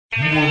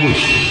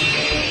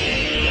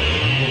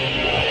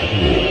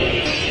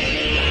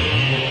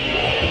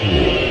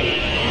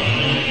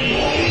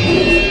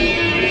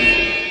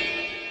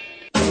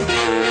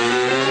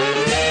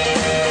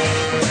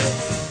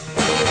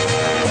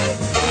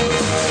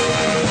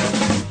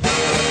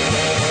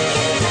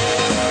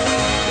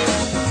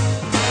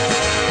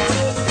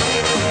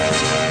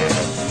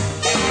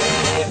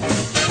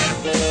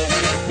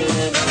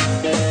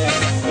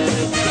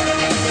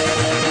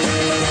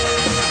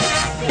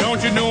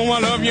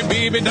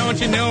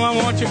Don't you know I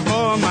want you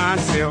for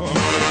myself?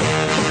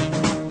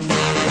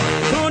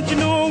 Don't you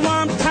know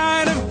I'm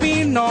tired of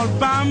being all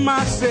by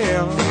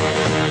myself?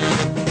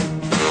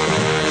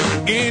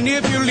 And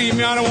if you leave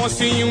me, I don't want to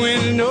see you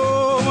with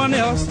no one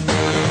else.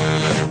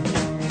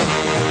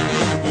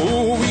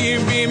 Oh,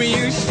 yeah, baby,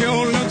 you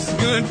sure looks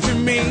good to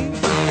me.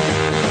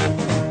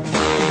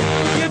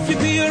 If you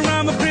be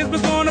around for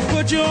Christmas, gonna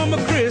put you on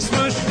my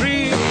Christmas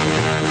tree.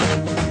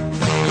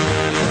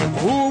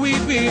 Oh, we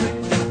baby,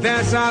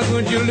 that's how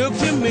good you look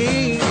to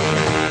me.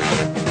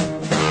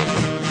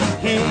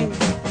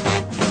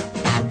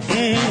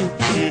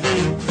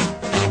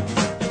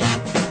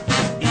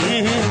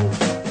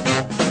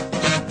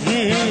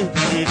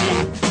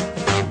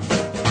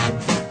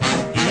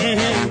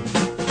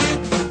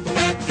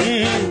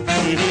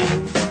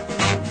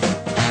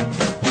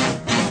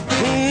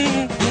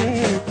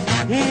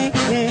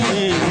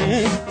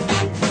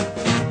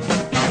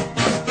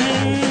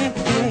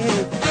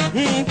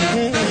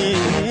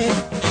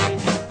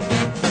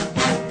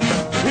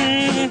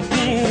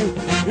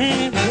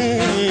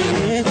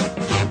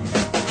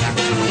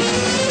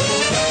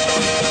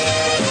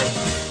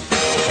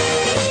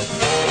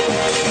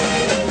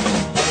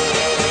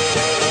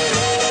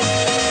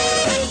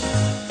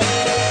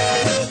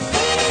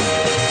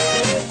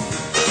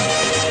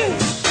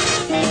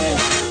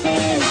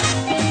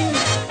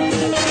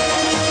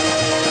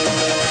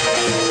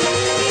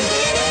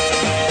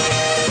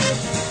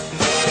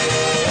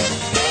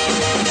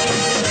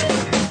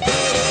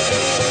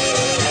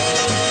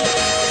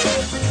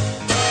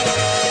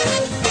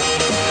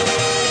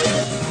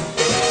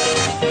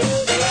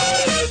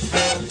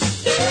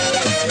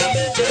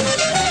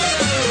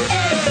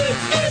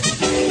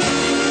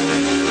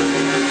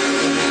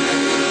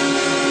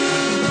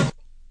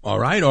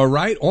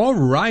 All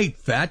right,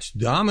 Fats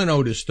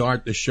Domino to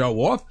start the show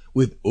off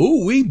with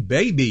Ooh Wee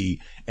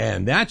Baby.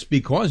 And that's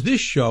because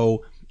this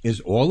show is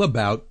all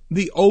about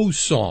the O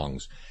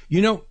songs.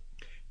 You know,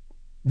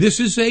 this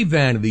is a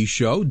vanity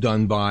show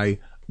done by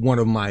one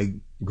of my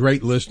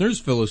great listeners,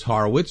 Phyllis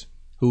Horowitz,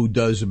 who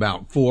does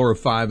about 4 or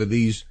 5 of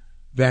these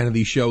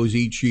vanity shows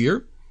each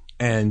year.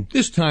 And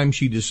this time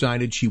she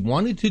decided she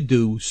wanted to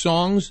do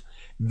songs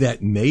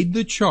that made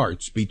the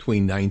charts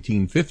between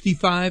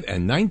 1955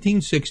 and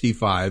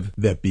 1965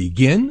 that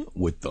begin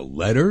with the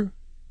letter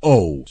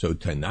O. So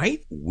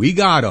tonight, we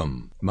got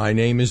 'em. My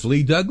name is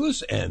Lee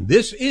Douglas, and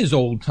this is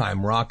Old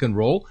Time Rock and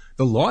Roll,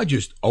 the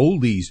largest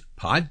oldies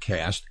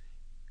podcast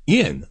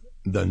in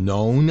the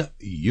known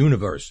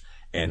universe.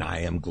 And I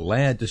am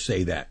glad to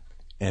say that.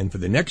 And for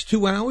the next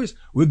 2 hours,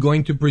 we're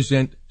going to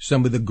present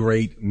some of the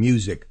great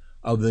music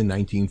of the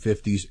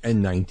 1950s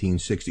and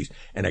 1960s.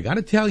 And I got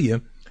to tell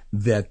you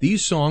that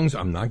these songs,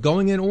 I'm not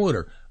going in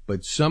order,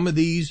 but some of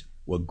these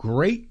were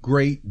great,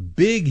 great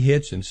big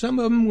hits, and some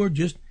of them were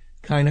just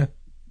kind of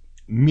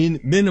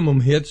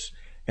minimum hits,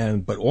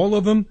 but all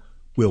of them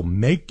will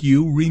make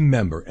you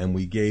remember. And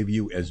we gave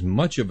you as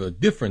much of a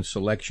different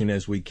selection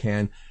as we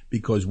can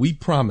because we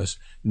promise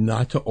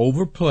not to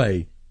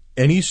overplay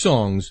any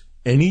songs,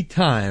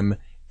 anytime,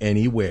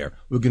 anywhere.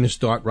 We're going to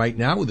start right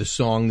now with a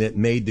song that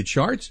made the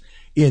charts.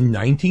 In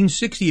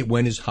 1960, it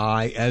went as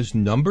high as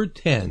number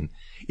 10.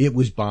 It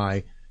was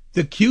by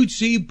the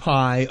cutesy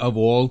pie of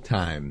all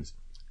times.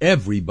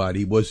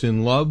 Everybody was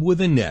in love with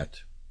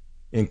Annette,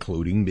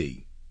 including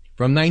me.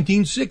 From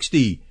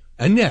 1960,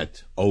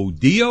 Annette, O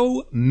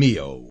Dio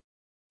Mio.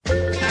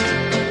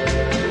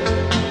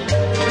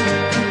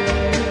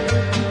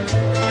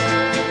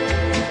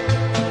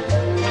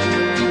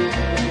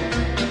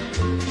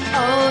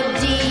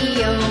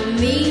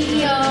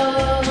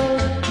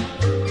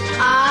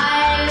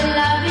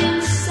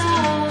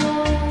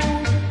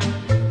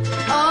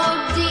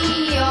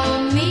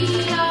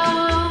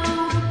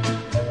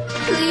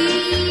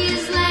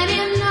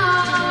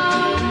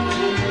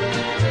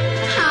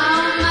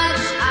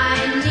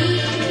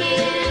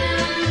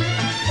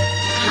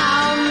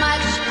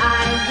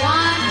 I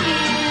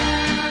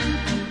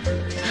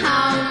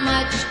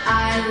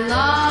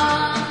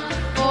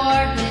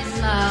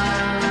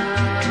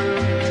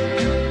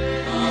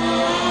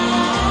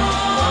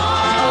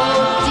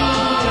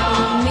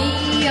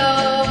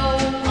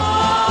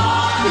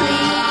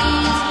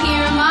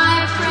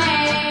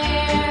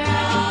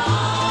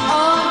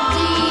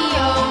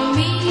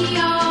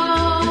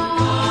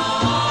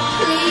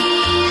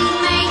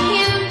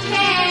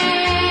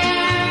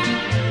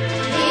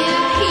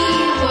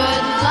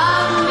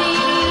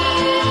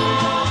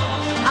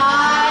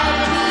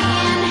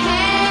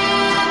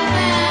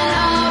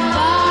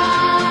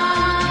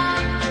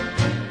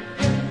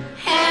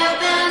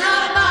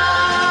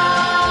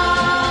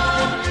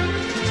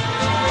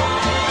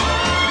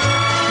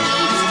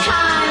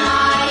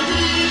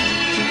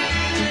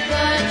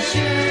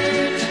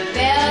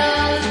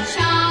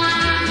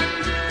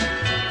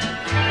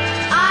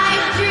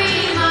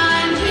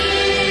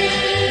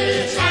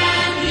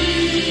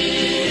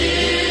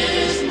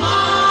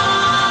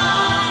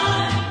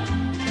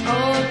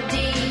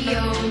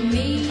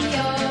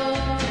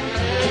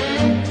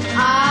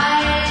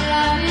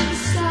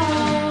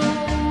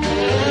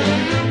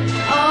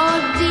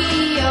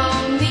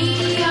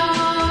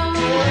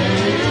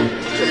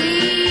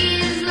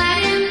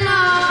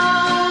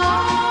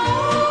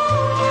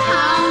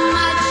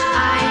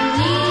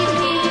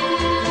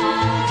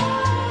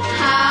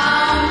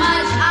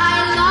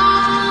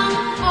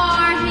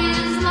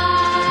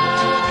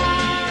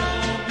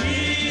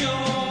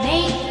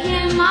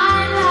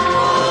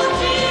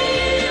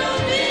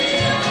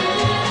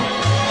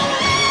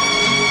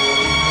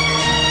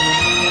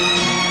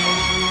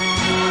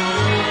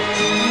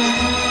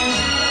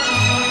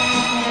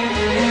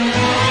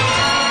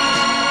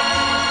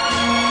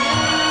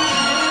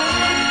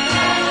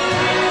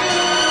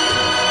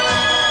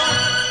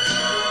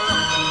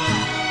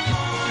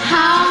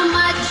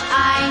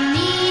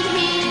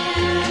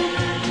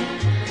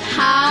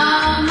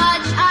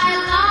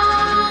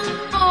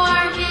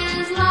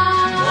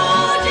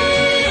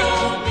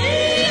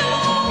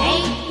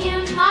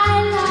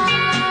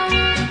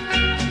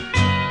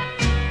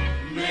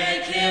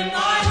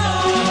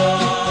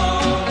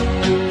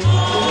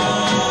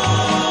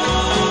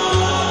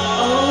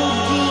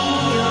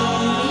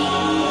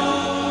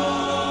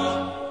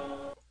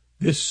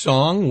This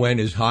song went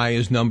as high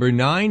as number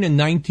 9 in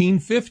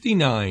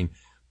 1959.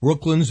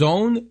 Brooklyn's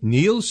own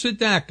Neil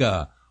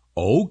Sedaka,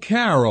 Oh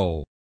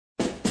Carol.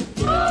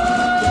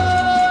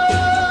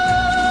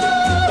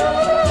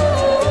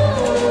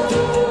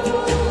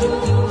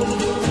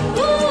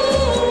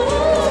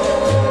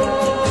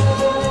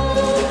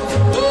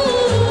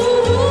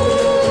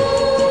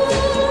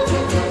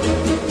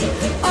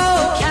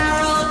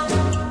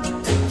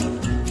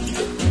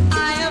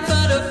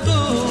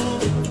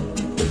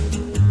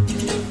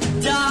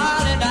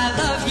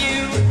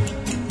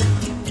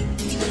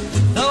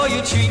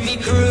 Treat me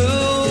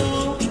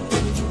cruel.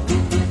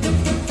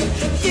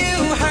 You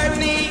hurt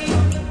me,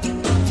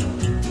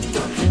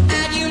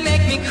 and you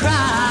make me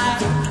cry.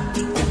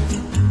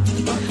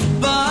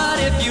 But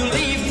if you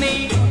leave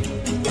me,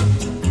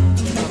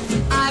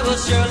 I will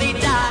surely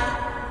die.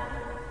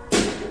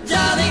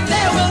 Darling,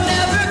 there will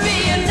never be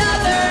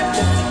another,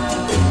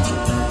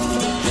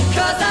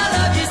 'cause I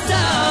love you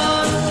so.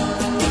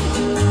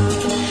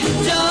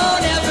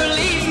 Don't ever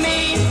leave me.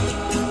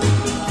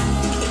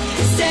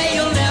 Say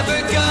you'll never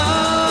go.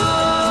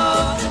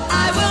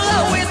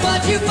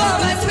 You for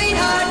my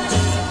sweetheart,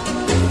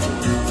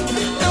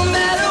 no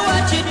matter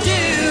what you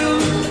do.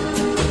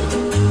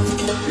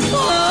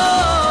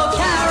 Oh,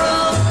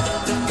 Carol,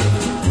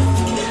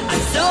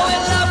 I'm so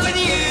in love with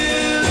you.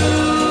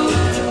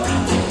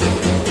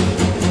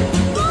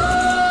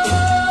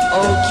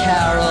 Oh,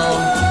 Carol,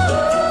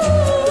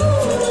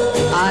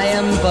 I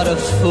am but a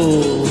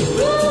fool.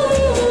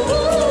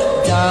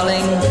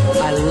 Darling,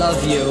 I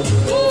love you,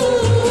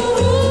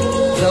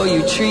 though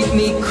you treat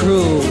me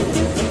cruel.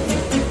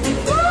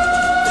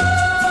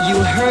 You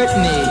hurt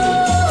me,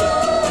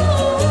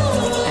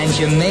 and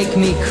you make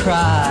me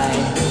cry.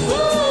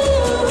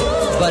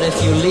 But if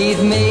you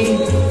leave me,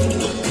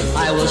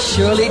 I will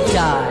surely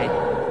die.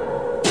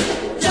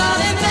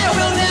 Darling, there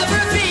will never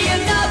be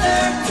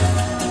another,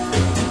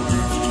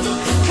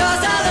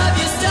 'cause I love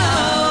you so.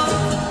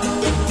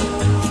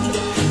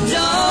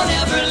 Don't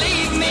ever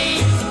leave me.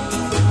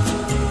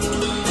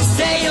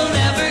 Say you'll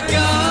never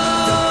go.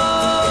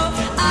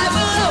 I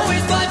will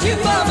always want you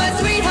for my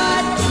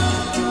sweetheart.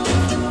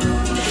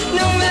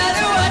 No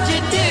matter what you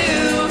do.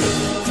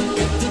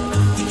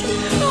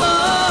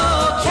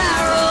 Oh,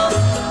 Carol,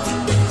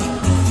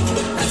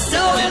 I'm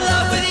so in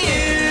love with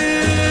you.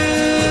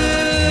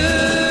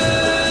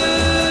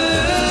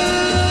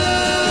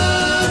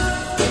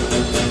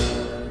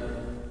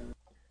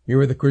 Here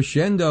are the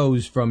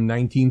crescendos from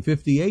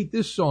 1958.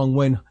 This song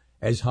went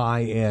as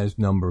high as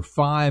number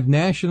 5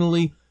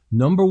 nationally,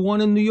 number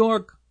 1 in New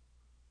York.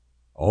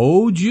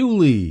 Oh,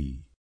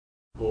 Julie.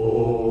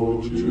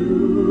 Oh, Julie.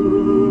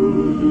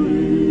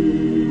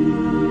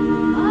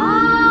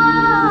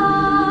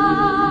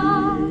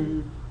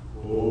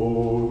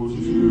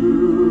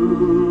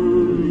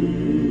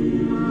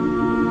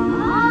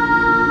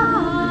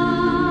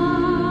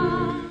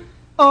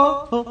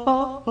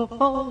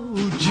 Oh,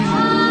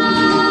 Julie,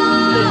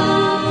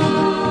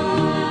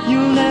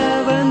 you'll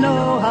never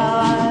know how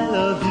I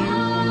love you.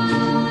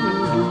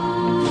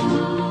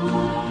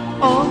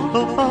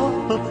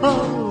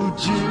 Oh,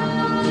 Julie,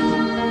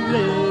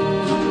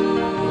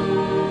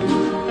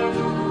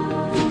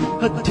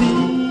 a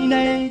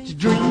teenage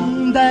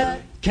dream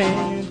that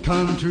can't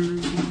come true.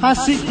 I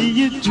see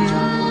you, Julie,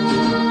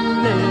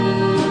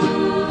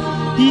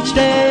 each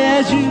day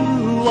as you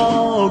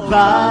walk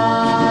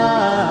by.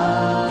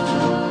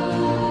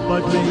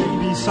 But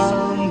maybe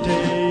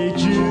someday,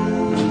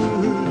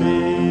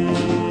 Julie,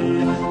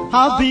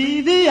 I'll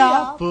be the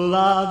apple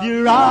of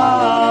your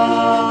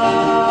eye.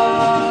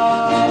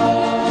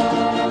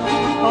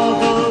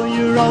 Although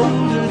you're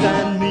older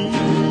than me,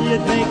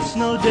 it makes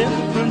no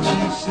difference,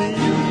 you see,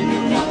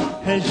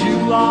 as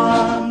you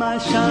are my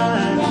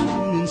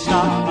shining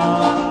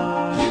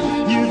star.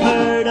 You've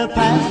heard of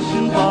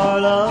passion for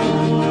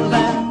love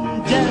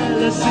and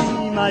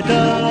jealousy, my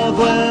dove.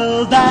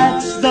 Well,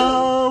 that's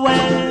the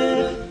way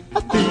I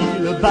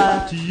feel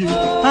about you.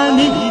 I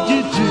need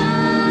you, Julie.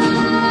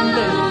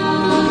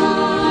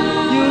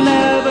 You'll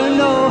never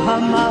know how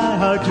my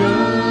heart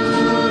yearns.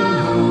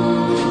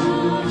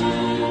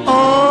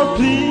 Oh,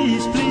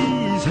 please,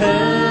 please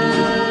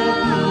help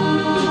me.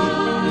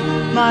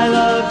 My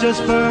love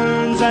just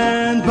burns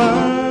and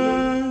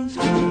burns.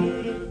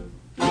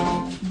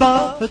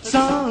 But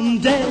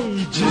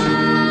someday,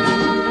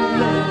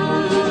 Julie,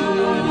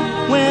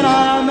 when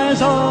I'm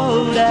as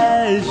old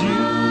as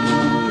you,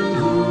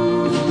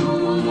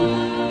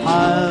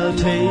 I'll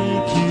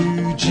take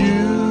you,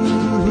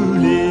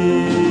 Julie,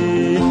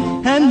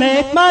 and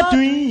make my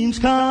dreams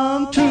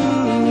come true.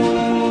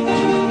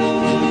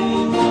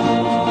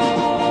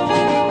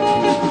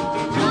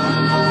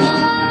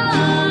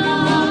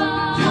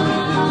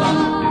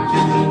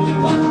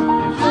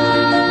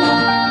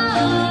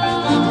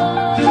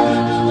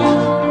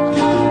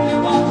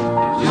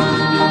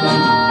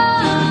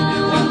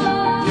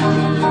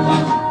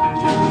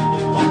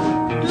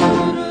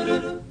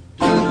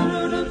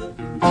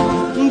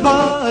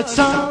 But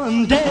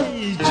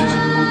someday,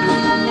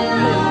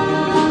 Julie,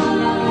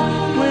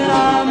 when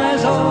I'm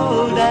as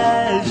old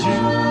as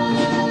you,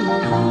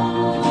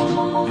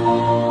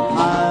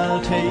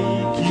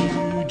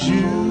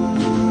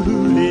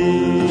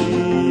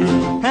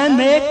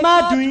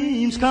 make my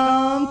dreams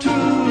come true.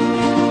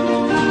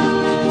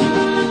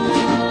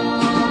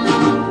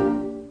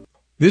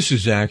 This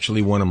is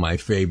actually one of my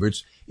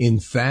favorites. In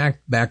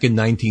fact, back in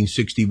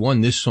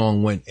 1961, this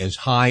song went as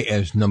high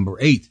as number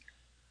 8.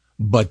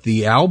 But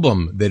the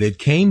album that it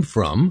came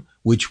from,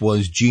 which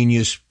was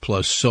Genius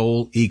plus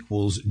Soul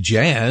equals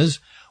Jazz,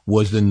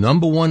 was the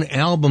number 1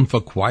 album for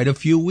quite a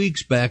few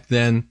weeks back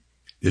then.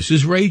 This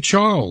is Ray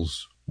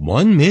Charles,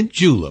 One Mint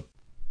Julep.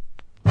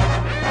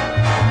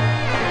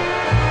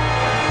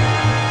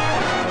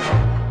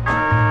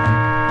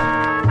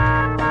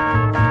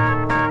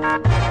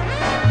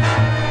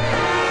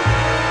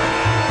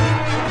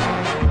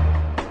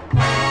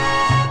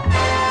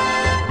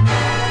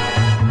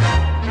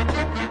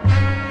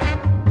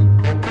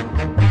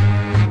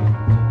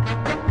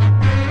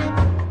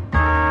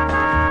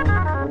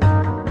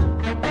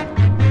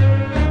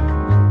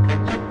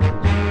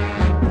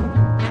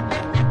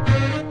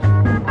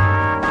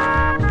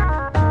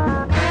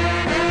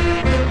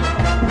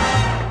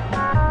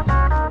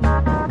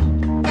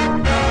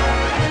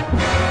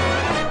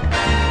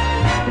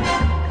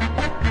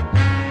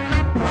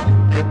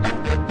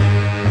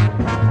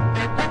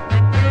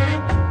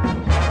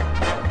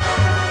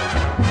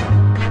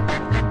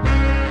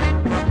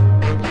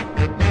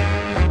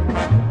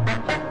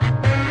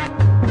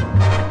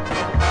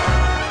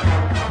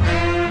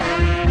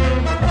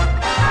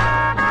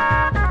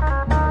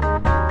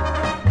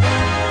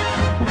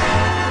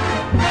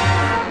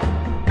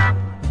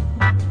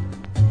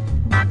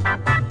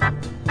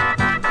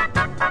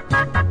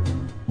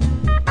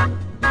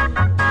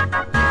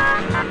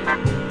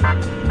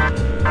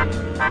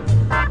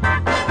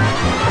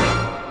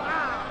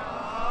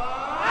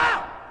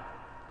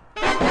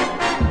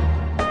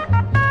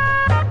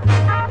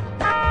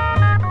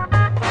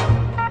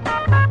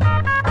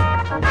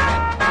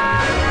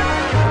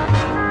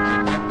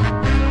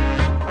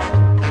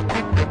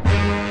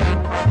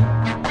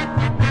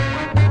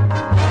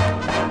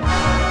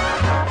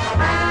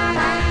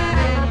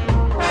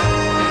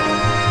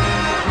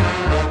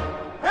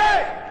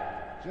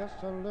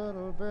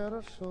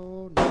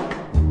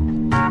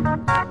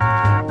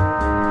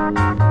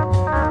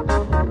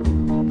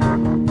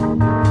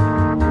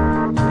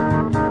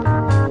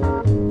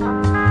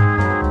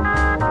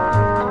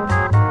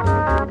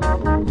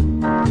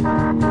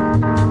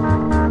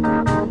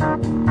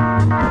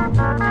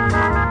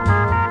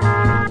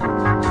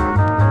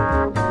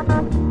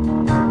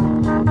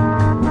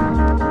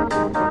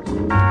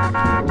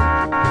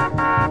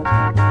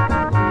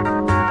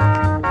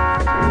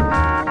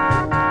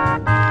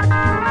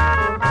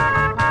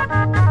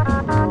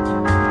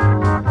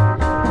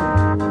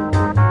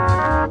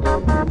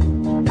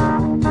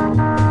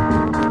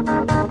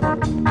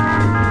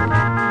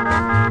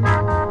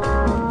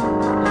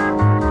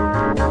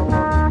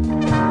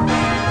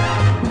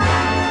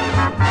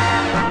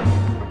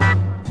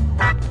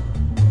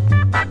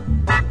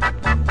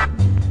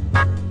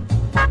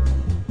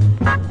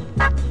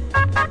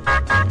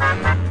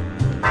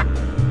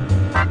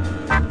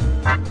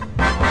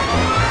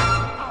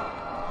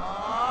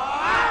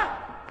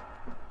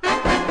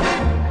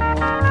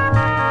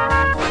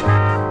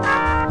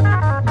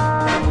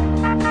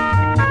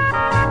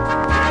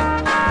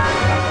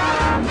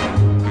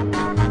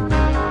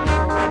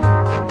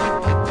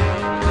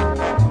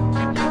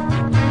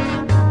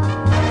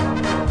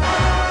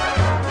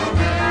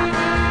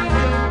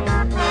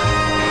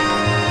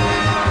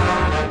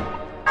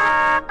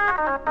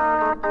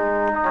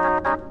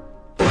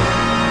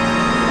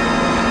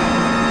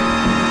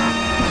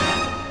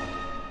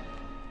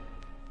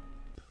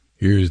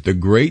 Here's the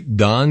great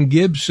Don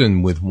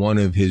Gibson with one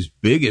of his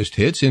biggest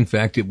hits. In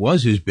fact, it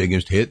was his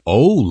biggest hit,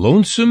 Oh,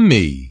 Lonesome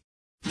Me.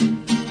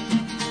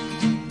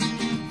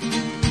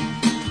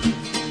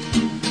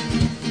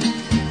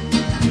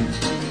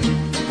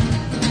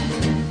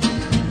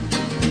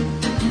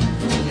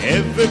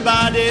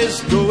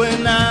 Everybody's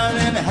going out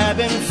and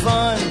having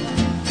fun.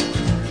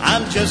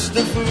 I'm just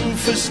a fool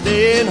for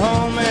staying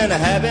home and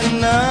having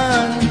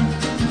none.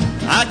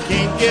 I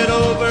can't get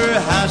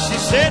over how she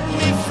set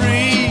me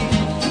free.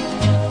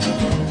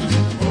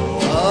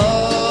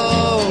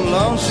 Oh,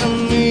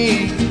 lonesome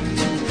me.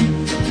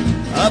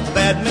 A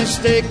bad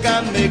mistake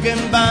I'm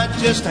making by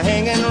just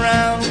hanging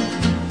around.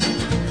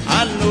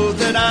 I know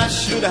that I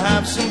should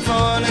have some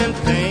fun and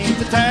paint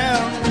the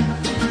town.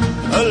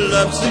 A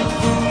lovesick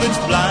fool that's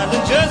blind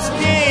and just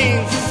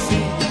can't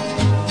see.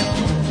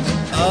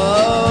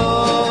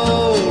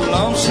 Oh,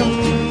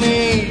 lonesome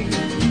me.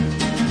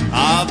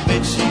 I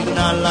bet she's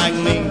not like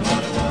me.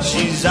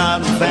 She's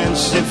out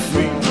fancy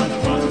free,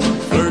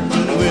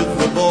 flirting with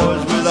the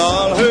boys with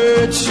all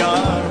her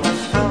charms.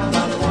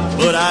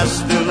 But I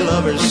still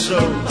love her so,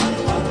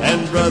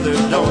 and brother,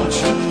 don't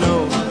you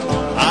know,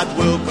 I'd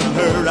welcome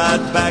her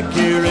right back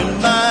here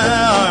in my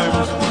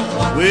arms.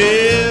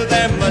 Well,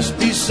 there must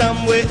be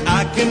some way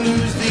I can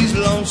lose these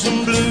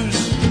lonesome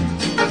blues.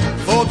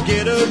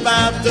 Forget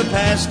about the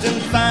past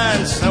and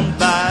find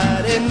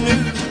somebody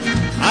new.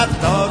 I've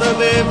thought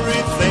of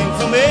everything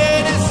from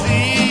A to Z.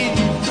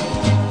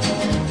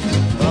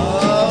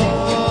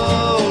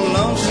 Oh,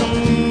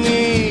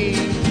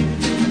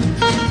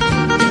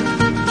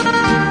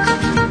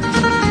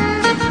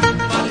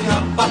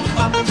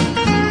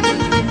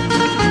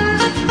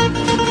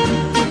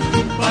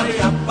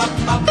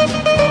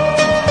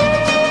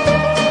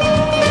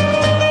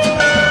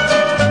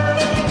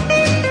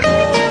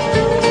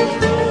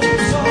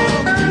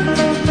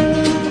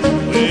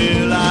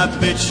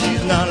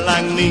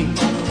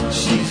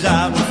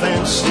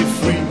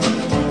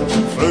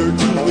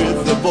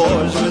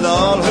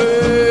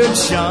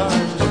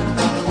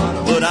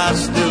 I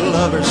still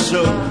love her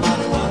so.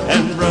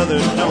 And brother,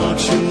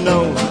 don't you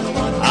know,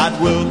 I'd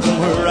welcome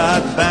her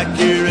right back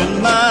here in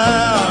my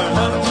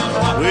arms.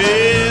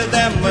 Well,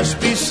 there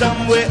must be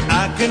some way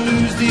I can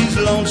lose these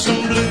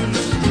lonesome blues.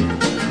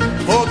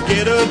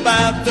 Forget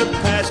about the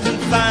past and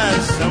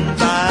find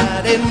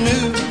somebody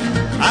new.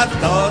 I've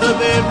thought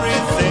of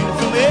everything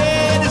from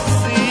A to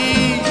Z.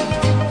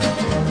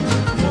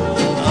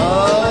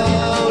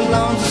 Oh,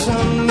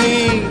 lonesome me.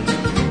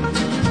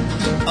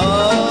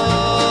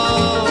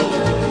 Oh,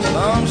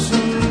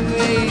 lonesome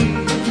me.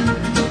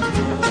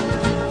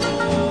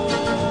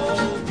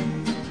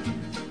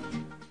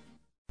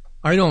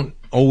 I don't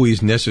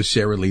always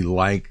necessarily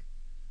like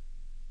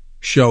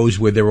shows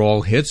where they're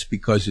all hits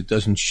because it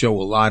doesn't show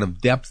a lot of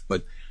depth,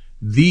 but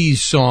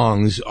these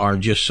songs are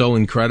just so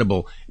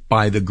incredible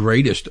by the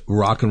greatest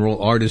rock and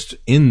roll artists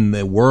in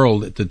the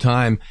world at the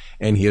time.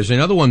 And here's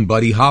another one,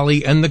 Buddy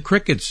Holly and the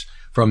Crickets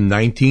from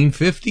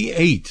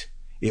 1958.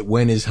 It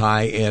went as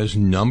high as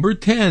number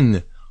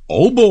 10.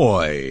 Oh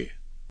boy.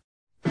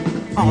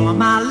 All of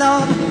my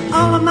love,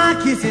 all of my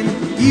kissing,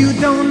 you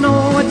don't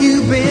know what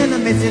you've been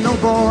missing, oh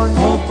boy.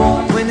 Oh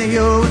boy, when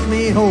you're with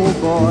me, oh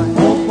boy.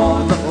 Oh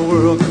boy, the whole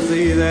world can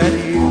see that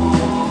you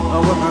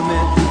were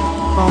meant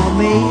for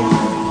me.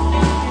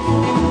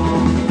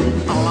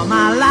 All of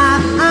my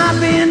life I've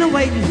been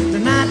waiting,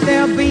 tonight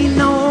there'll be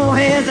no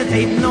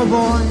hesitating, oh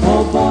boy.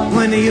 Oh boy,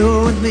 when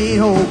you're with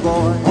me, oh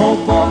boy. Oh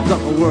boy, the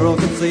whole world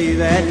can see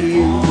that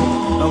you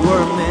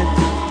were meant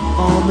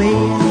for me.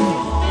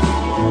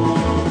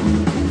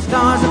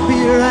 Stars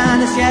appear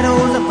and the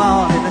shadows are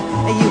falling.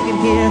 You can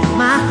hear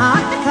my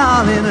heart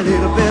calling. A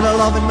little bit of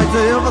loving makes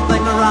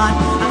everything right.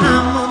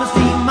 I'm gonna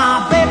see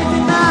my baby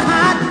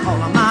tonight. All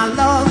of my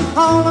love,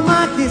 all of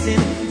my kissing.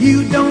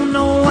 You don't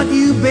know what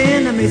you've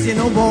been missing,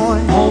 oh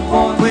boy. Oh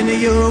boy, when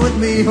you're with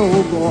me,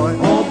 oh boy.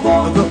 Oh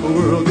boy, the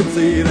world can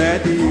see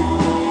that you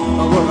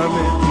were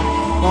meant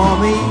for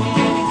me.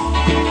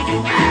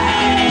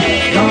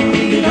 Dum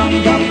dum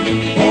dum,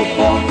 oh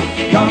boy.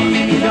 Dum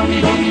dum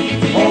dum,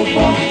 oh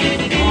boy.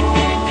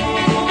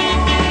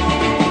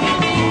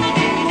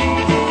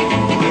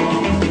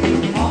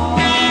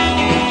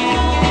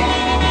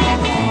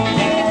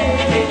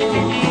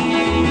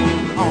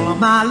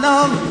 My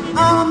love,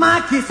 all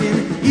my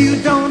kissing, you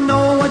don't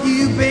know what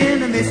you've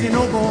been missing,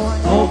 oh boy.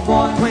 Oh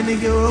boy, when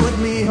you're with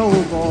me,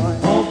 oh boy.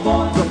 Oh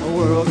boy, the whole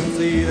world can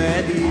see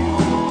that you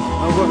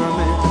were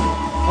meant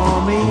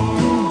for me.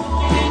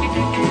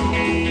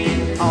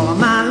 All of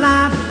my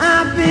life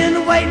I've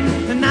been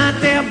waiting,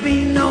 tonight there'll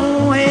be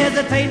no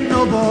hesitating,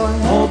 oh boy.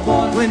 Oh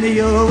boy, when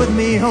you're with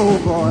me, oh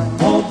boy.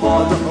 Oh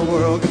boy, the whole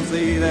world can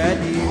see that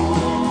you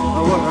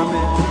were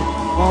meant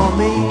for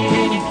me.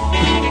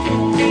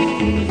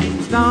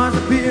 Stars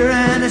appear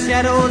and the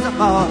shadows are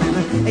falling.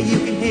 You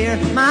can hear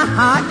my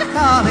heart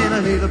calling. A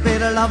little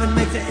bit of loving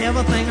makes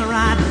everything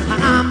right.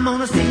 I'm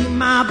gonna see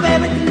my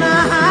baby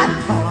tonight.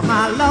 All of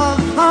my love,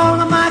 all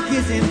of my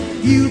kissing.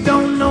 You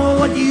don't know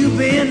what you've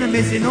been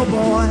missing, oh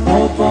boy.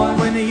 Oh boy,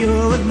 when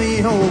you're with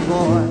me, oh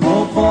boy.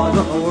 Oh boy,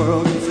 the whole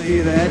world can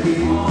see that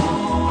you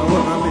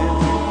were meant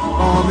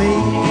for me.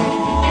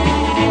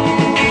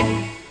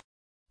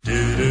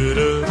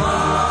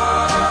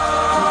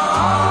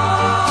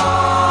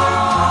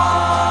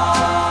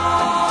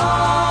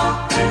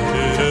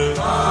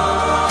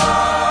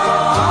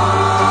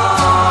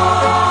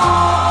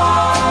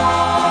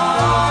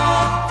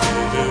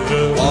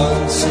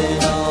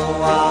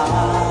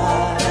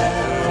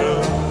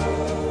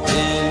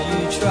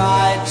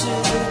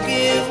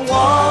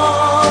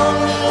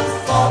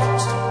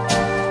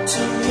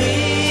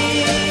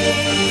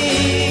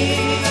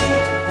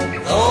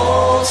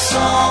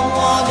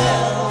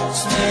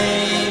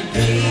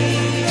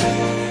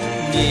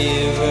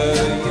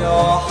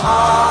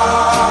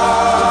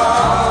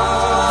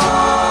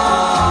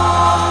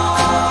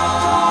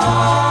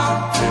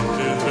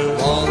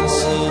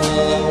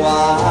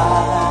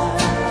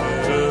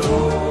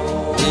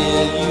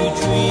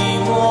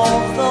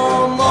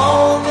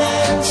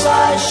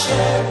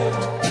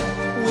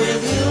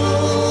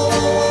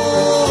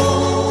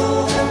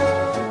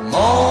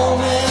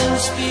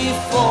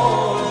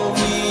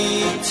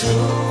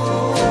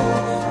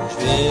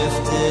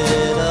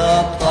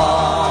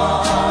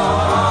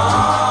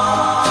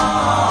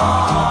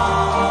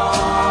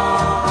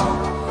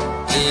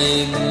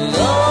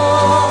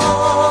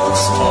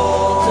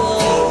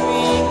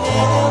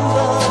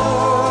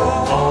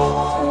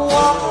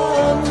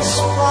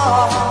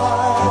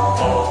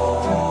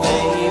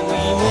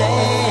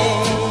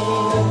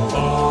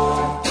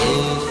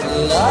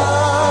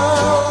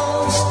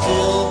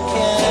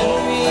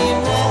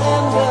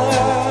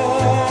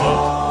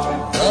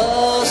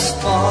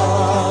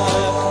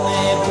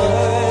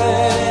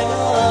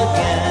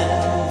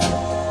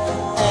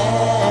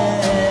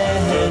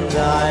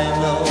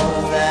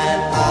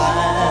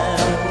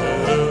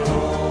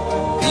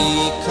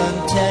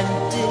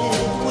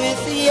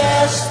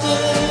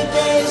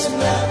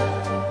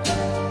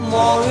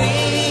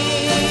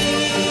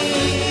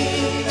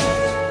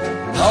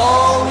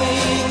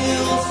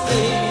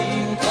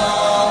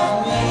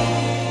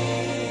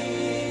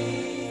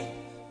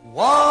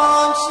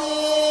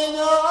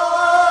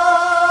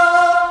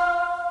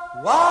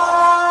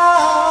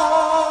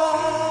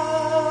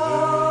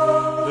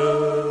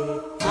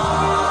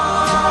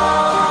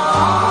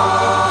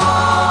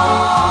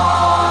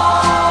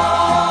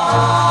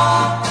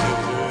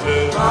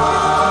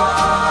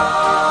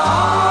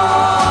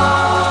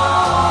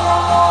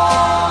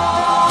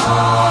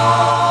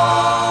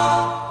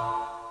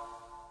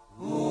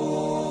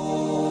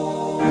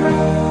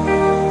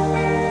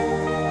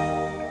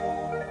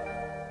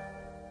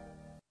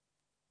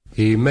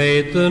 He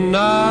made the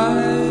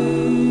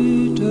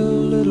night a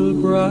little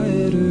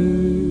brighter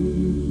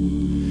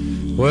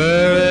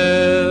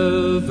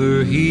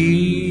wherever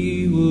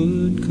he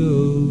would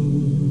go.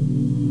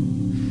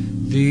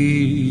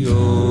 The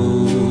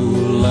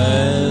old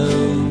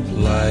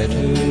lamplighter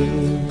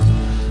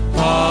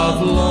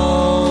of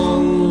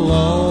long,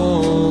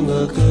 long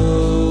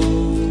ago.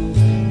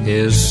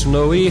 His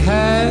snowy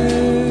hair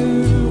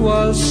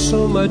was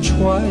so much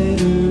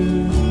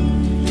whiter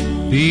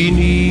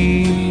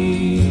beneath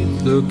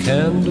the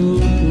candle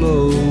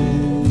glow.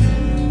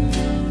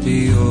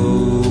 The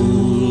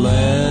old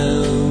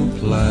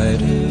lamplighter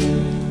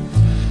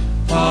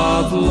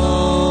of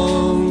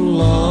long,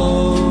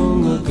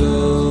 long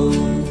ago.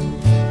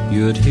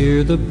 You'd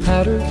hear the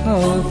patter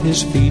of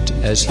his feet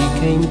as he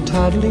came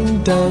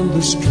toddling down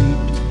the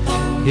street.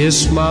 His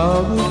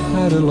smile would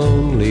hide a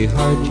lonely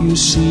heart, you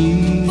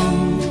see.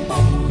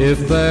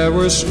 If there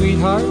were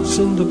sweethearts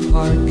in the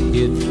park,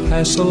 he'd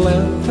pass a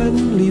lamp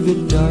and leave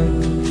it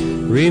dark,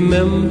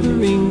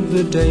 remembering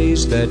the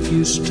days that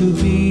used to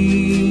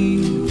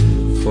be.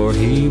 For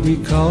he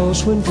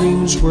recalls when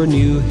dreams were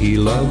new, he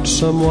loved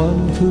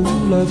someone who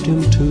loved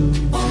him too,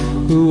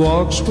 who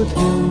walks with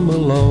him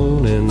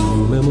alone in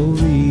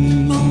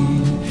memory.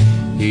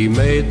 He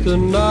made the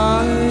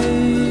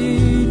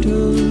night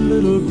a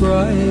little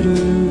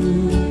brighter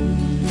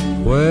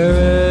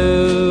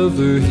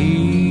wherever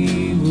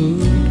he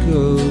would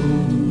go.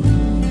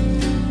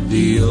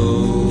 The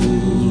old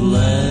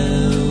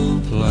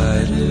lamplighter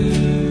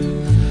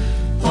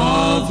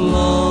of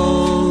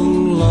long,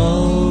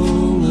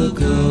 long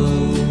ago.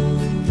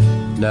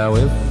 Now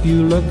if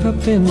you look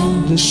up in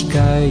the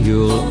sky,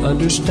 you'll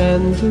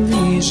understand the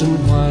reason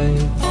why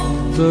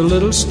the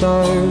little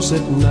stars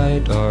at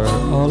night are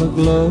all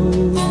aglow.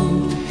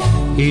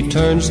 He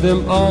turns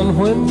them on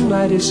when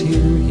night is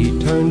here, he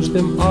turns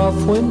them off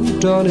when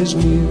dawn is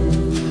near.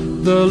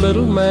 The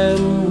little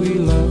man we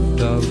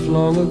loved of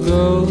long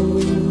ago.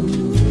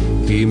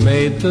 He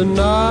made the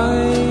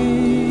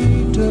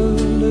night a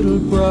little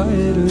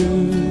brighter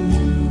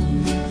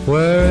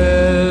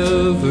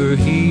wherever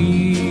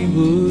he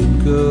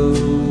would go.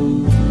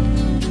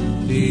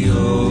 The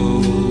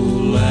old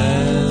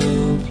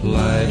lamplighter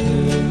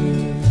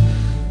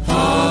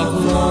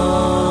of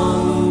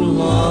long,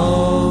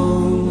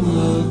 long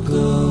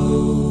ago.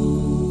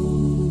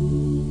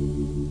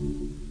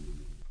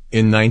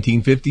 In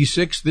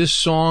 1956, this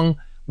song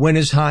went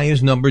as high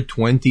as number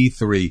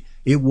 23.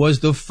 It was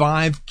the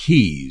 5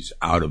 Keys,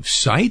 Out of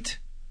Sight,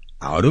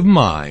 Out of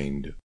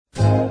Mind.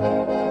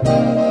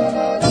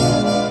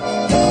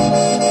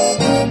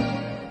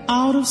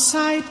 Out of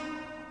sight,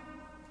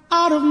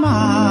 out of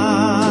mind.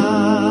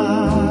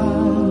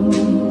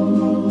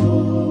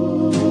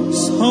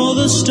 So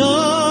the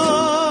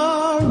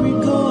story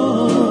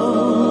goes,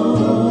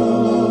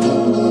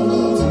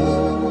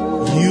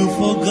 you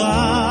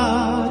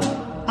forgot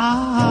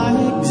I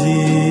exist.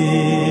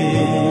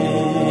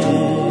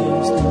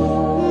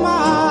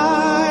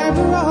 My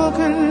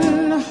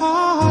broken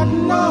heart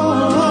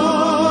knows.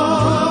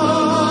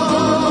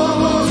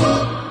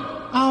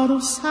 Out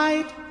of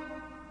sight,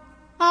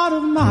 out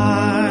of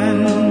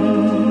mind.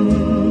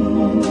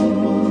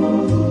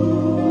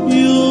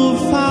 You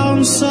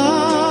found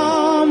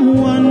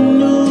someone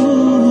new,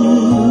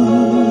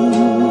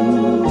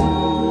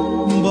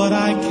 but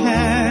I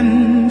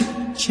can't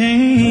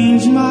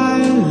change my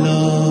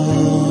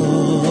love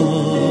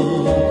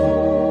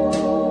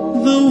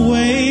the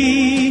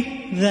way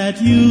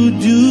that you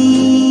do.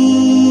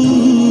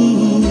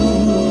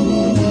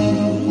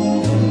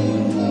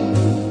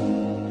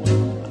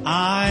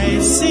 I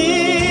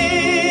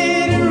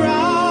sit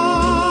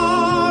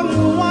around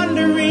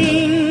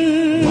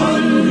wondering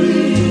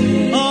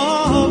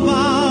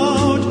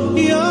about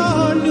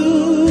your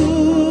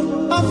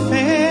new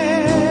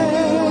affair.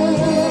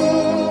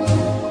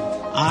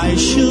 I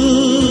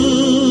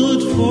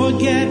should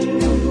forget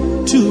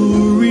to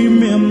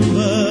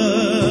remember,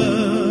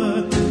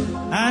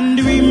 and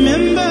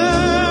remember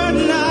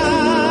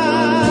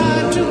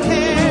not to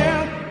care.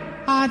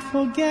 I'd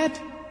forget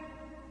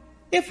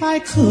if I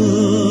could,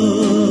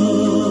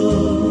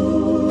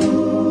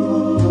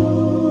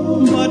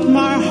 but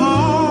my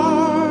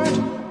heart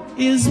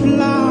is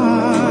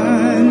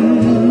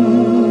blind.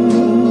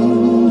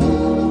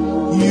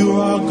 You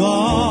are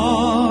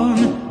gone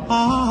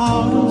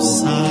out of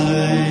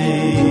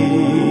sight,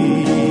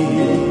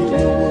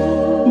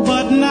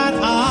 but not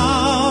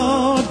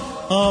out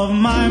of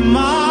my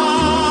mind.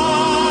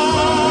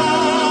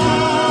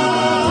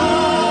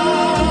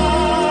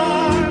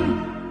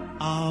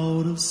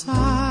 Out of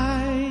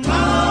sight,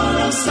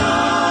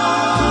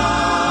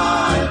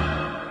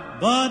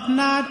 but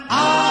not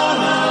out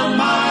of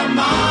my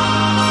mind.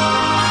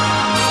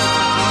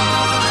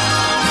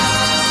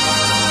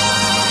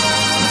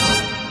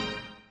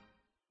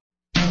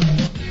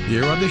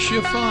 Here are the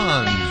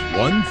Chiffons,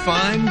 One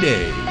Fine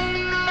Day.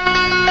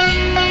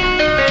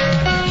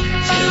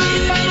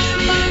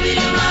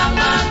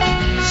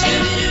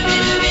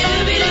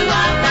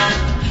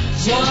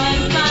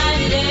 One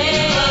fine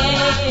day,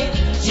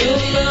 you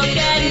look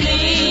at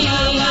me.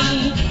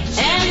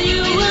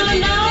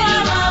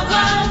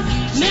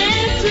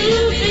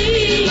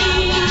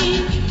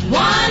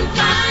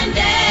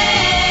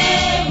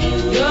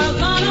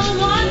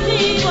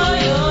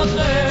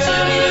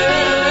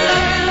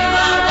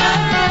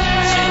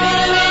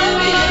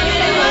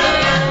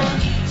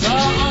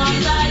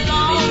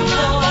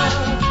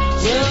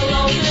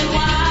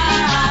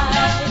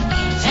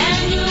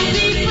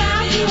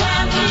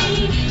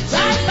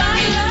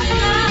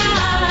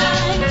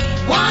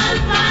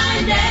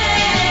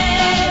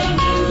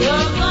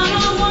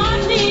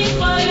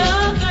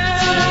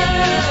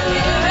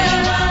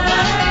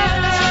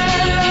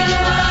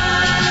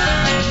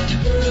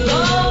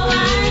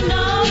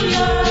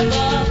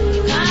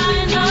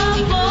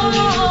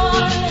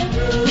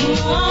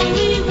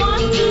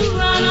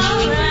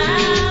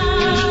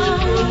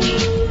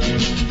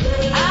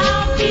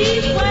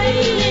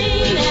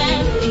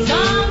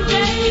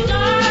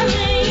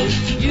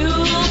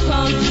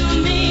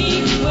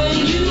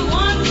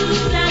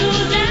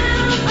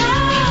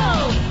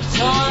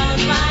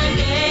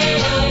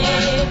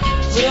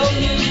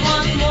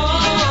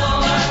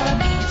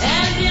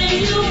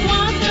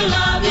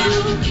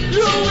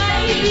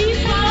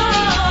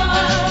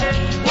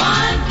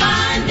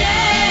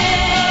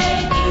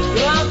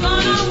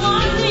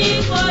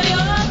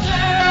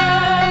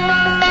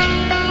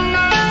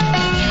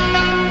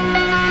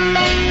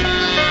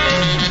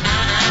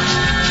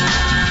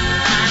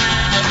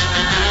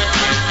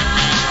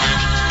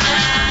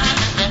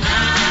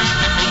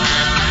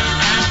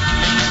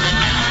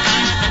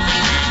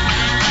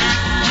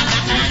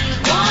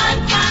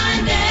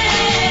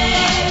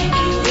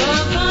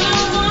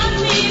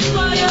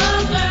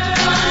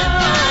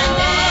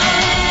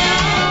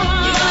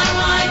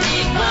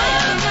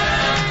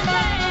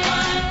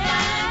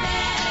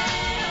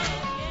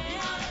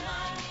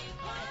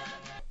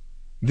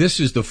 this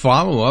is the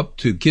follow-up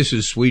to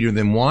Kisses Sweeter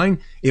Than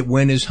Wine. It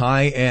went as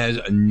high as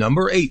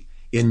number 8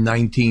 in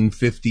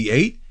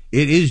 1958.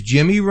 It is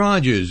Jimmy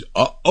Rogers.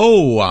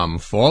 Uh-oh, I'm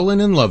falling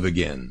in love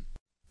again.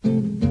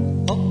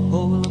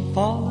 Uh-oh, I'm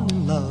falling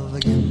in love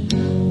again.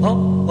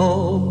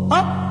 Uh-oh,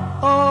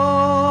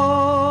 uh-oh.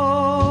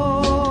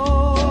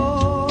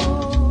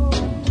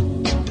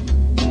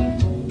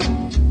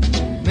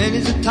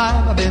 Many's the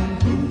time I've been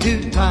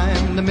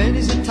two-timed,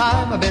 many's the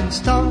time I've been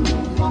stung.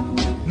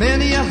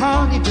 Many a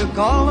honey took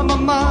all of my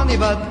money,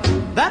 but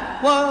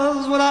that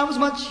was when I was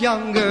much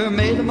younger.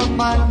 Made up my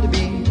mind to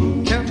be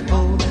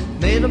careful,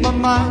 made up my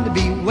mind to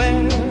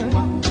beware.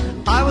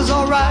 I was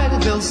alright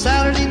until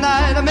Saturday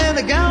night. I met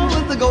a gal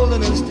with the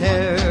goldenest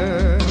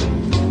hair.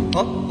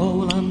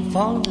 Uh-oh, I'm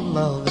falling in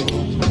love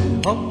again.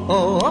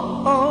 Uh-oh,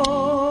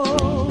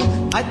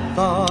 uh-oh. I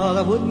thought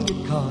I wouldn't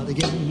get caught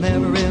again.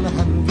 Never in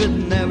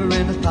 100, never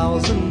in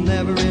 1,000,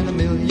 never in a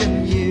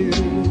million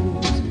years.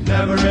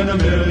 Never in a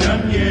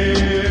million years.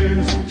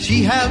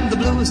 She had the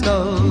bluest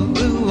of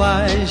blue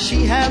eyes.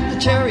 She had the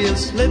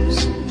cherriest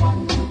lips.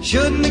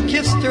 Shouldn't have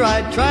kissed her,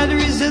 I tried to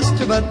resist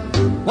her, but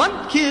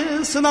one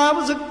kiss and I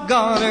was a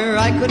goner.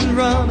 I couldn't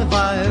run if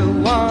I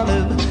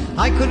wanted,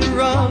 I couldn't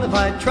run if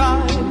I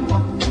tried.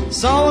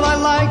 Saw what I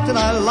liked and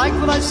I liked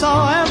what I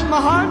saw, and my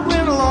heart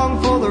went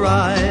along for the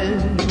ride.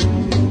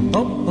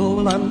 Oh,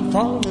 well, I'm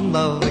falling in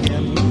love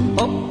again.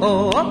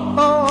 Oh,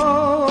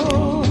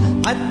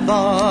 I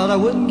thought I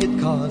wouldn't get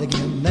caught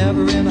again.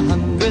 Never in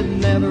 100,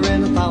 never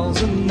in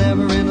 1,000,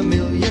 never in a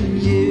million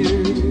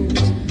years.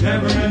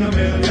 Never in a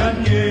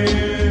million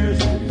years.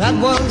 That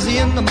was the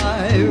end of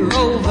my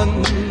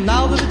roving.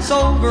 Now that it's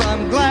over,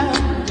 I'm glad.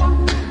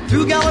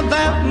 Through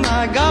gallivanting,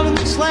 I got in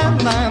the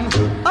slant, and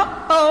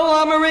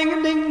I'm a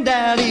ring-a-ding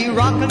daddy,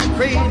 rocking the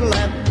cradle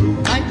at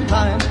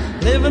nighttime,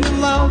 living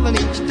and loving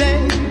each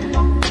day.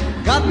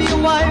 Got me a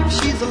wife,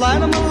 she's the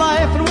light of my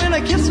life, and when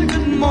I kiss her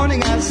good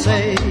morning, I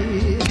say,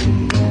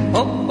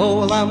 oh,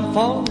 well, I'm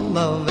falling in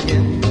love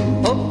again.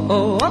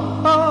 Oh.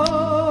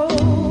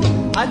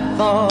 I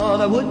thought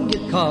I wouldn't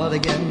get caught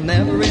again.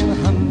 Never in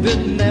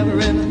 100, never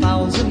in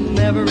 1,000,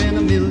 never in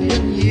a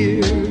million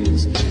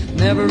years.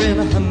 Never in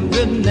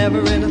 100, never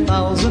in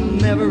 1,000,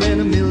 never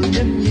in a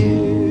million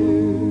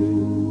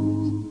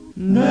years.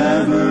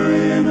 Never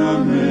in a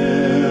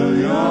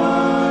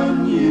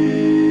million years.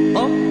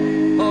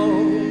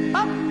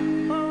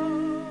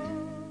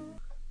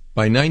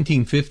 By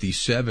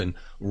 1957,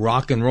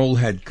 rock and roll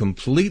had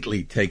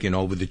completely taken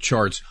over the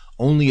charts.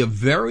 Only a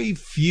very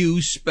few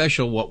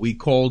special, what we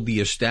called the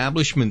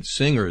establishment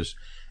singers,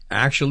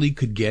 actually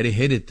could get a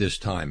hit at this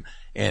time,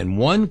 and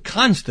one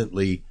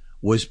constantly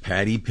was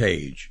Patti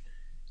Page.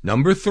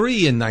 Number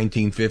 3 in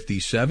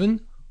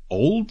 1957,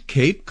 Old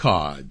Cape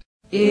Cod.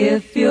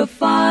 If you're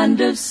fond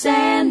of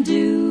sand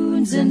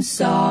dunes and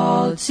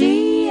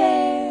salty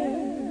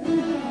air,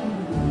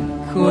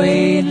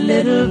 quaint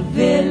little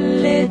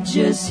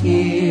villages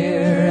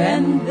here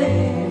and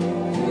there,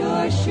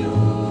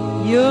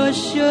 you're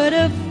sure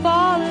to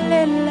fall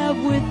in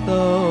love with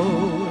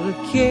old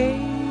Cape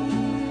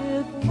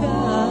Cod.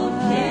 Old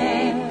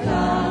Cape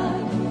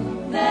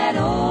Cod, that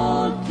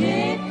old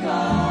Cape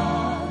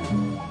Cod.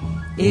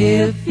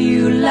 If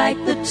you like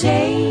the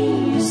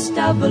taste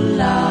of a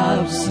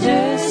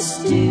lobster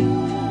stew,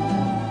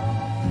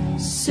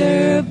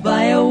 served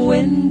by a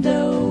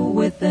window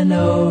with an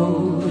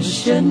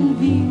ocean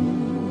view,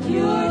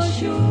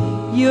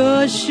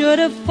 you're sure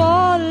to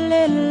fall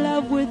in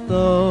love with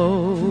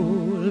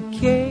old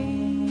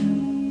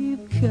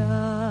Cape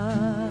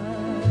Cod.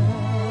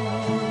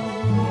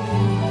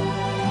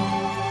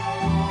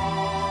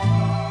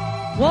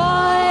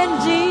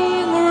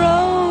 Winding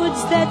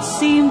roads that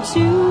seem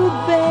to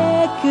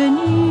beckon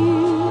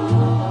you,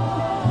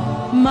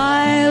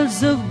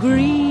 miles of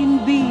green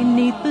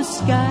beneath the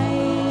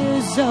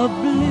skies of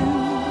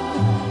blue,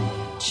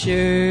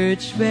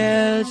 church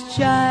bells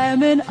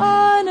chiming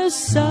on a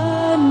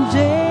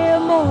Sunday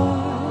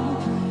morn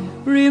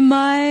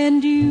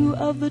remind you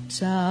of the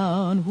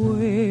town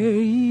where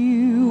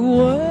you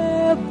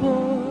were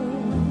born.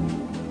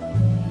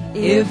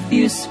 If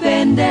you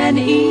spend an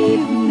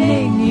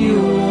evening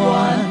you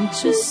want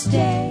to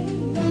stay,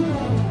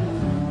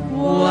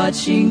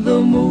 watching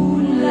the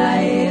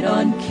moonlight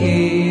on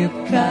Cape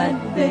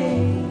Cod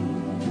Bay,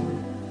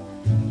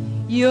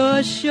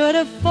 you're sure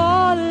to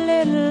fall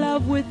in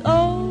love with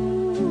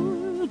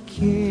old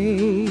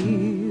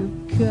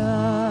Cape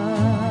Cod.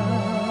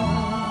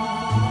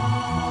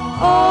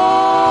 Oh,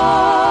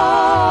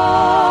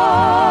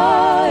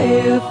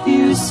 if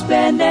you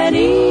spend an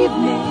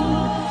evening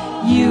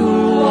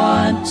you'll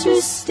want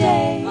to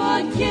stay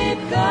on Cape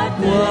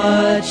Cod Bay,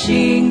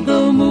 watching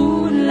the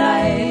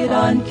moonlight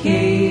on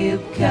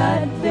Cape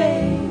Cod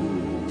Bay,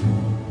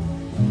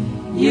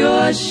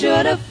 you're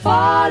sure to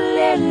fall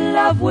in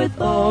love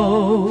with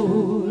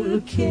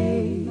old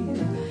Cape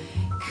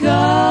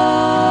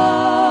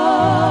Cod.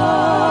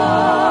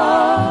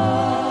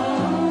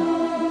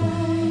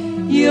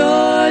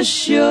 You're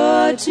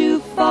sure to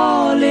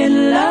fall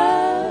in love.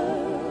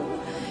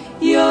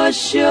 You're you're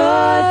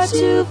sure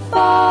to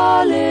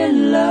fall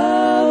in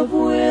love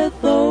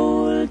with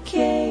old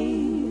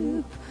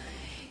Cape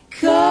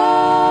Cod.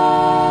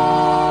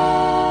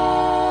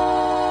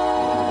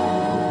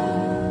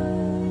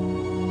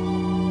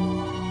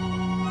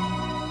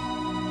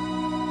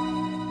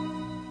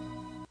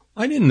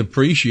 I didn't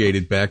appreciate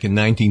it back in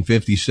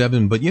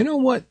 1957, but you know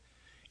what?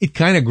 It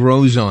kind of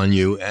grows on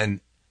you, and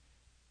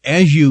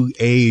as you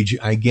age,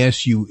 I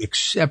guess you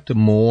accept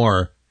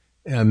more.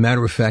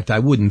 Matter of fact, I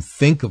wouldn't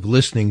think of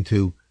listening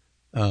to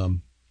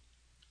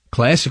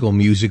classical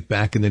music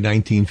back in the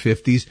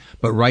 1950s,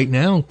 but right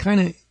now,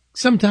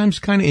 sometimes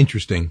kind of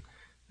interesting.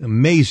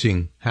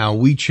 Amazing how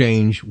we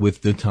change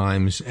with the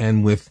times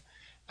and with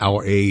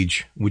our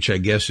age, which I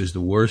guess is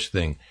the worst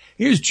thing.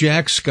 Here's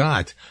Jack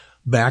Scott.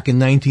 Back in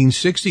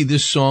 1960,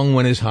 this song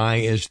went as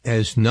high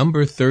as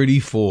number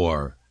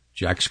 34.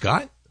 Jack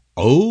Scott,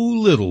 Oh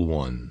Little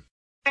One.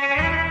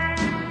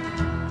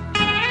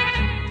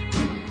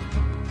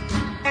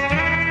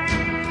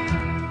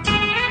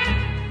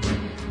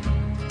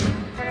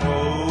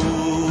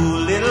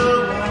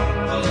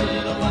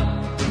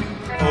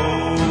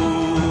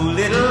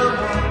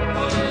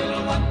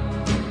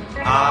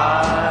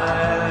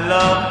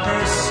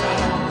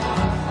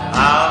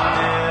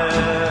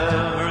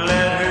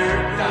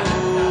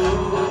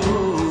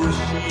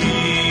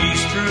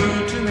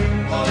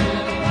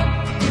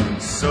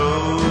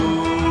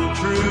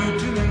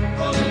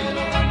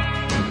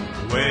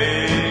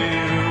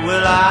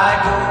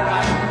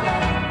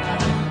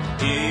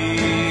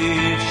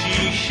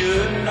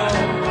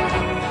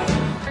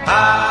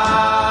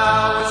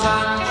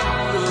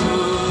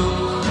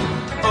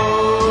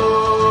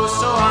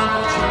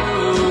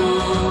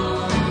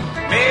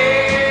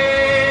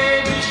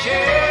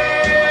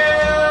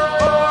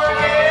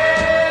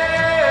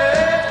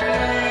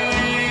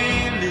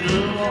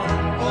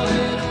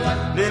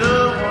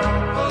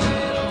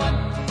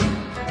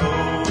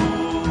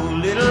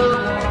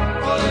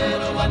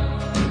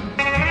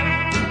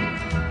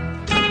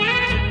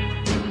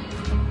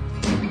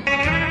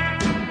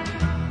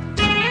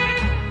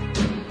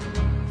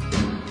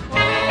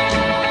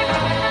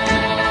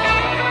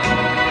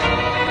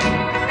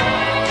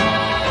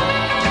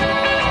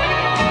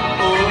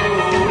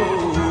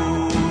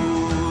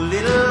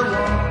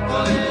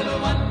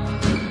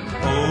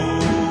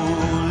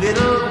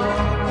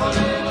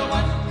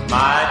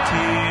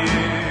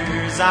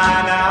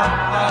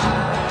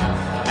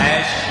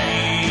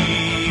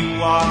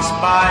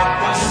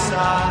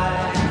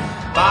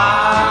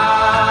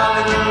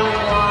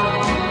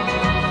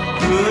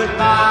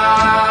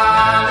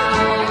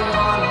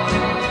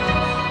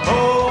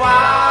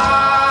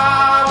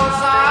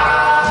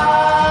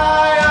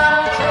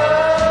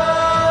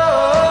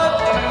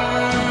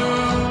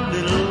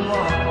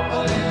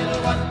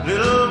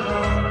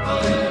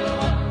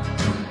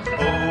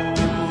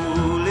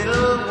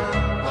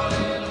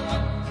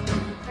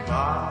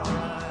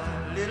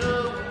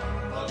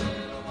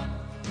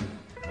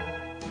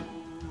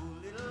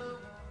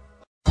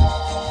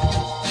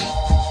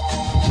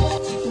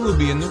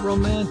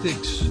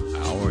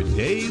 Our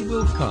day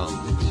will come.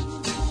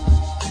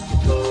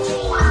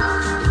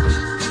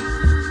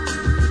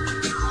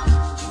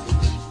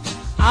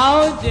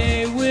 Our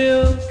day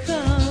will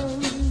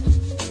come,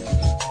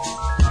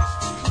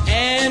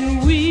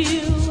 and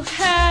we'll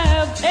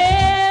have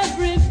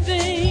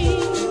everything.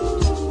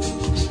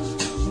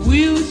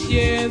 We'll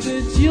share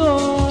the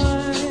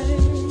joy,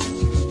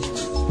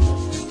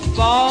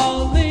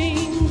 falling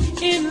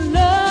in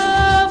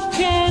love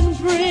can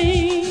bring.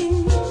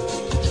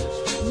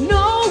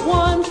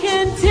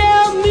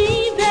 Tell me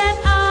that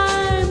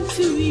I'm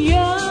too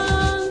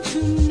young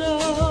to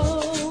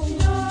know.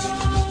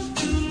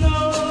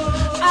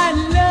 I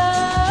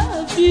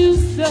love you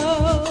so,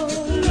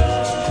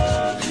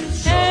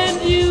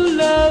 and you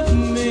love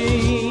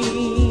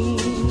me.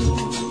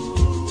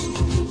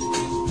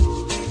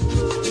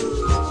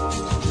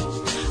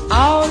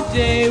 Our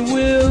day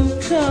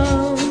will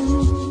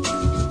come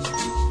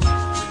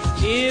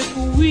if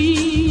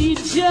we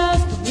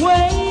just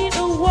wait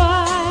a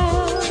while.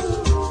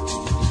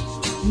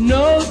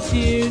 No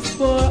tears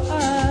for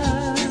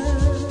us.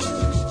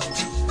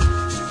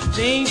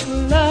 Think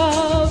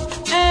love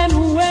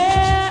and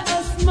wear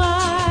a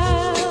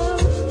smile.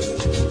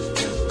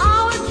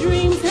 Our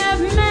dreams have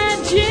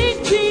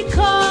magic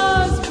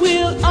because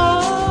we'll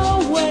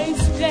always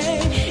stay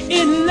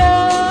in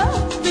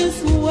love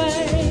this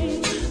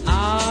way.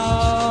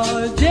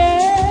 Our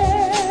day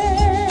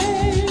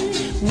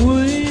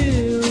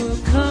will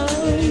come.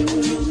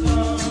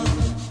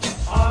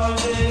 Our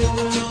day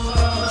will come.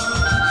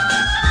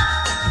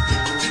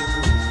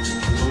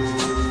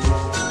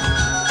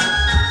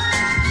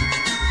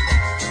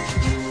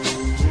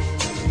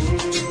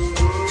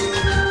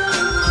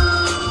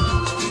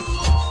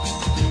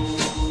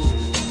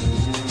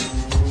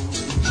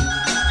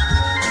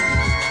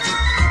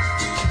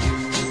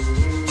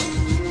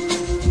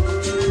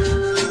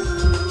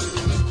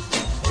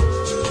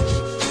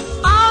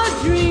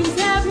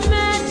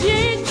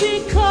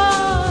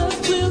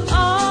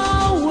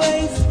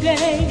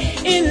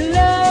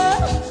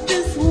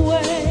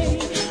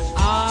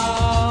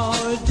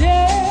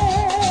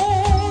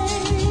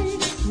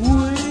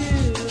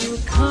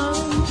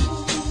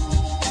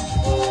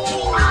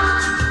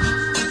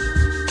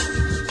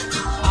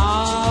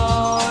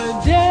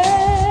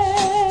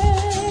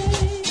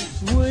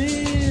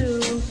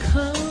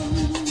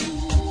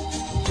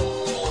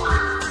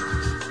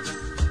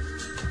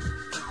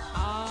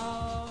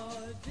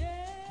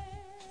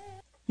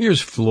 Here's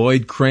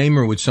Floyd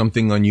Kramer with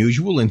something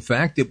unusual. In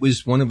fact, it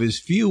was one of his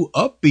few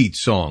upbeat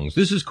songs.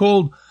 This is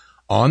called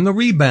On the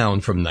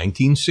Rebound from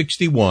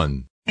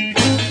 1961.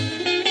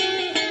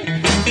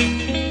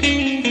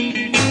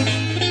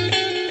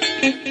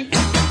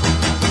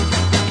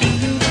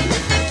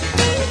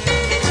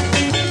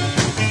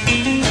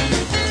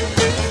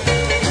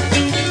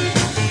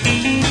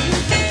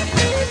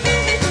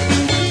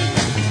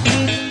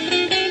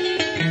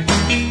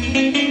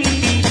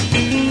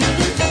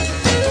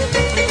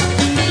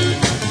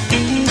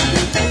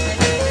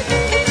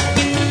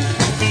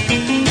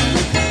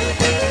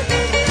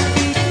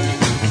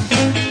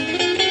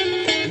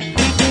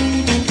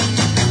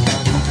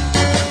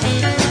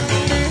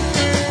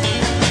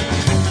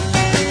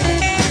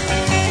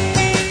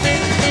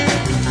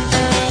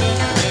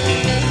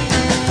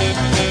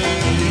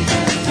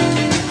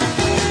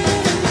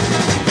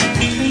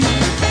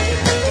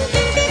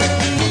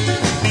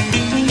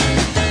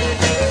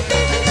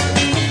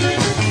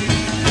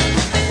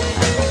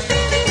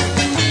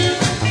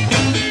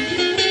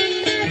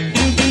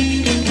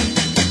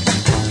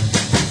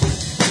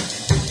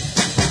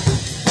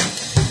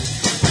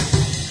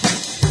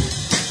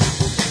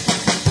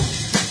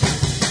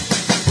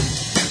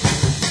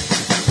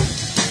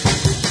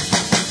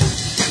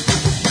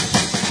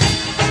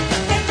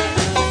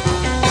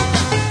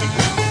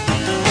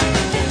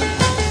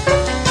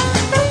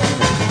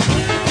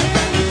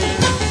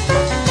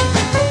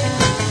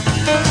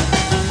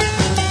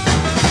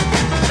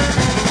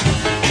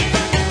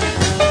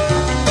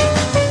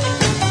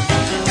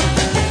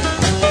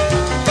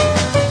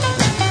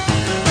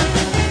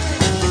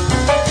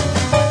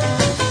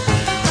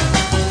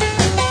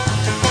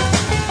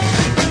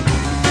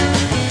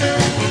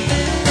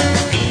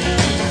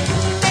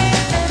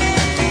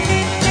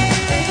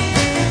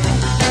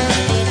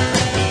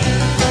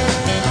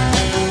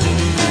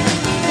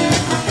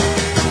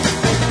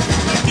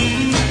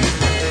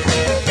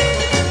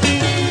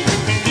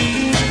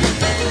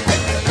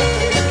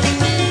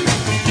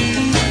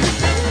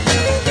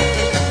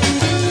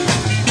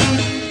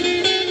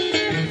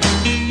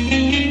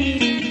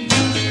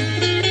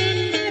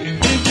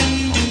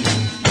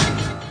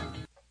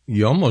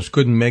 You almost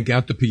couldn't make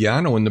out the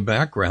piano in the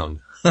background.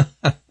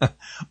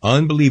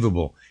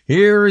 Unbelievable.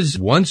 Here's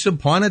Once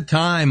Upon a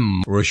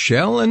Time,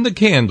 Rochelle and the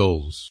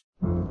Candles.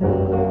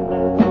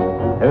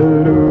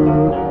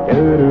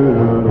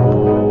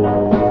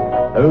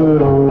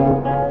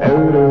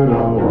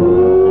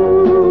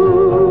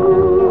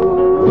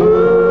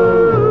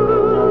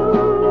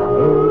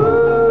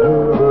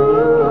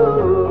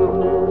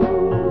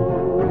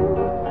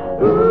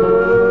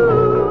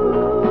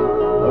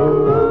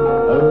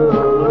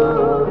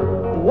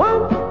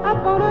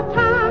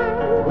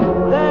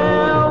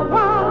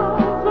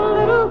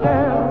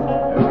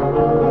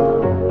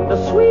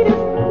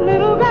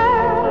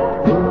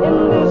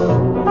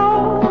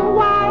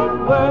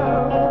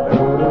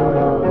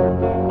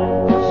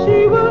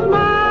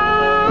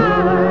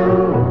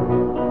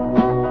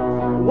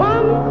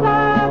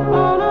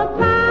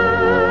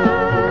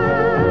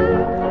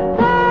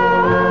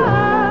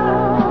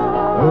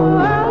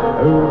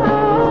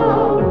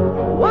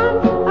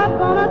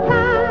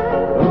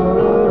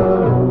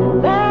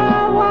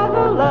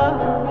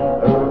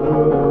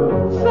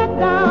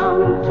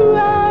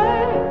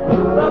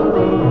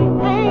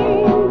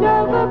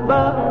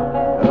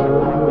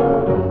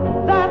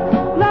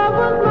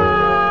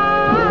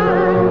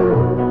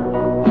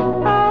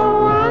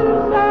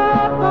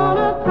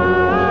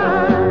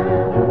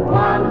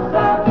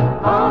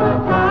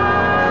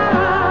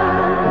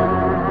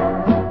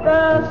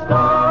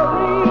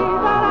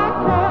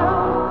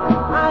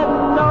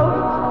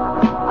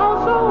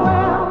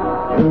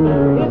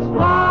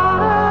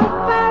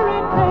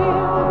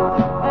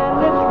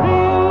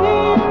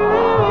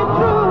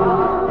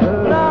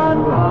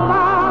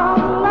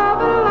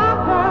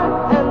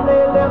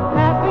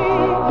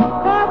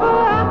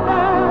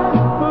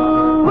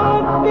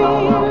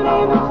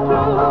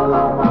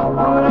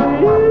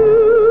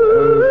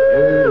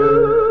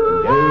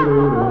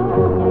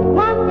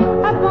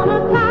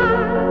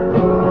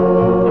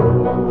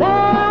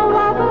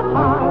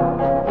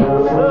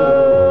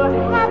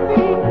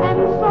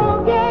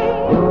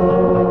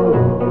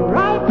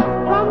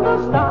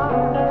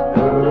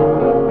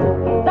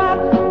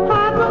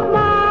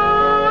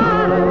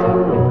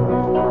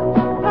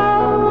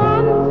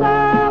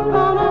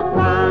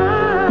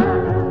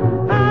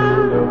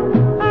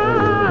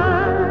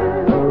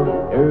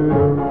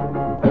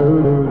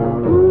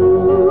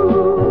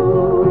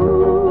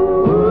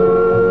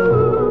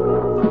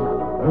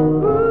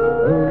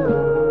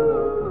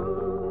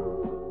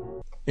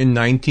 In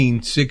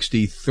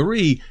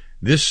 1963,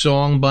 this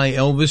song by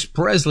Elvis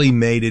Presley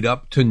made it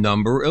up to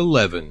number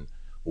 11,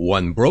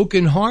 One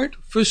Broken Heart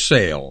for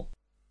Sale.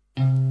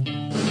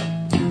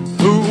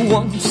 Who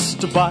wants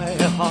to buy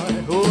a heart?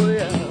 Oh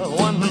yeah,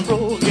 one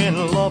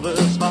broken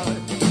lover's heart.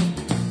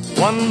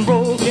 One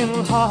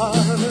broken heart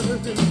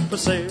for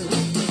sale.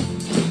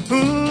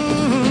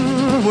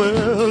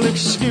 Well,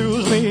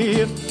 excuse me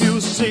if you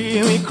say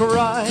see me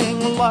crying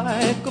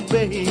like a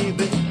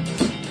baby.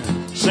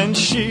 Since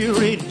she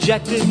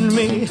rejected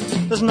me,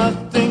 there's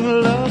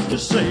nothing left to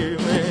save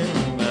me.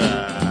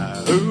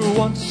 Who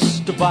wants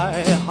to buy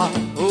a heart?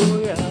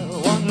 Oh yeah,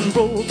 one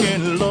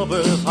broken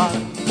lover's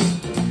heart.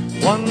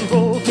 One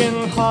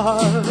broken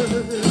heart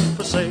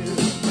for sale.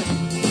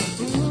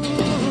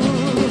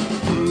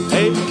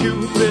 Hey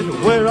Cupid,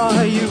 where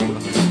are you?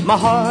 My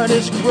heart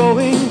is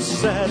growing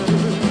sadder.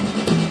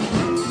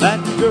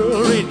 That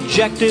girl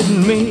rejected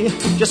me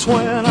just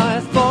when I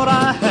thought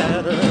I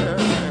had her.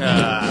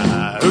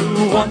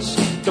 Who wants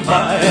to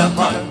buy a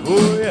heart?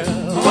 Oh yeah,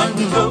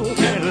 one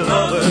broken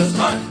lover's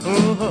heart.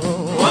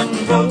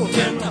 One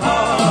broken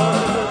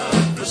heart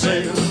for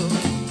sale.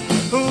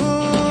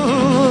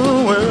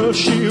 Well,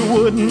 she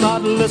would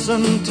not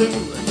listen to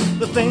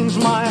the things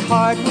my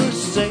heart was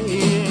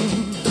saying.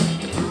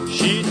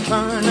 She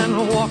turned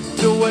and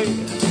walked away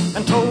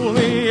and told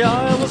me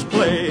I was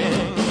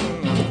playing.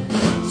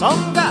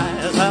 Some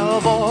guys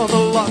have all the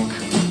luck,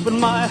 but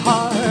my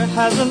heart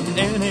hasn't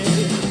any.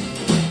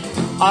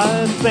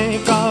 I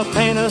think I'll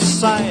paint a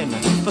sign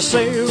for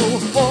sale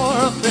for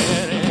a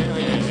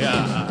penny.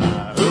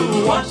 Yeah.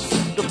 Who wants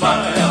to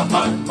buy a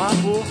heart? My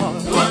poor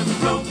heart. One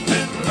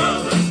broken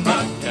lover's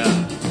heart. Yeah.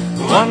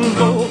 One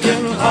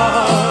broken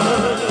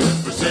heart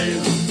for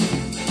sale.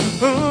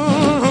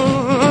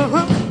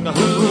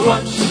 Who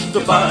wants to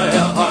buy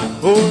a heart?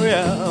 Oh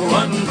yeah.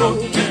 One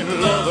broken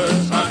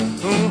lover's heart.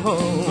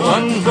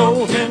 One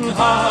broken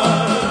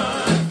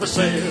heart for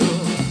sale.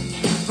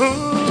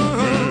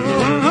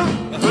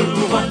 Who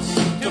wants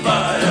to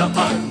buy a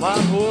heart? My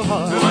poor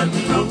heart. One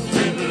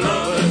broken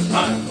lover's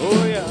heart.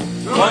 Oh yeah.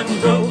 One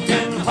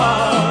broken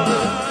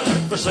heart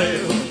for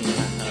sale.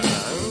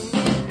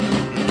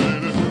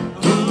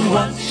 Who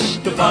wants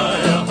to buy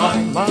a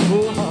heart? My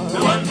poor heart.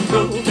 One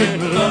broken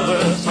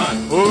lover's heart.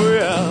 Oh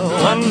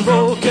yeah. One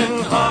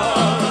broken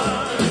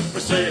heart for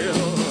sale.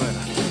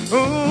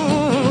 Who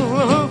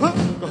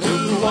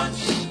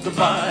wants to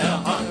buy a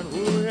heart?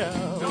 Oh yeah.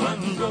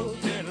 One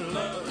broken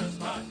lover's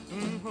heart.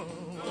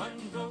 One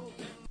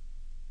broken.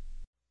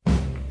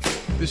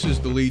 This is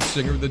the lead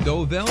singer of the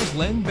Dovells,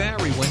 Len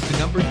Barry, went to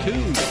number 2.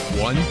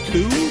 1,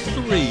 2,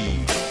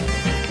 3.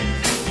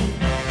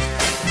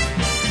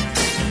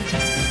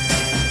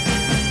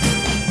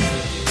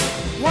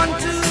 One,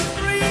 two,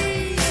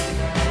 three.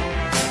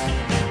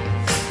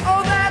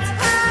 Oh, that's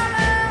how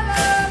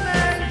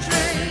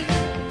elementary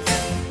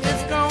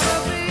it's gonna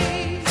be.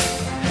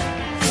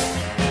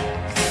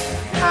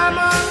 Come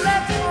on,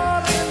 let's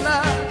fall in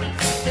love.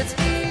 It's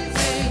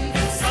easy.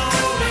 It's so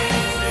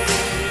easy.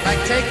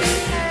 Like taking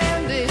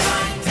candy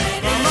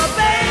from a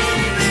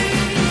baby.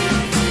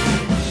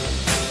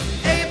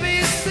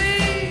 ABC.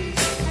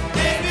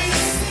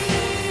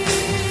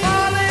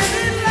 Falling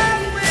in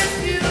love with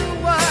you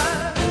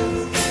was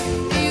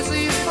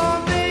easy for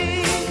me.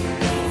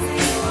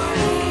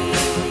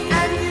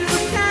 And you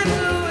can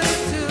do it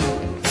too.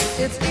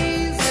 It's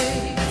easy.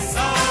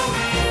 So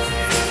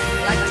easy.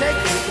 Like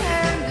taking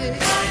candy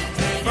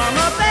from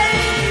a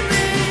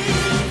baby.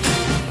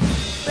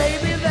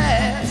 Baby,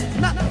 there's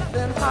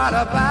nothing hard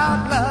about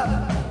love.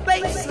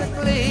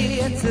 Basically,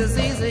 it's as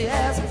easy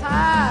as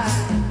pie.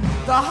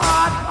 The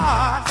hard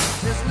part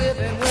is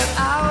living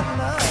without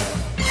love.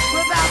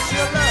 Without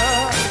your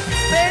love,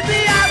 baby,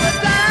 I would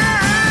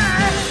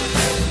die.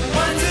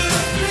 1, 2,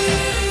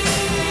 3.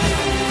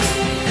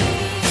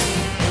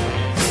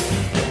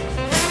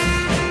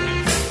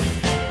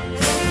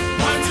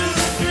 1, 2,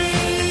 3.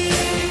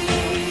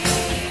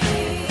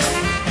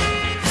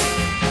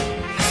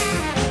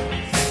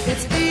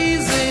 It's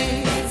easy.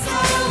 It's so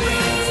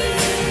easy.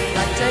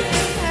 Like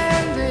taking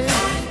candy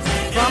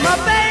from a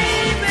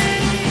baby.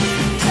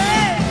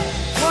 Hey,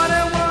 1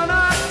 and 1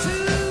 are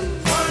 2.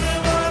 1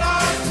 and 1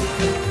 are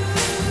 2.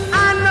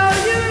 I know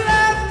you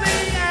love me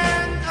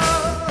and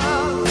oh,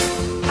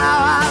 how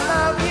I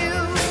love you.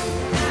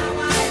 How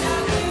I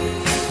love you.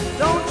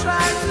 Don't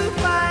try to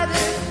fight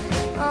it,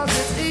 'cause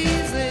it's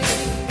easy.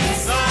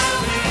 It's so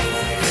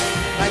easy.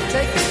 Like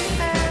taking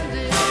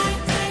candy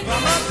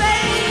from a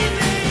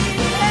baby.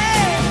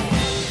 Hey,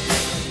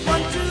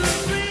 1, 2,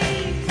 3.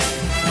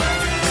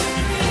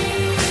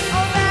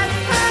 Oh, that's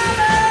how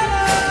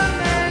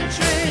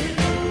elementary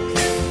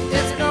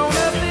it's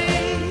gonna be.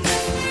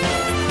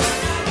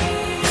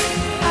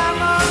 Come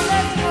on,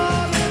 let's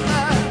fall in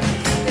love.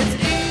 It's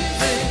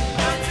easy.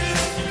 1, 2,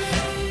 3.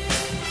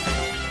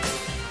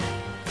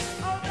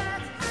 Oh,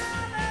 that's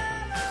how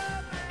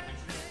elementary.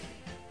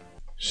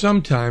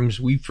 Sometimes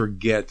we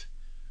forget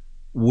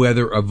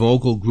whether a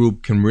vocal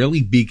group can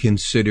really be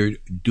considered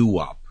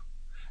doo-wop.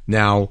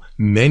 Now,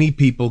 many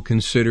people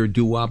consider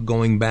doo-wop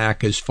going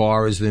back as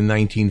far as the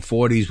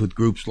 1940s with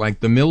groups like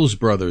the Mills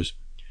Brothers.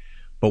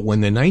 But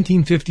when the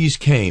 1950s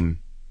came,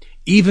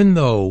 even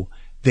though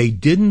they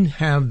didn't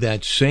have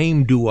that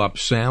same doo-wop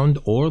sound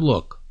or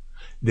look,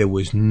 there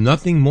was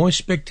nothing more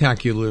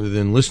spectacular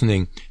than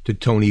listening to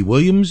Tony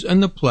Williams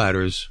and the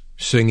Platters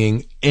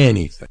singing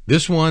anything.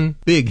 This one,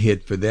 big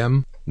hit for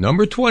them.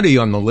 Number 20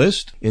 on the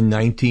list in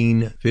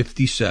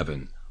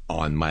 1957.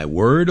 on my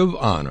word of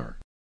honor.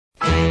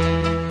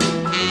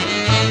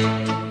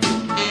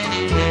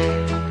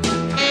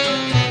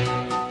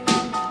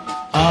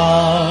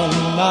 On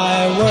my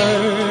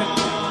word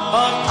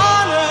of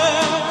honor,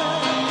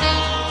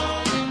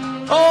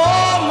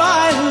 all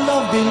my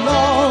love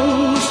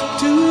belongs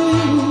to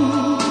you.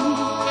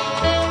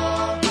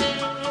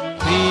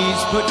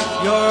 Please put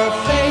your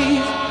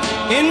faith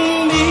in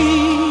me.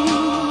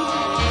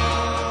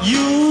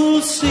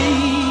 You'll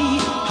see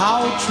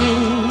how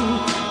true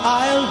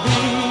I'll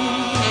be.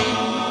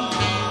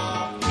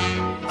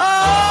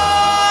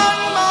 On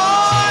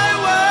my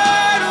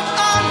word of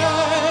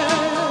honor,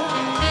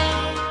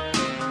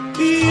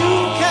 you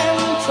can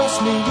trust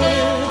me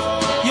with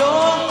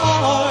your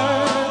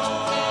heart,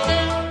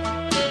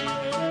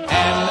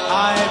 and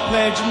I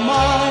pledge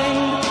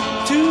mine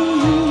to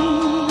you.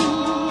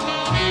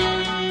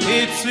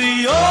 It's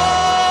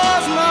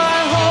yours my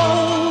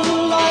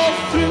whole life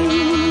through.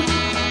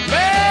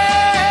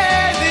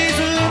 May these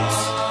lips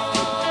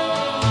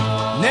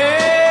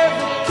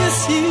never kiss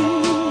you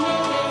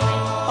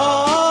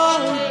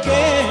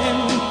again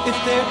if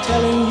they're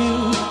telling you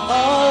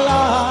a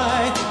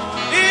lie.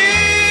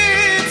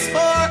 It's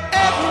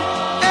forever,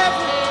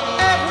 ever,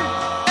 ever,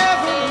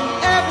 ever,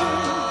 ever.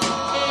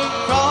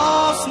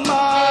 Cross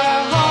my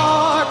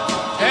heart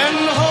and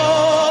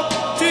hope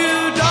to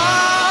die.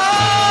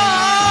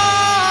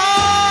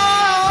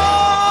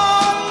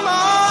 On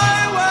my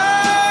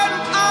word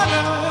of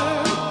honor,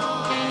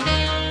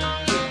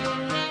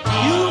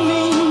 you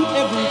mean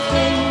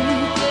everything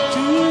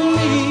to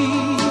me.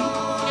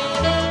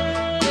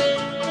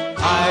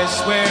 I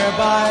swear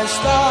by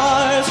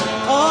stars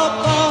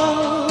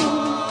above,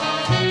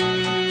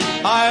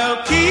 I'll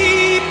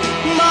keep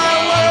my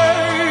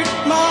word,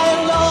 my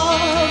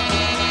love.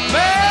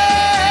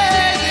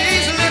 May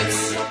these lips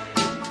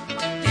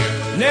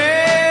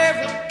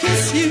never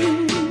kiss you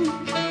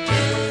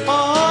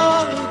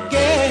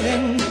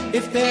again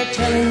if they're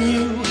telling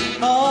you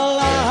a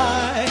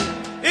lie.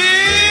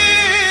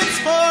 It's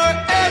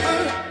forever,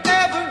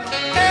 ever,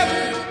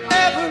 ever,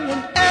 ever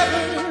and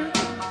ever.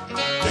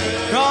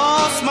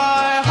 Cross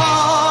my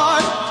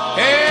heart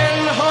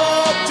and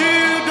hope to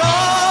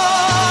die.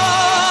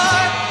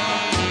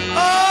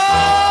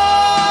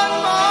 On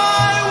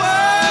my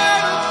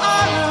word of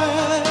honor,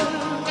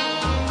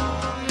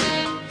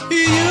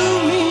 you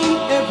mean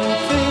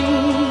everything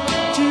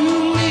to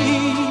me.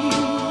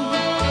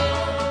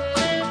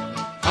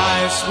 I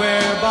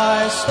swear by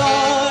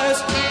stars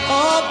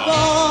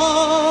above,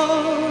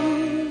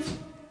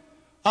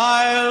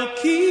 I'll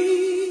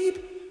keep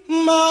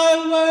my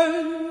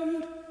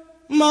word,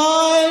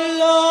 my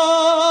love.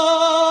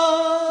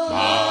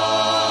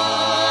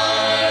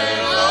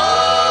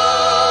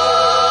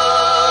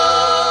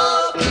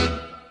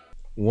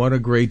 What a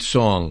great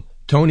song.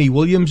 Tony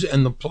Williams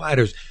and the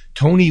Platters.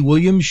 Tony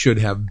Williams should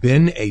have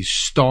been a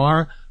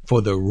star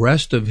for the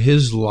rest of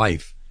his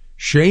life.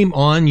 Shame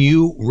on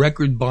you,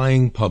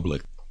 record-buying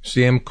public.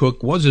 Sam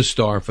Cooke was a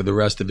star for the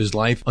rest of his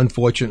life.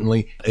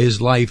 Unfortunately, his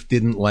life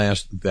didn't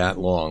last that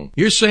long.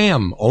 Here's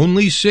Sam,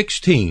 only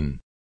 16.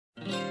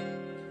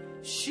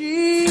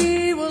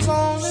 She was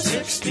only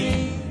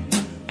 16,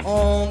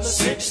 only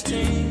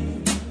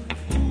 16.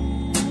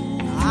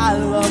 I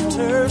loved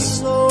her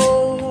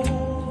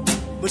so,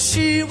 but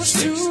she was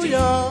too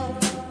young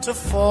to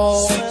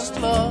fall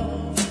in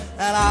love,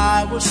 and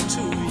I was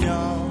too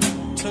young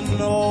to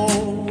know.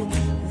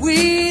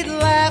 We'd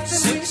laugh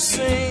and we'd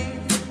sing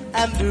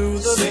and do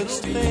the little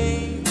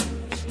things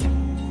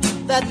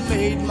that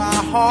made my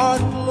heart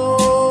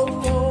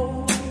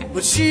glow.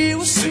 But she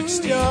was too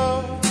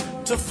young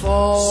to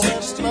fall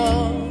in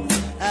love,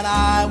 and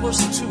I was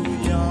too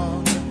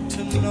young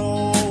to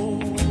know.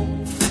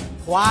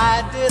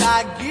 Why did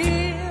I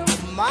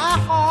give my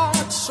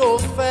heart so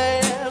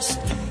fast?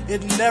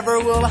 It never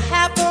will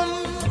happen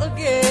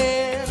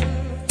again.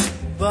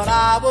 But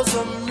I was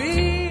a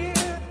mere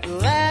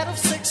lad of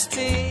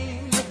 16.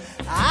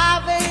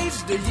 I've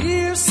aged a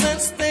year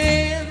since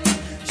then.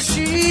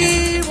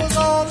 She was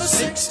only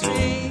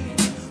 16,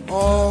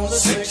 only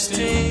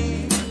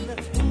 16,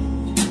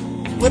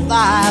 with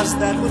eyes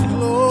that would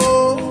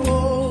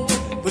glow.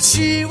 But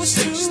she was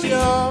too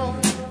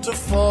young to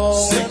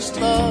fall in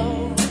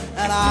love,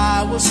 and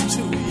I was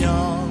too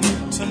young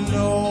to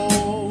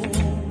know.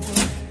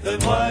 Then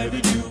why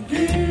did you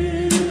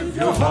give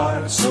your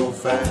heart so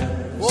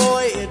fast?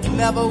 Boy, it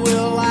never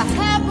will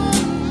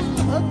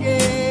happen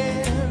again.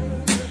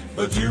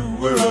 But you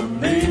were a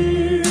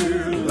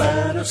mere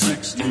lad of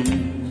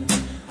 16.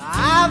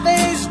 I've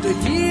aged a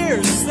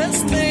year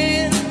since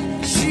then.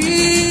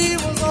 She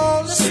was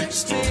only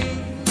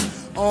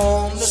 16,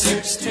 only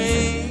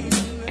 16,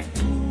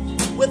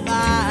 with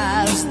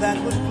eyes that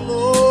would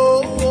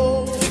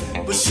glow.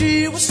 But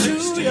she was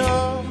too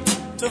young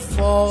to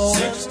fall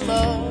in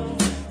love,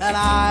 and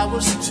I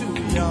was too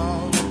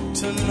young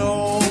to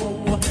know.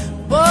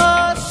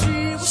 But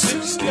she was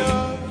too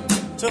young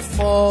to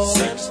fall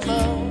in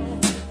love,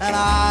 and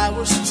I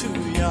was too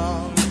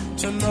young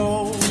to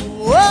know.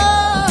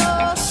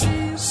 Oh,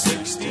 she's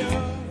too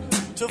young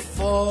to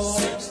fall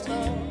in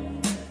love,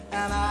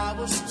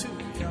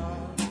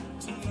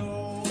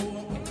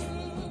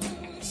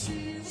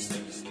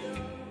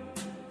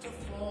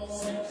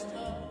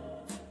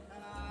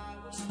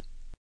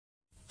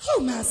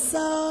 my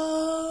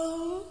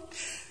soul.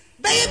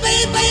 Baby,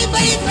 baby, baby,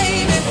 baby,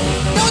 baby,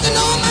 don't you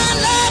know my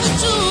love is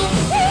true?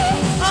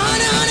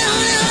 Honey, honey,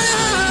 honey, honey,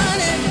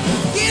 honey,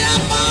 get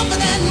up off of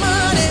that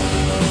money.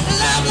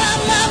 Love,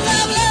 love, love,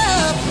 love,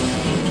 love.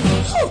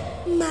 Whew,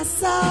 my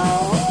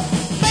soul.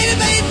 Baby,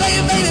 baby,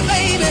 baby, baby,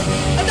 baby,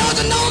 don't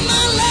you know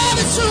my love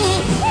is true?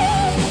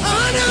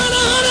 Honey,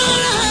 honey, honey,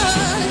 honey,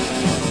 honey,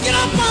 get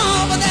up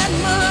off of that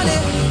money.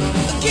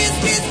 Kiss,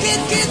 kiss,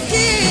 kiss, kiss,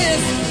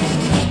 kiss.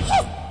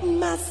 Whew,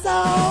 my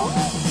soul.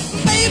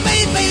 Baby,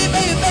 baby, baby,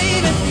 baby,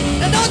 baby,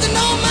 don't you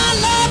know my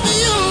love for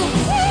you?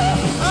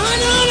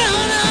 Honey, honey,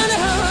 honey, honey,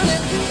 honey,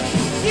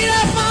 get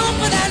up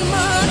off of that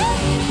money.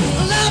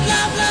 Love,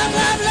 love, love,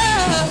 love,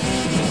 love.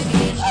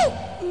 Whew,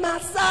 my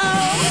soul.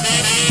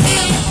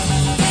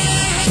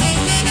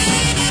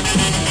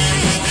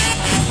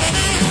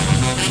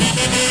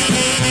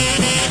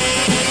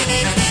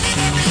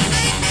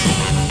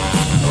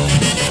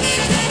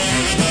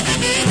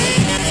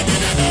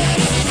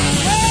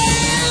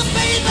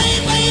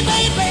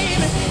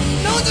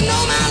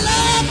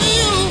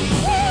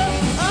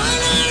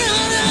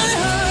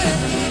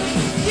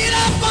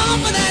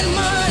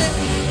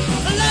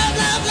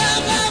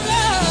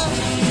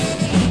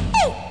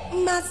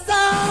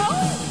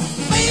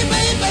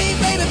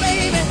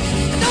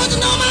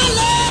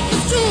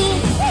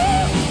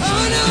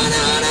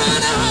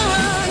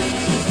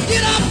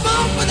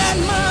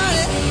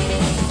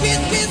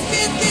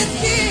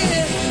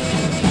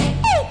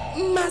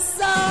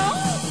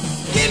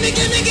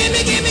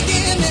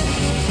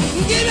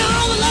 Give me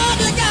all the love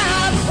you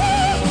got.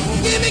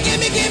 Give me, give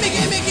me, give me,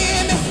 give me,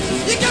 give me.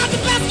 You got the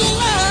best of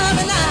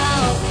love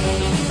now.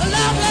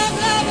 Love,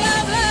 love, love,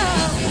 love,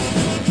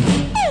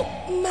 love.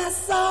 Ooh, my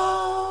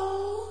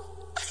soul.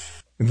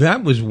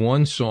 That was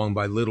one song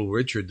by Little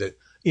Richard that,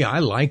 yeah, I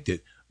liked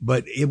it,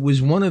 but it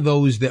was one of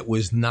those that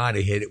was not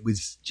a hit. It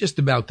was just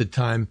about the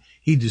time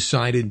he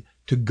decided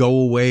to go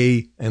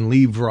away and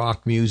leave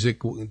rock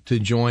music to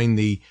join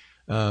the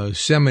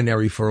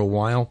seminary for a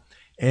while.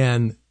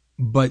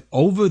 But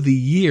over the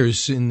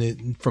years,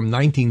 from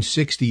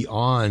 1960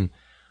 on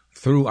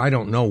through I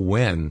don't know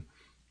when,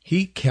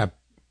 he kept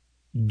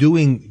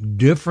doing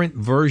different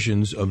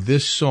versions of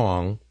this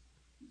song,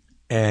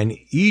 and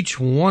each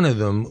one of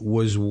them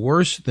was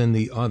worse than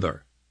the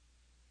other.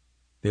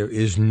 There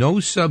is no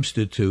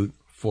substitute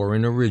for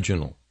an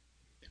original.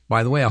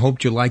 By the way, I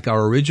hope you like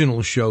our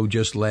original show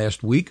just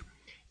last week,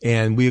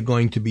 and we are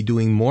going to be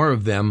doing more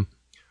of them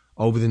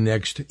over the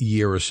next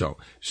year or so.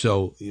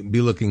 So be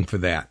looking for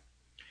that.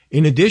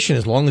 In addition,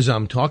 as long as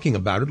I'm talking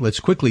about it, let's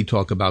quickly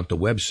talk about the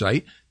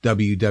website,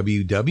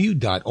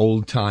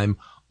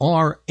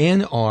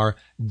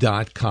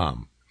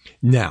 www.oldtimernr.com.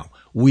 Now,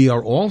 we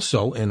are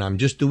also, and I'm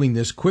just doing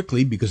this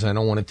quickly because I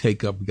don't want to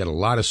take up, we got a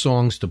lot of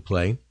songs to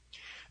play.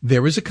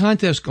 There is a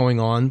contest going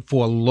on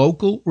for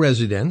local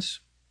residents.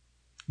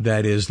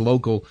 That is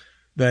local,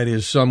 that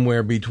is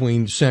somewhere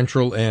between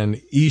Central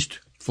and East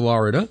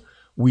Florida.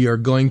 We are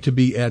going to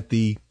be at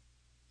the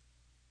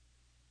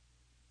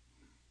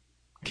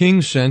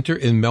King Center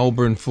in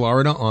Melbourne,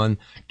 Florida on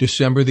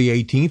December the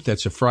 18th.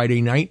 That's a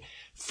Friday night.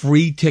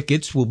 Free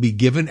tickets will be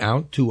given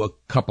out to a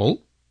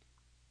couple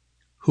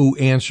who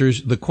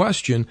answers the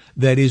question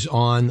that is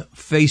on the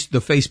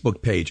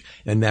Facebook page.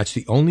 And that's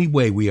the only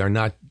way. We are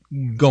not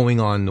going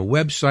on the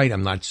website.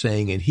 I'm not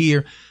saying it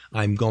here.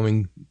 I'm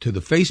going to the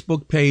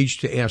Facebook page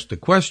to ask the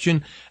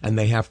question, and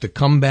they have to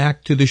come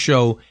back to the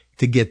show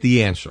to get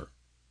the answer.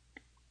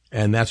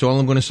 And that's all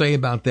I'm going to say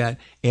about that.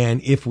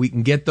 And if we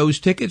can get those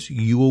tickets,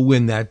 you will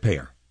win that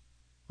pair.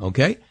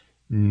 Okay?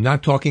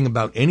 Not talking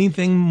about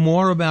anything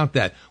more about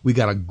that. We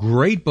got a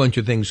great bunch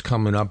of things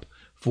coming up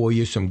for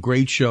you, some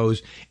great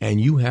shows,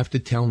 and you have to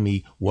tell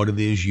me what it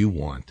is you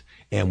want.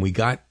 And we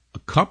got a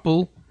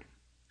couple,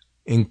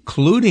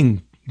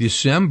 including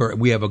December.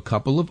 We have a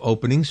couple of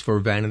openings for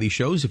Vanity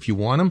shows. If you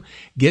want them,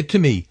 get to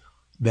me.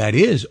 That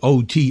is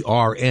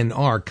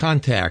OTRNR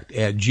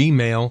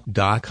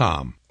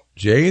contact@gmail.com.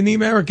 Jay and the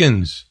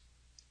Americans,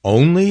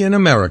 only in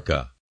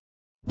America.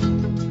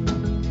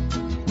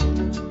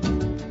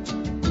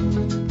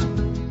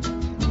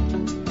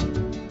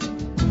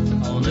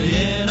 Only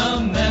in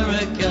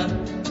America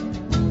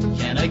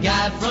can a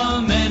guy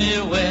from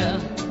anywhere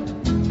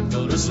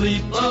go to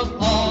sleep a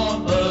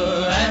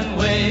pauper and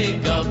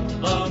wake up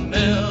a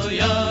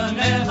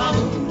millionaire.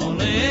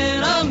 Only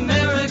in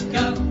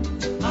America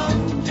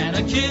can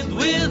a kid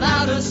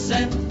without a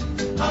cent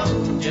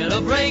get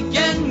a break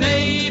and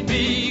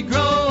maybe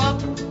grow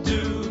up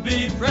to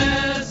be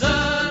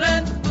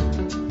president.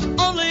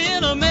 Only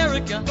in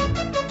America,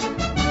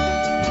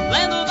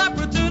 land of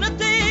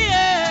opportunity,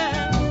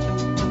 yeah.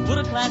 Would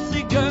a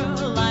classy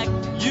girl like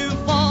you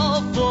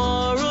fall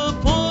for a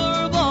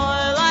poor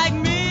boy like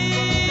me?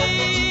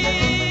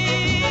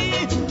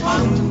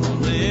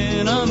 Only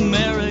in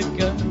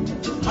America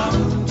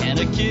can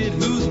a kid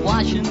who's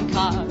washing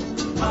cars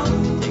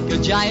take a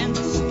giant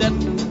step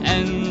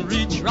and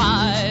reach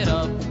right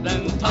up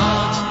and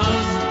touch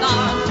the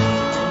stars.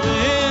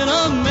 In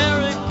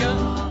America,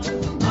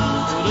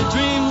 would a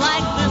dream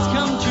like this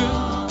come true?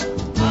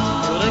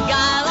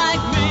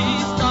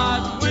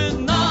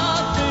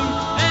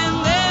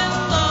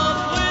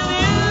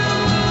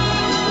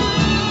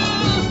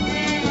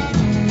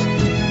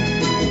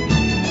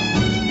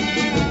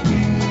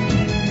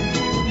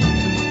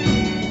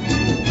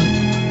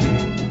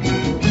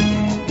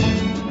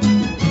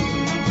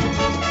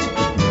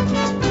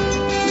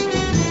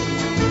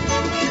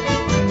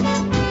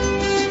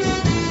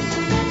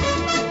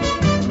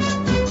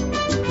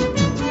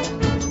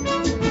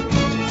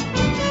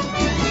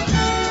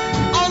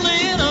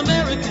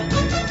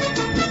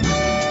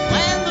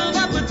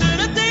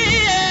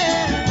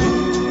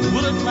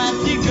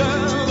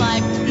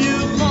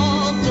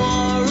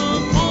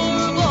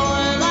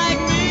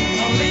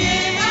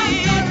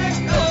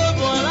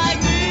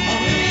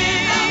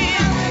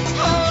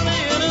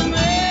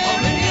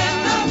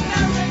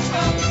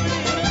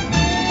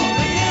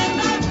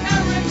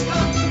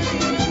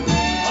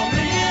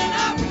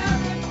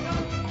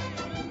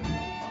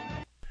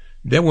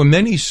 There were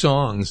many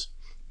songs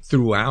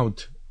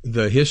throughout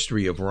the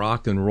history of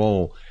rock and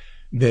roll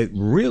that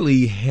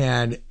really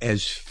had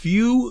as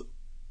few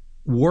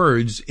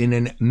words in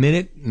a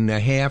minute and a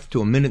half to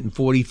a minute and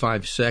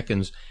 45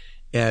 seconds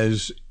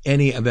as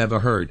any I've ever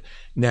heard.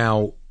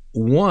 Now,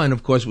 one,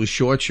 of course, was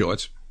Short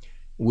Shorts,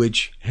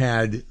 which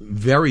had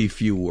very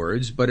few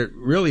words, but it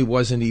really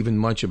wasn't even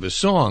much of a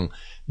song.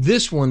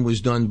 This one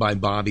was done by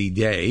Bobby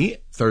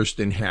Day,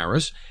 Thurston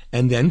Harris,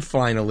 and then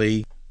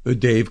finally the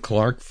Dave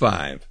Clark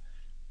Five.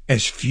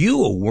 As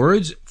few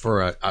words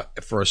for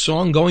a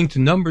song going to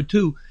number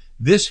 2.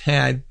 This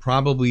had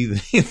probably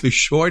the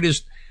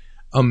shortest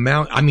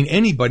amount. I mean,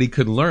 anybody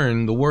could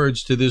learn the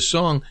words to this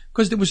song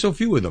because there were so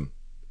few of them.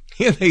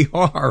 Here they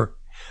are.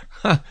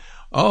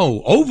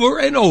 Oh, over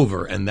and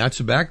over. And that's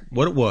about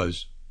what it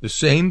was. The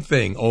same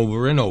thing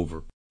over and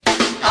over. Well,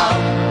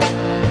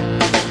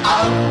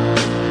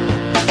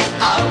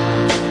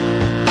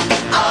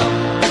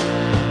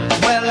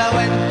 I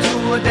went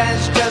to a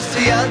dance just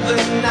the other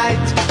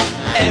night.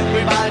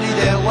 Everybody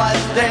there was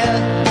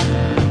there.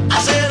 I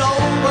said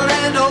over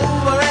and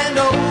over and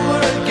over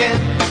again,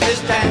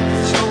 this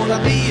dance is gonna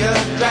be a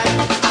drag.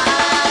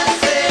 I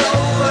said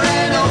over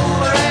and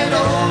over and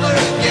over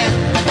again,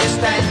 this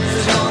dance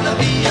is gonna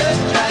be a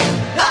drag.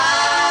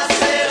 I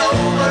said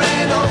over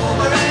and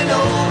over and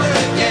over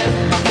again,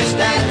 this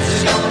dance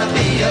is gonna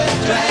be a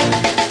drag.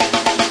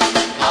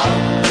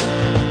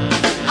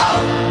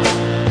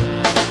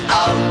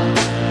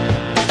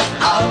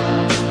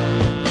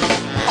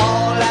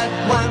 All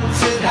at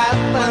once it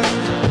happened,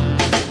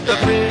 the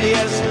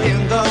prettiest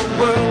in the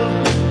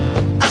world.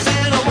 I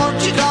said, oh,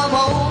 won't you come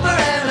over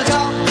and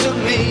talk to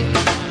me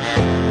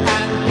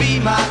and be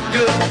my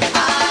girl?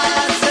 I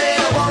said,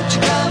 oh, won't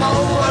you come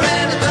over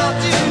and talk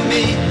to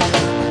me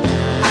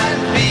and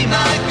be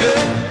my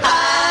girl?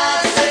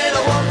 I said,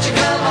 oh, won't you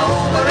come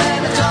over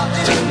and talk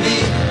to me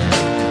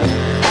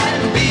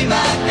and be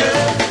my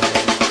girl?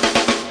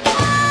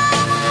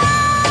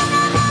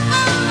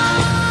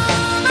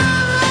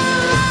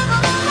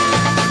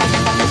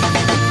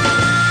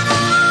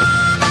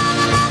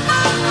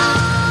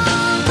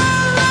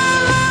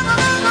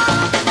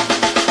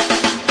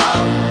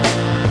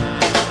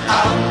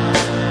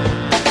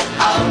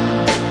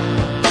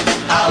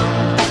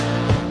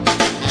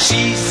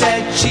 She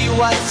said she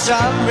was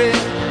sorry,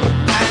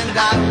 and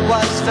I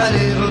was a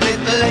little bit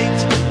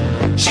late.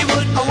 She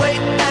would await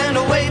and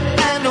await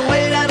and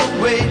await and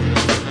await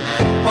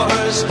for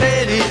her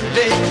steady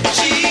date.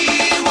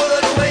 She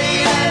would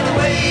await and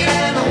await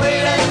and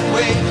await and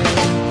wait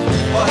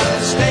for her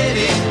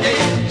steady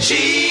date.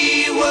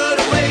 She would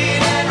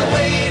await and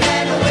await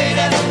and await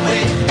and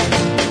wait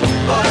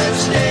for her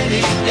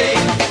steady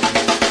date.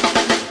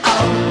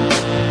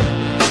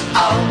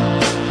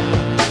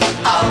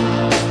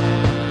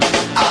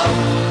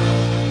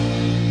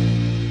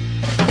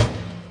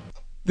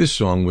 This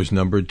song was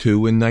number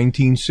 2 in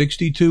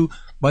 1962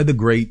 by the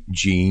great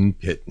Gene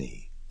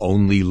Pitney.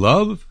 Only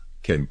love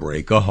can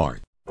break a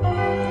heart. Only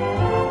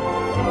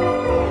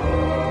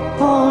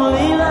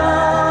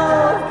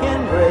love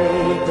can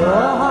break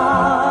a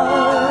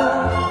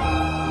heart.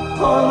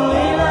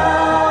 Only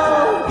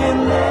love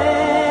can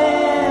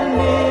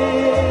mend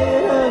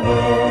it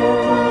again.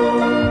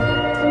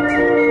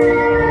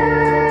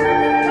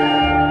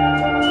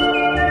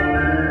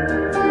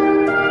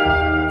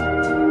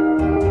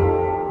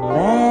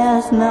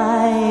 Last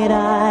night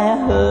I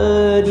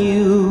heard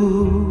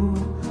you,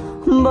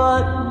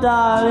 but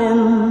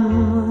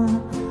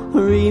darling,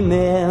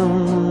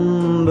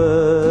 remember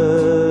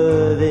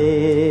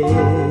this.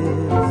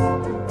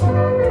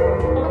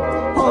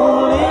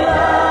 Only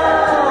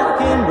love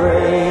can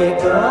break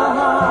a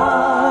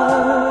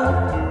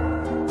heart.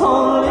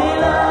 Only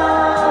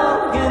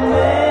love can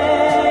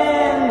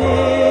mend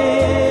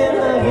it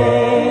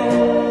again.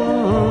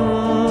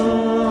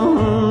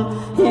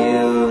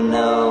 You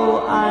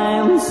know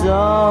I'm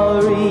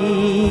sorry.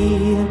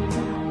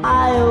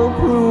 I'll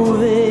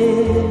prove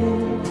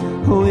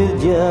it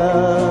with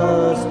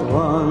just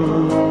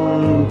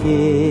one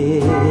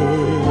kiss.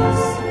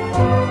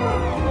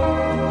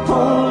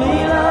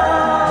 Only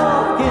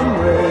love can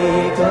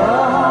break a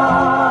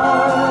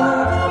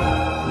heart.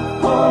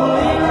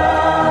 Only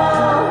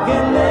love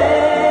can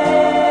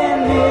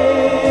mend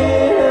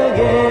it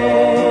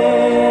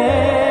again.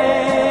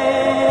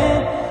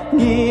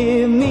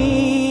 Give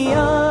me a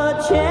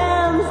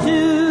chance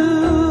to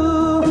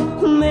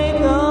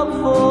make up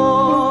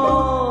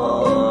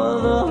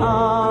for the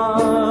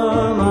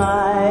harm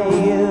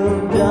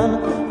I've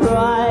done.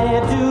 Try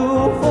to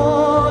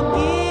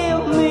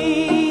forgive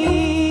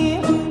me,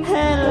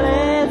 and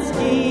let's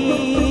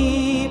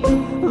keep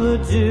the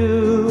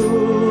two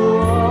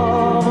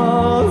of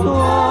us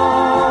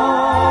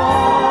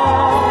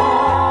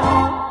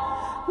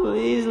one.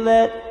 Please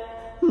let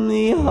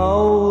me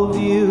hold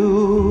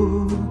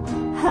you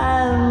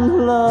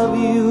and love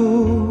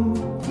you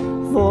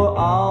for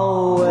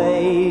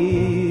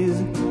always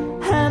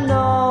and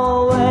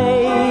always.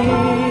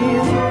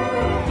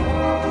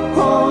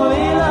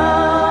 Only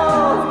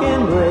love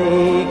can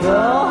break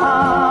a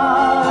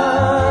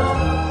heart.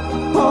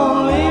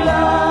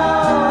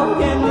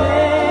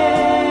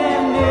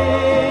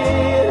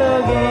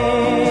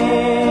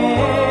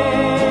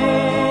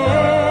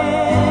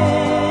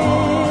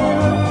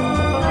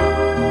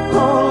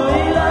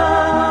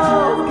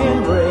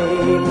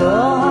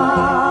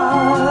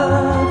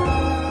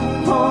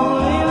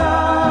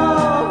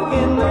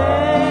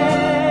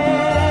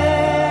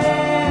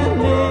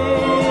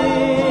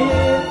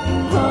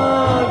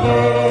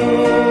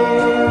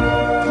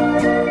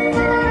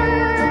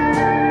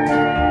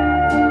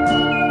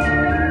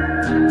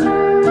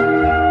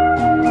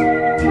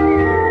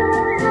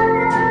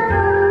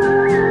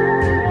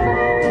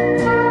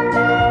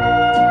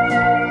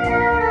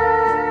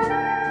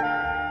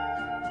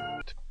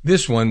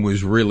 This one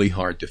was really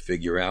hard to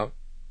figure out.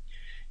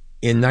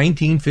 In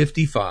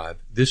 1955,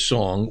 this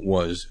song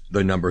was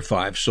the number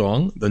 5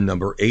 song, the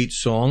number 8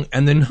 song,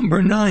 and the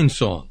number 9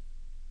 song.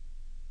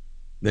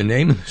 The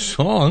name of the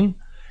song,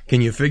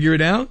 can you figure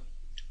it out?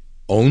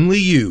 Only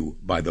You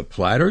by the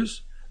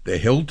Platters, the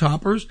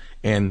Hilltoppers,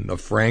 and the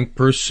Frank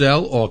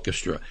Purcell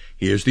Orchestra.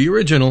 Here's the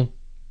original.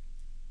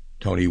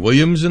 Tony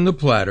Williams and the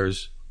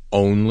Platters,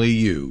 Only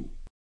You.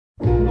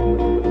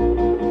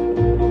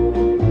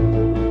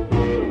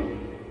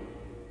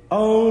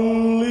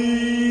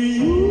 Only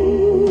you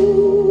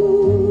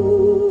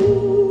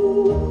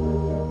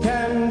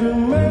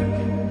can make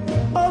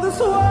all this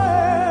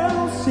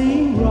world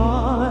seem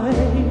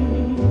right.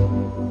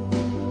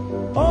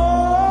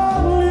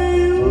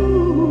 Only you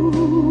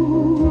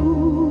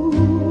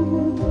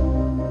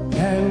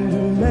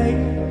can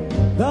make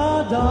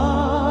the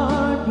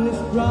darkness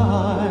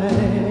bright.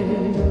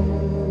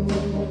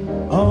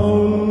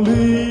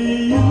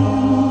 Only you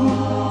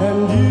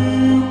and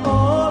you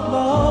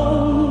alone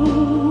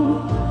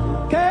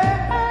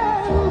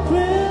can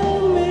thrill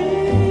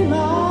me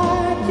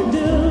like you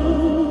do,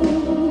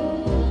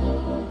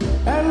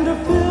 and to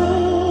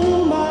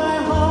fill my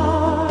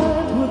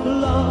heart with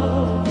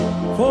love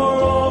for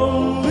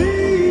only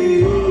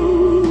you.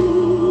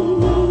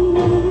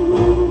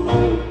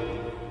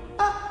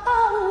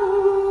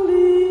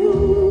 Only you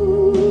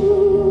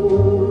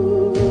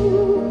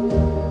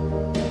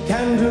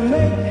can to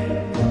make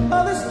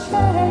all this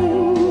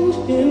change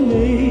in me.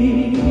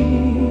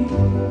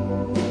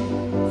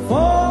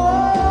 For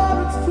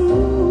it's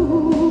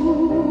true,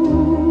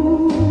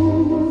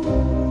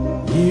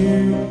 you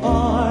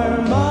are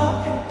my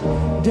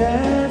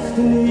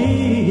destiny.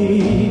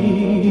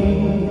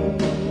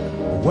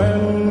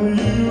 When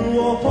you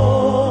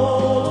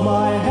hold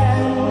my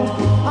hand,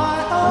 I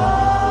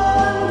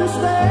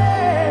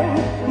understand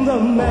the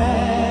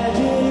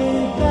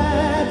magic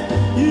that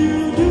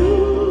you do.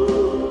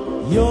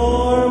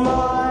 You're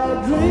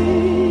my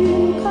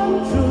dream come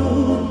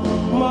true,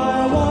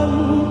 my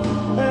one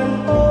and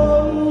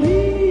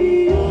only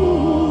you.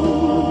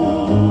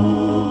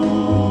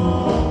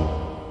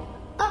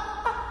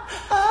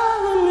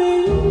 Only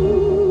you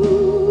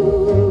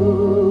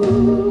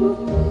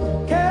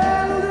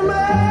can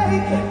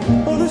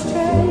make all this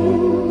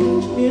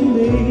change in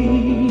me.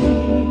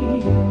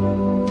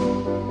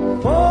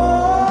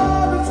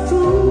 For it's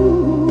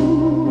true,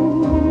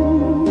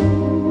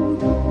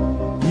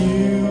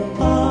 you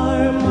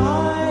are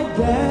my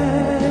destiny.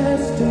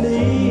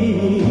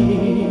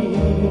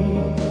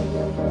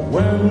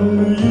 When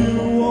you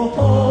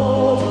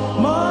hold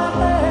my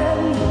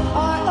hand, I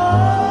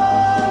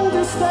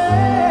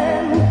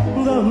understand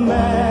the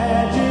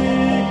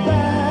magic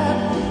that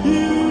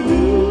you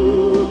do.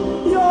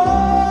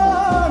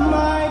 You're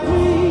my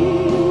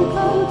dream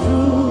come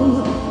true,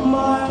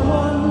 my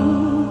one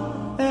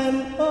and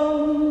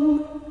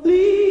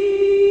only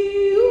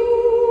you.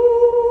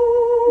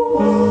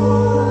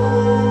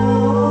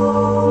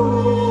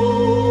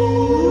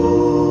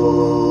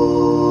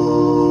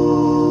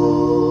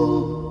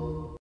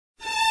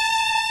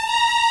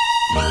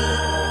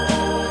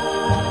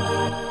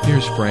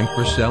 Here's Frank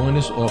Purcell and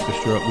his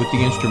orchestra with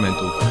the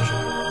instrumental version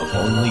of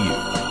Only You.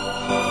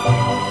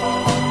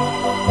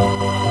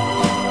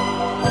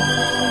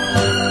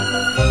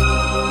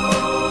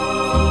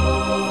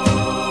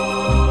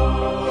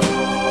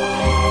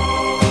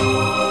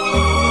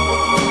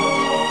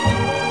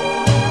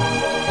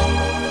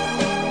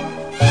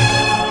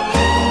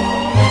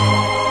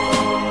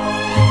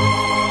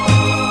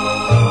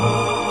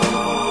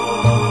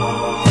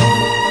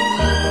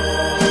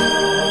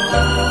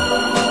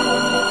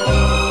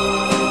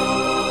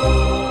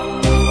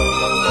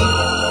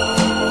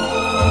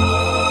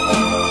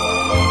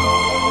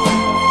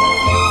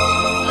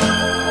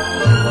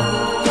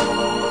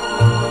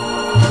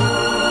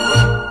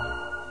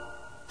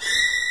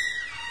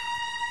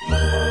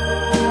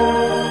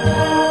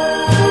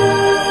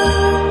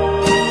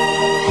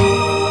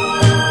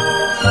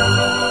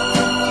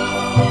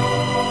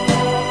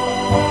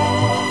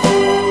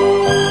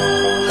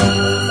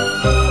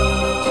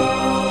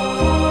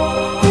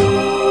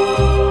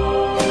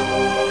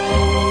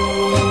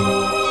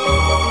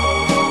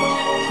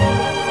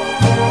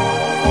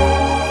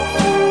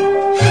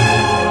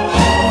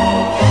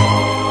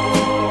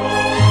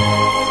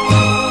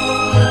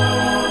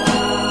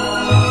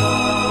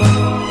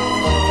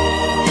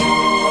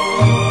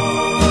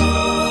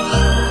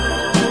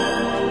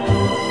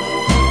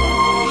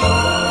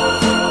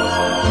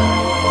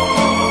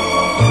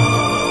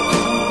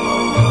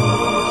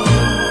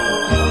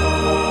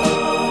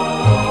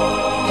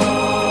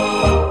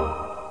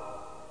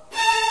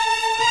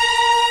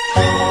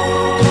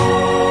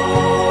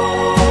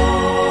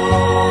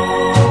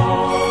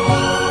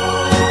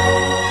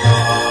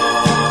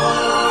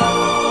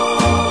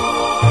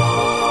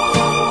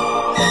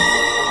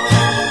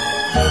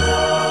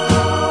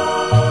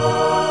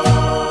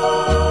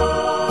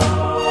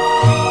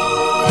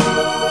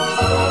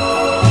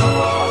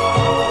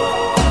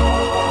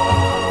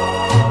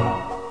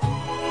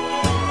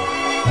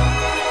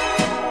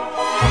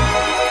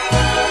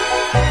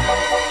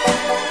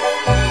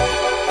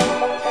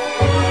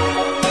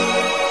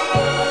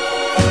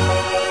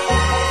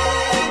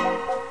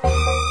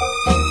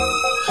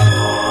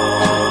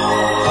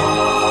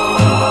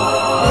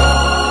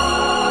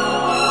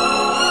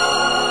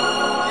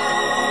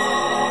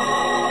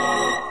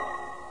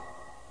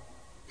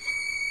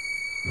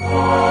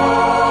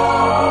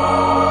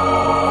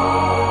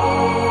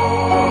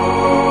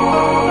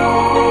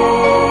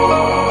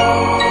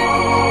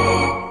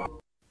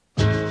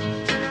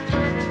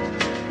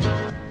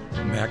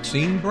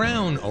 Maxine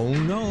Brown, Oh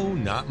No,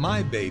 Not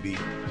My Baby.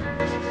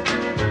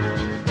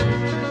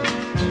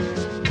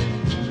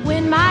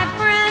 When my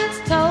friends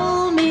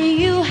told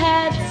me you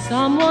had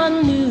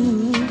someone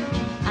new,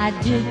 I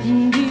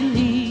didn't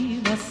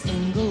believe a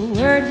single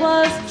word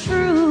was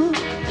true.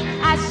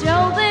 I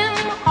showed them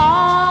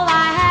all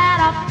I had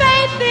of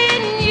faith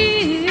in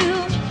you.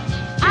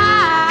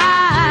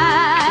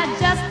 I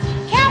just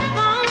kept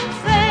on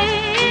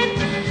saying,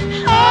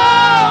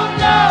 oh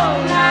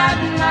no, not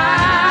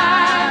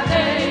my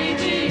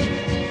baby.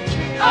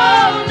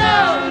 Oh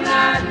no,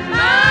 not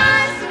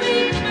my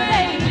sweet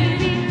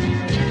baby.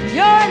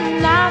 You're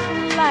not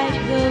like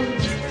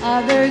those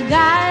other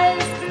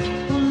guys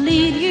who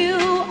lead you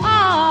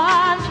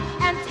on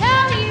and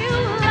tell you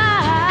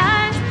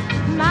lies.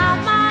 My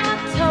mama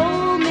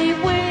told me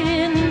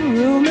when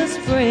rumors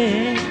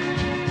spread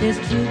there's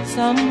truth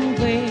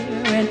somewhere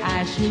and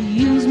I should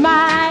use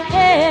my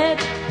head,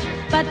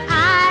 but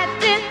I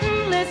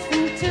didn't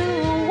listen to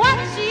what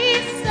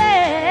she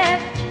said.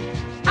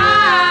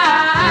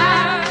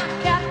 I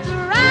kept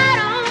right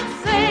on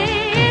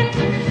saying,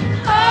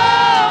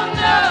 oh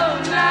no,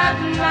 not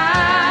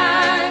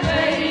my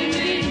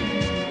baby.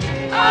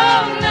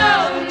 Oh no,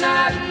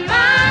 not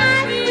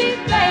my sweet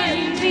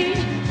baby.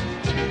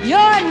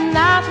 You're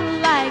not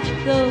like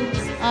those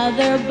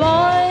other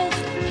boys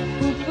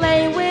who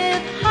play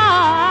with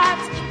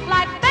hearts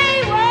like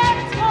they were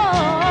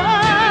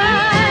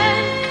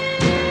toys.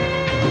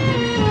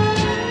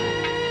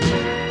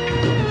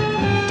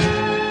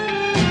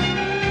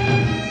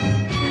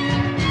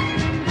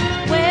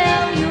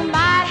 Well, you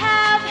might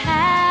have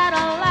had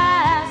a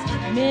last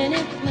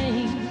minute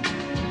fling,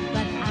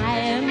 but I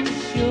am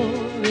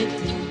sure it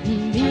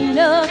didn't mean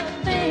a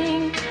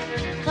thing.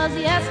 'Cause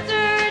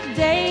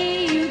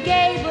yesterday you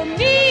gave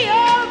me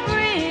your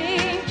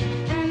ring,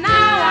 and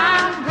now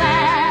I'm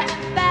glad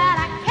that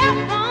I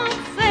kept on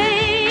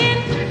saying,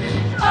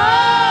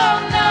 oh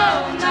no,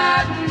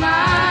 not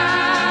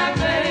my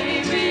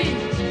baby.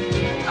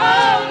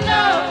 Oh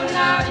no,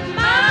 not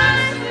my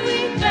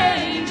sweet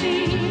baby.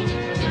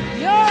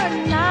 You're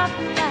not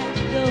like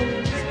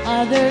those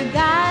other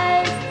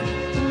guys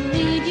who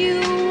lead you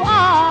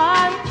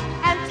on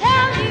and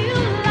tell you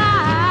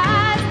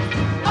lies.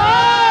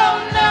 Oh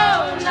no,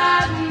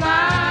 not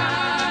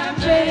my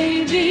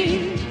baby.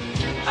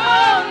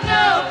 Oh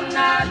no,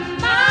 not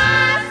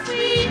my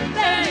sweet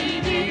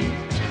baby.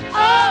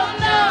 Oh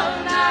no,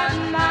 not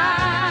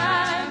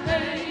my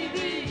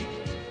baby.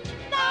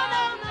 No,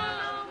 no, no,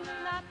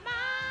 not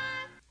my.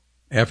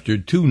 After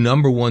two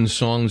 #1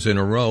 songs in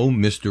a row,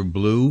 Mr.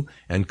 Blue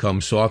and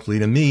Come Softly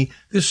to Me,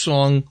 this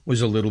song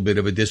was a little bit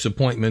of a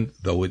disappointment,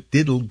 though it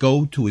did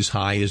go to as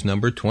high as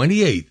number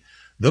 28,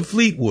 The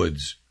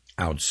Fleetwoods,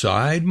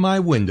 Outside My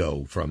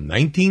Window from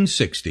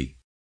 1960.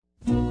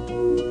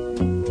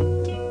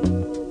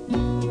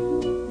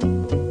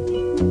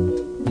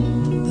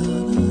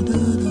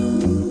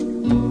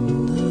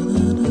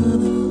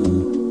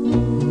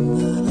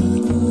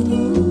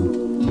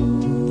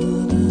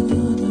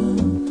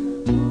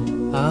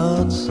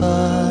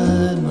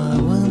 Outside my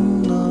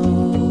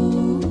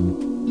window,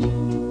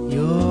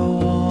 you're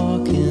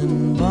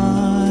walking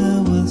by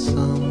with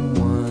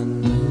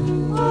someone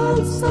new.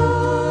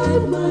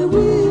 Outside my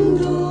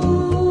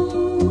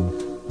window,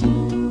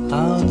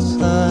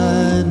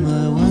 outside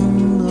my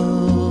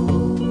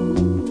window,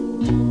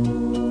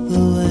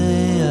 the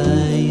way I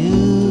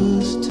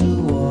used to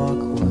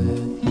walk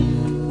with you.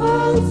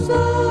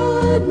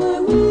 Outside my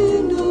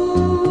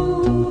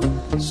window,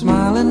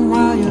 smiling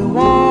while you're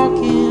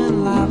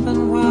walking,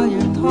 laughing while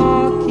you're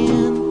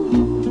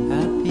talking,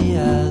 happy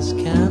as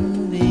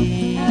can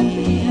be.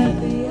 Happy,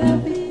 happy,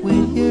 happy.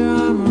 With your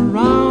arm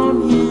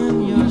around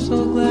him, you're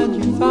so glad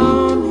you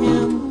found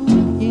him.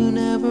 You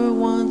never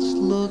once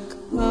look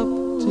up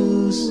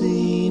to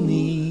see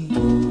me.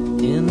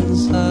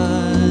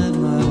 Inside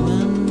my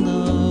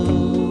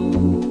window,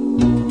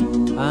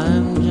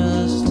 I'm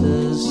just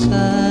as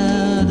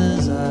sad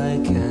as I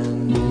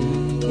can be.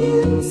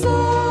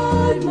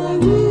 Inside my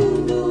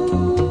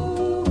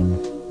window,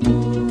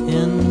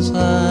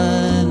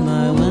 inside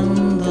my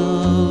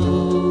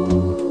window,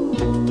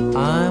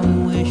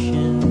 I'm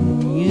wishing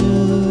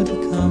you'd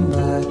come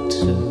back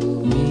to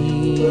me.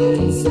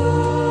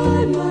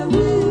 Inside my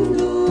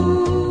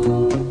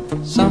window,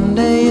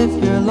 someday if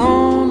you're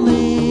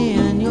lonely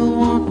and you'll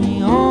want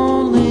me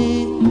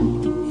only,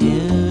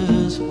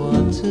 here's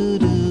what to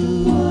do.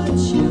 What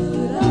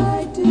should I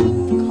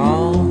do?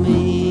 Call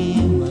me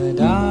my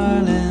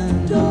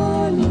darling,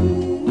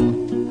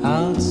 darling,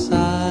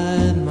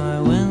 outside my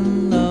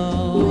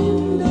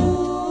window,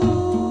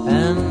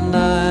 and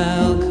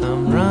I'll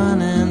come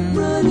running,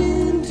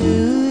 running to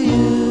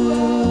you.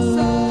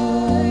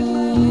 Outside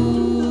my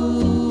window,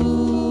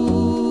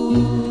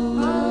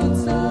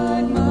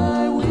 outside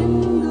my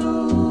window.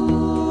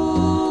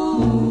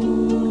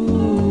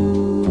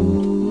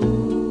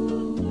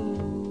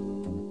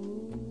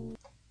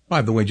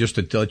 By the way, just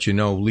to let you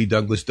know, Lee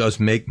Douglas does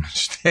make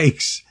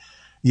mistakes.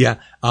 Yeah,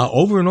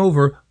 over and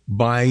over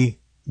by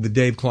the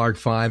Dave Clark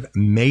Five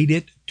made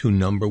it to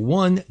number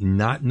 1,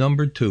 not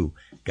number 2.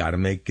 Got to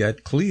make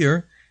that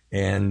clear.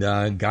 And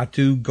got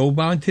to go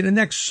on to the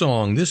next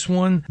song. This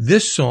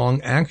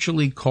song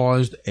actually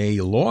caused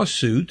a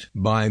lawsuit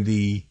by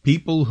the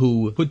people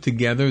who put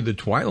together the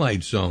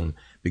Twilight Zone,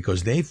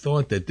 because they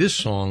thought that this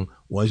song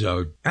was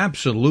an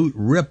absolute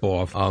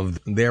ripoff of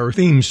their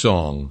theme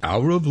song,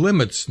 Outer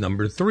Limits,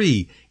 number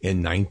 3, in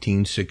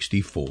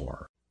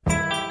 1964.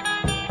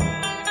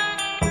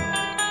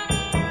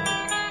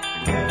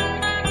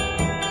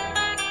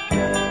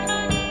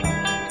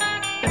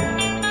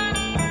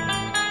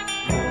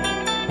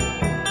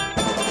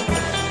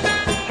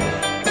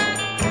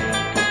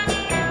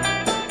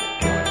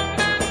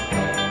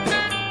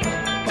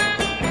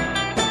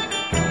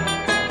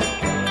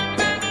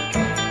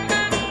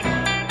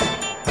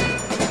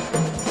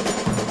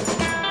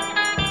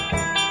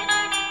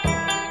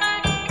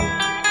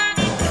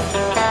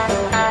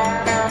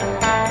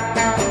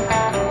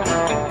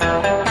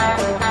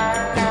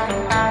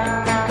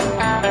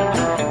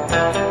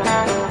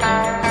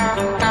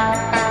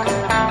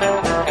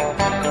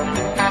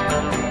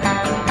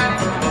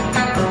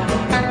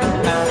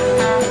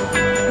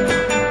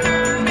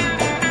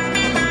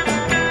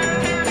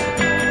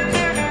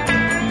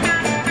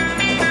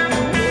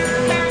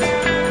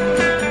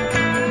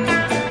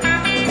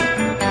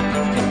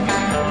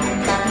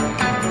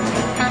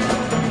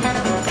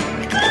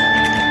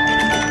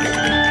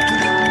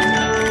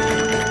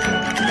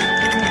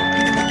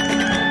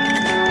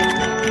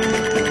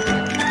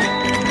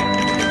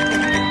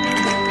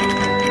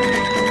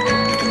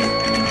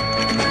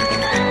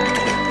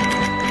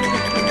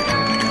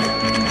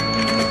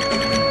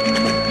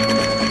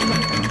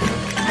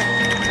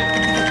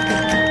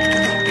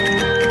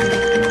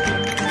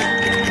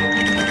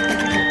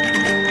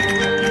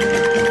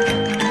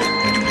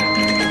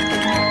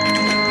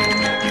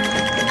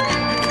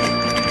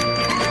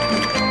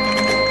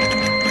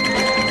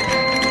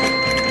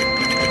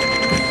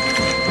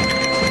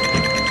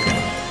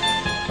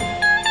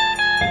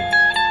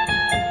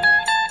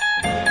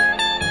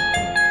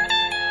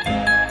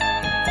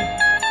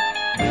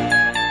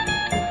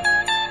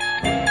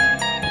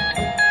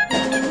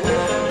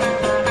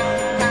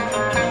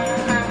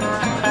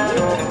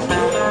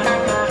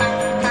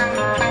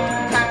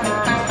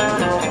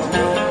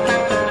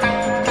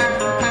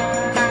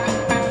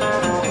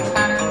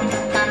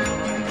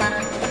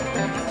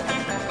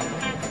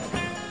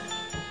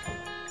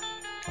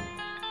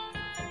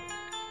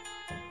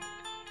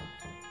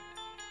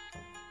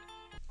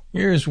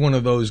 Here's one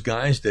of those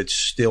guys that's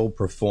still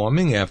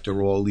performing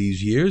after all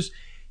these years.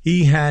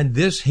 He had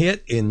this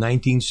hit in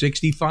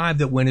 1965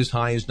 that went as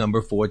high as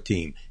number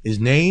 14. His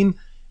name,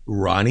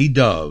 Ronnie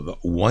Dove,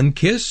 One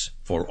Kiss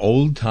for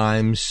Old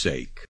Time's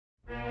Sake.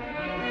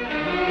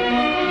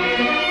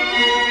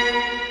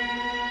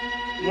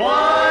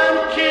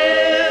 One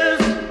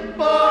kiss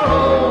for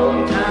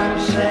old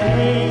time's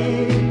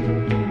sake,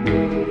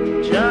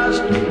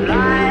 just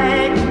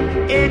like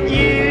it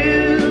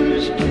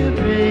used to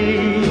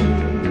be.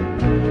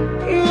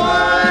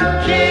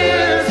 One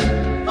kiss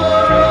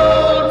for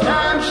old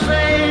time's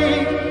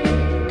sake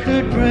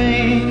could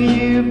bring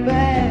you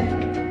back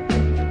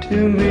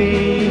to me.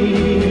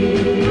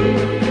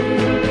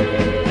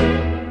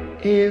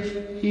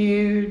 If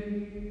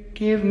you'd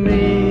give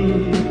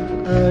me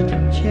a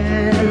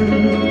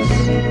chance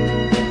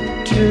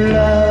to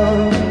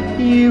love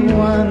you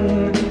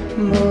one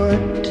more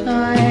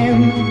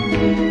time,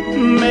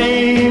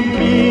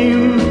 maybe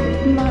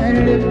my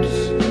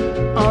lips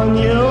on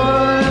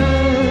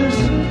yours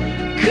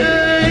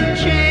could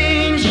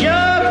change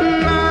your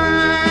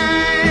mind,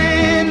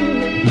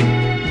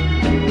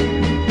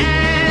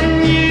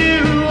 and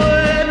you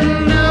would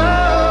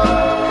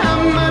know how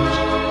much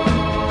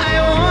I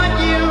want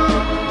you,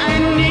 I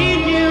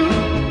need you,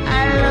 I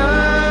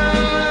love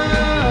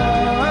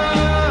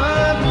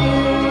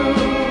you.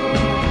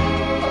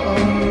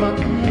 Oh my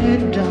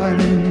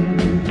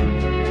darling,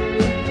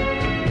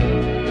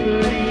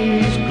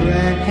 please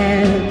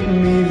grant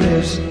me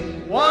this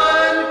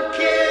one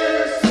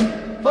kiss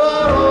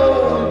for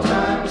old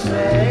time's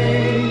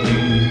sake,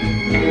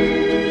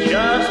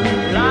 just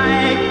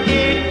like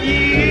it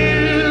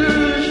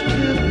used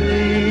to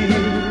be.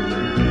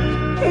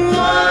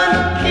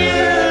 One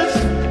kiss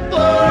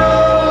for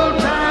old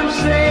time's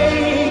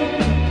sake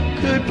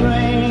could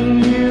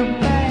bring you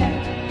back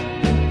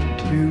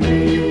to me.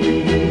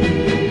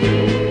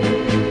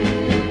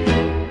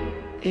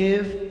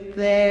 If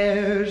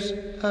there's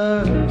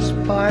a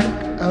spark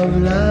of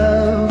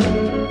love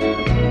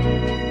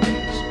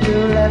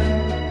still left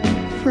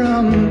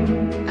from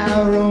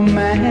our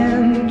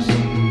romance,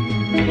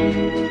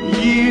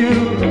 you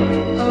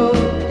owe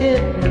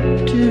it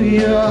to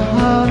your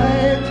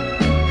heart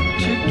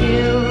to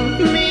give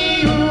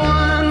me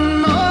one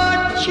more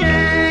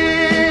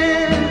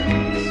chance.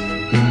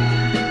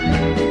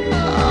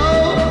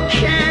 Oh,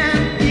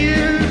 can't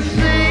you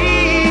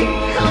see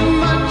how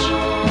much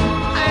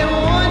I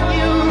want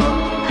you,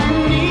 I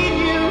need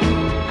you,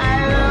 I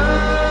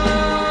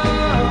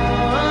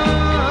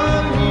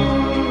love you?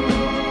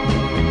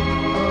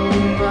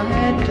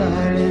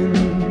 darling,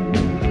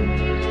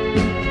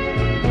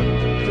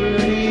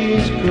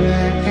 please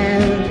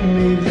grant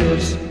me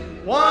this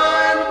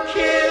one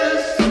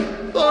kiss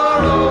for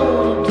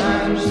old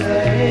time's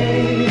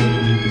sake,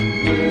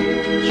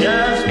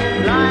 just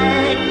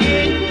like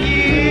it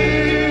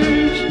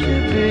used to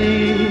be.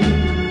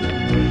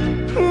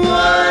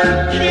 One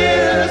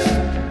kiss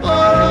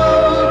for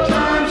old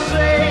time's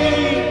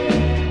sake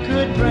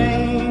could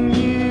bring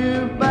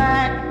you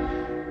back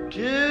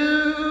to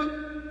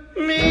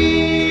me.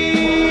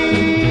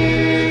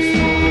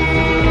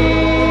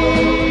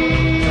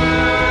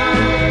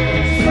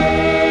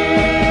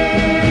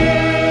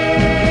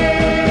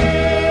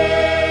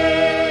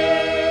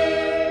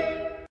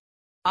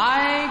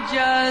 I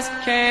just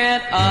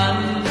can't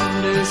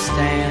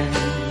understand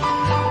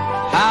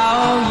how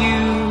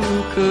you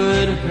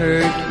could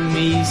hurt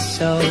me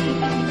so,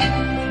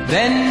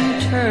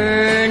 then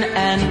turn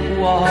and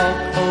walk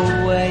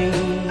away,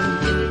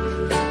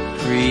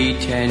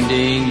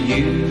 pretending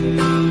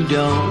you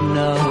don't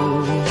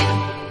know.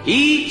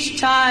 Each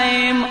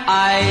time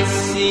I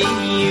see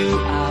you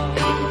out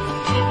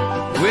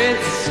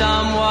with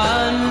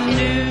someone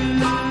new,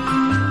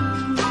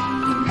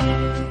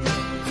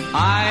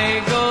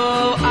 I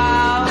go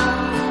out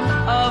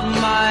of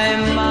my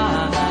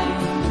mind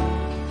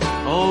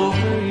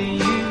over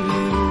you.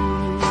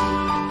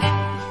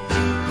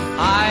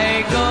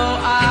 I go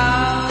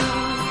out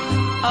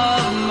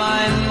of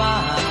my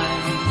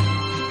mind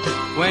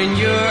when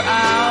you're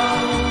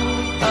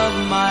out of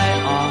my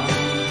arms.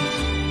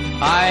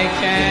 I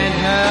can't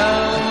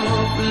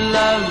help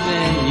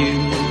loving you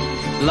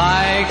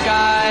like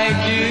I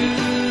do.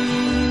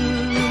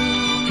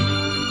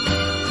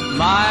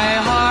 My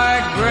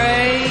heart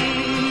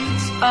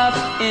breaks up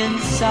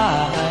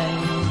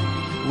inside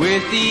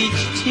with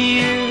each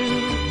tear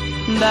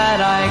that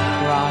I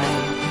cry,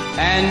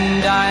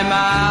 and I'm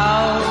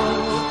out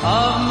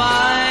of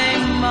my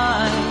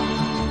mind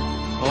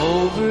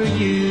over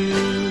you.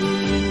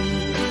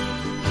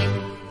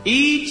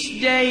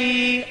 Each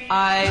day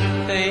I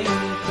think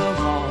of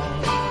all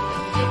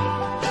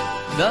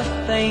the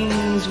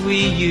things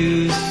we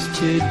used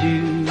to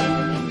do,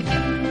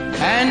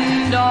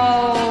 and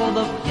all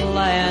the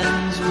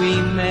plans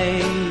we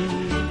made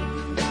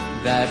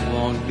that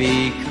won't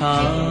be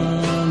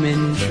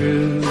coming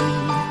true.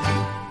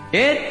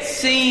 It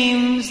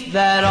seems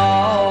that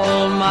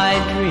all my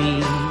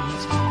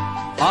dreams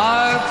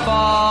are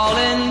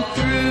falling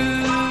through,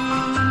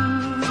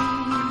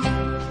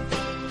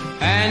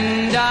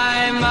 and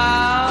I'm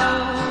out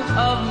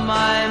of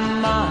my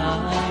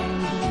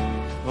mind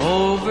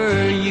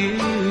over you.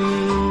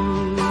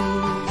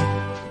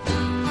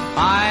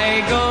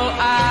 I go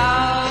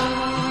out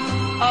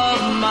of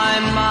my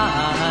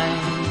mind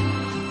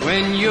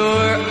when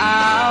you're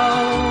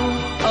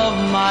out of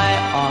my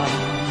arms.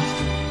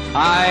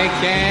 I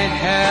can't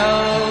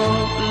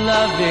help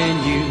loving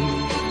you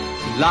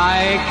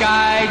like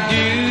I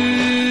do.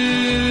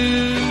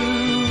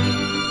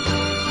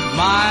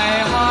 My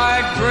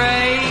heart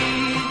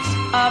breaks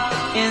up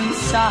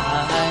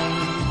inside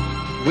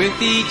with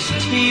each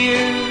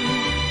tear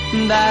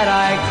that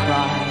I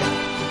cry,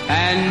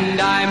 and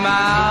I'm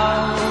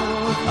out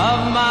of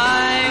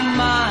my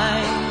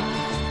mind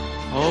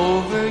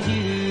over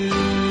you.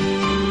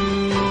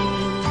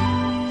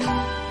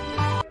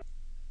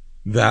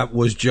 That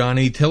was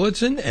Johnny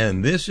Tillotson,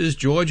 and this is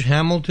George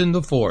Hamilton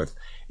IV.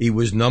 He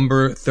was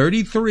number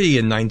 33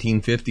 in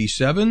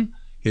 1957,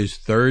 his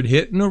third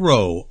hit in a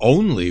row,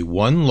 Only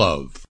One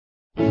Love.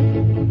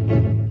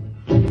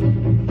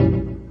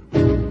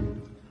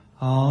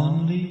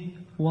 Only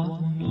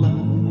one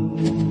love,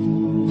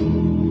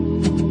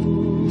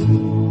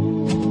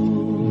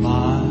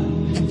 my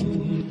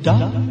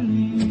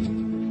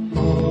darling.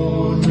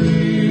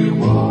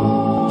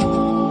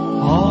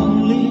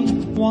 Only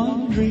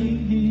one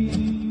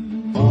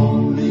dream,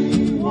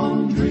 only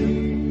one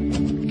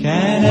dream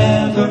can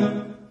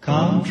ever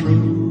come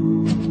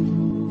true.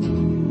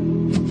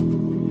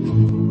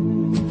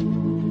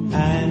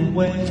 And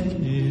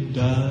when it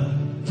does,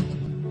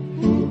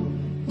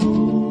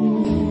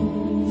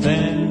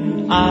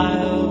 then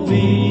I'll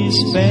be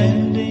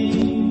spending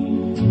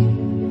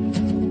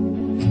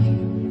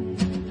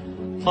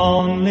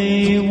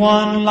only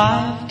one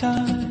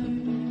lifetime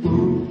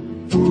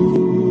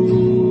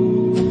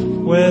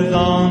with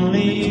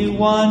only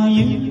one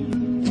you,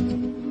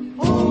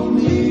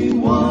 only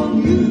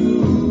one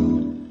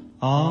you,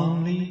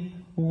 only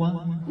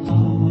one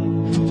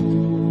heart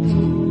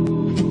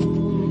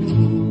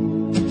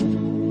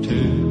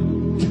to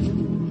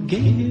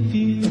give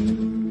you.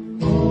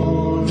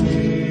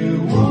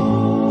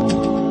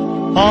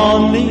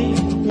 Only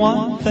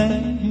one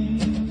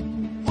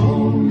thing,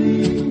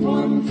 only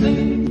one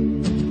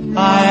thing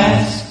I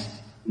ask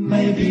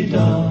may be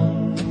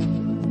done,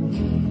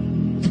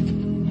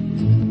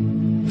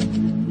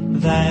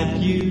 that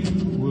you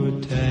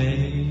would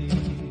take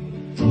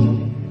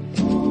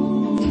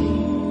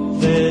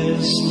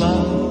this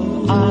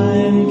love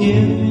I'm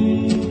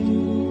giving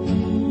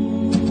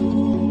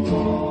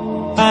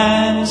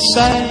and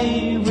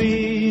say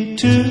we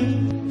two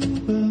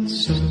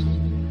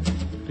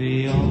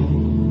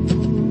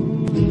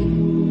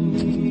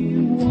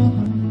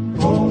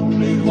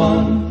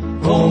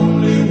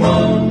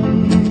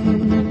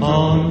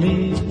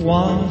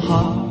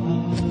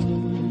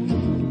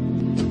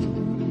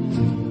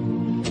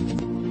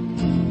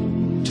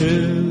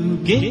to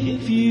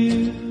give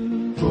you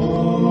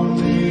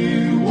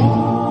Only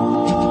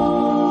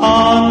one,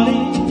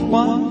 only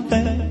one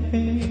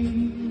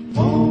thing.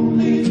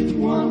 only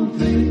one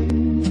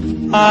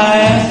thing. I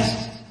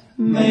ask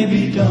may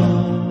be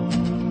done,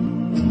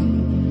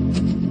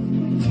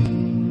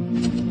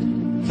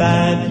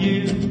 that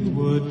you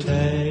would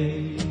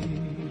take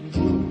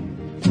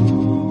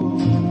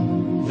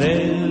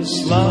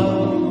this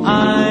love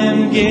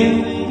I'm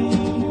giving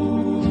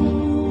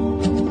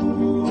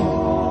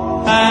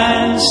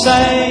and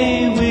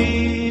say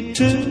we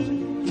two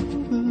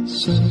will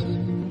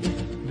soon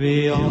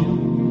be only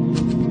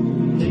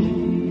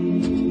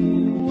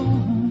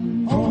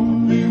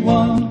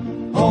one,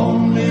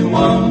 Only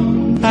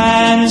one,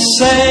 and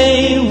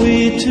say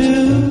we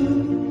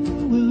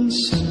two will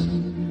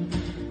soon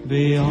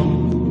be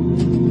only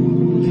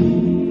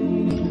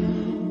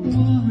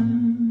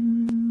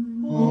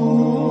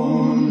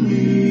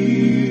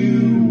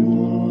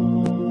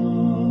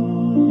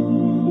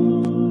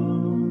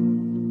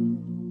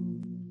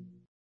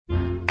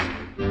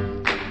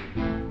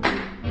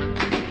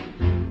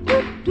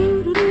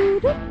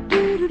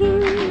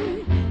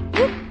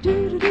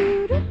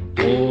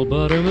Oh,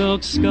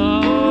 buttermilk sky,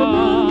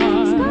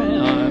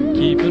 I'm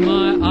keeping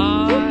my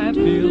eye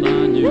peeled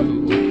on you.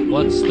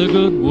 What's the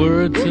good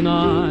word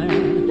tonight?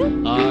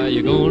 Are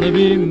you gonna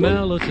be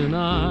mellow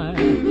tonight?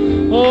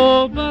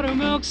 Oh,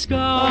 buttermilk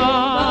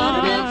sky,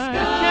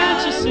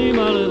 can't you see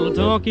my little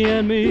donkey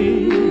and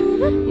me?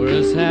 We're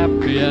as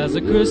happy as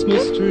a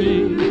Christmas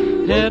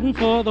tree, heading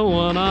for the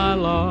one I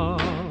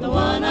love. The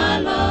one I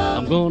love.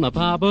 I'm gonna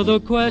pop her the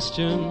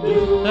question,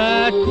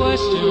 that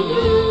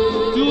question.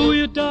 Do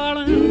you,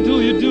 darling,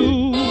 do you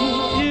do?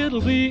 It'll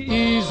be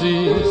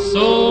easy,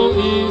 so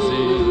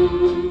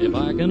easy, if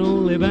I can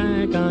only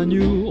bank on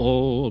you,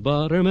 old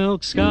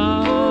buttermilk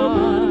sky.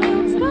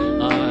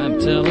 I'm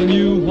telling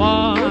you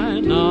why,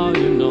 now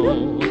you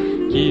know.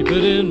 Keep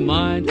it in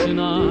mind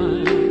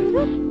tonight.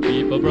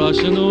 Keep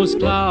a-brushing those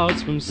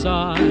clouds from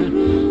sight,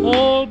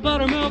 old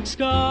buttermilk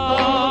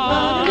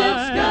sky.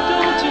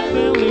 Don't you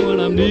fail me when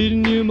I'm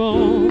needing you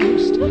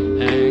most.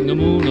 Hang the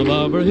moon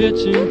above her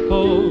hitching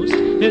post.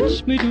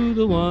 Hitch me to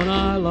the one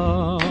I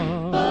love.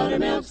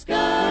 Buttermilk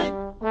sky.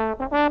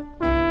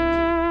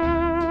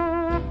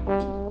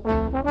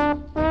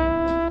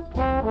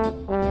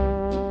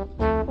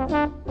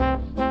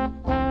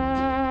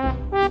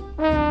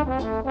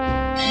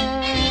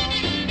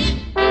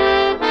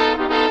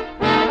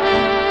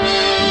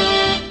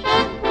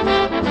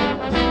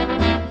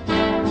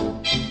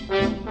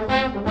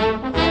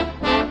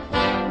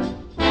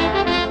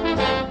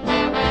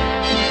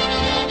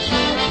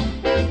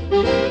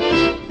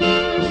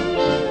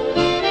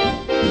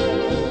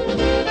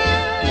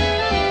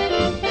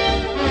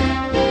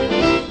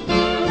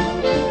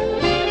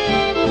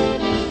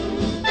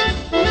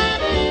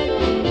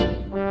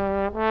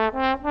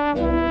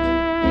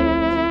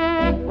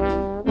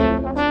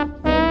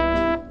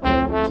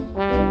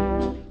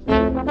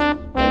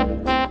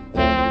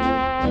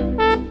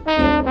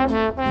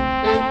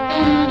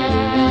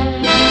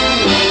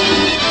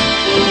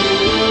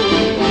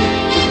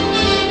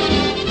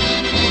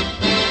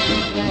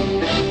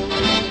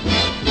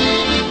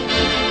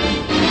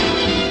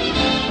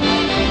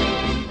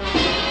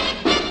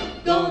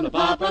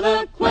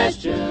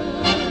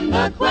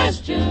 The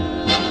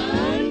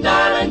question,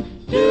 darling,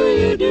 do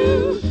you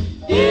do?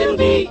 It'll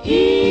be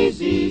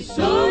easy,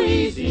 so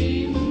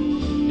easy.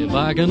 If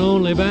I can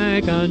only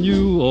bank on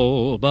you,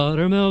 old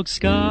buttermilk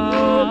sky.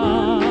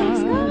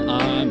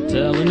 I'm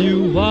telling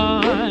you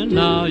why,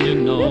 now you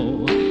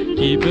know.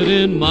 Keep it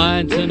in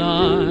mind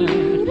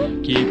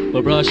tonight. Keep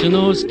a-brushing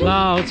those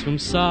clouds from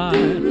sight,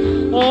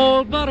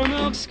 old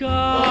buttermilk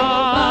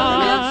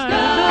sky.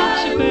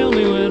 Don't you fail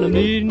me when I'm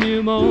needing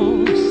you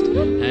most.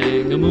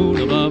 Hang the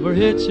moon above her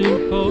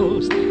hitching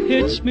post.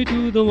 Hitch me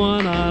to the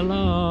one I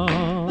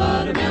love.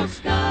 Buttermilk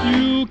sky.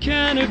 You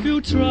can if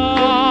you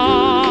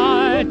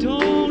try.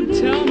 Don't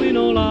tell me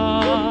no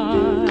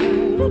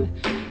lie.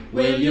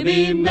 Will you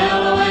be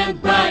mellow and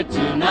bright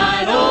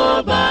tonight,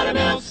 old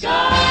buttermilk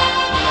sky?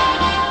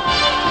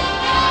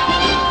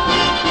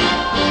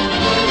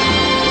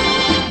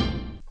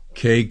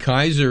 Kay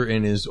Kaiser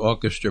and his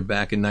orchestra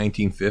back in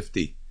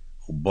 1950.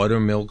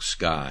 Buttermilk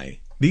Sky.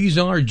 These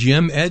are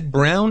Jim Ed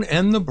Brown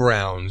and the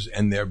Browns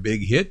and their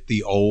big hit,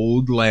 The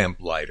Old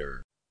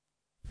Lamplighter.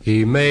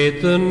 He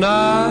made the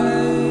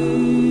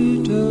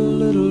night a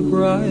little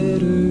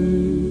brighter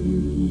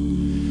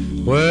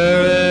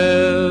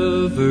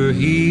wherever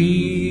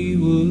he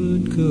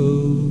would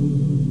go.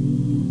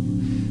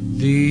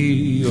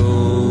 The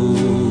old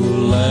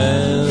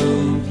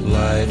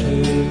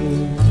lamplighter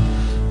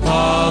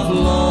of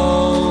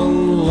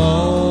long,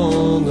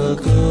 long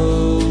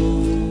ago.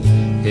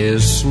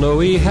 His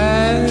snowy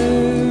hair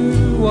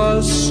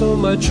was so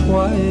much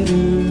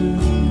whiter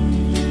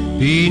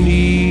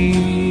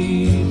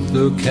beneath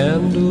the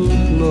candle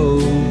glow.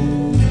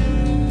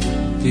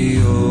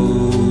 The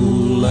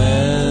old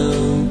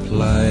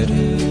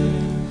lamplighter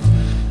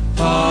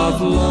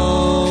of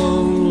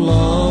long,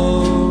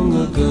 long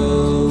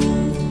ago.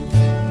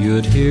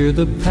 could hear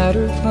the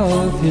patter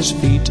of his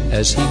feet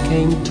as he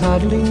came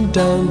toddling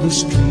down the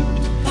street.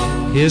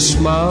 His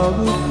smile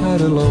would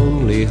hide a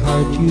lonely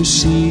heart, you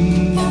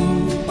see.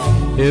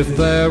 If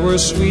there were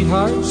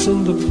sweethearts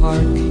in the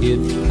park,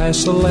 he'd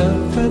pass a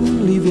lamp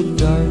and leave it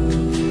dark,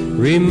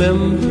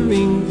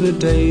 remembering the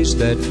days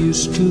that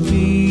used to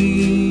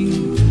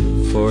be.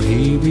 For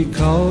he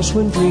recalls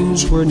when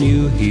dreams were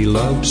new, he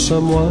loved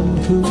someone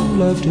who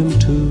loved him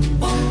too,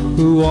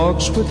 who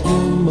walks with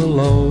him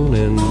alone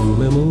in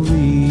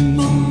memory.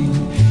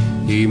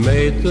 He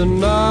made the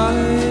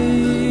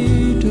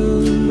night a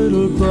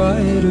little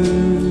brighter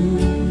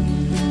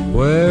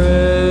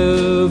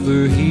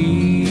wherever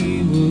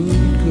he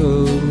would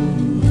go.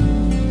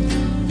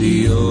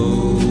 The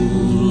old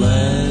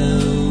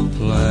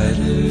lamplighter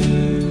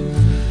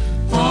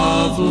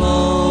of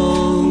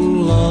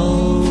long,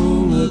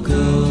 long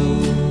ago.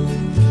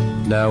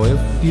 Now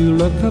if you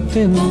look up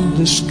in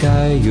the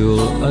sky,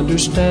 you'll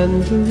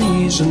understand the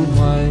reason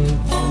why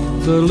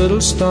the little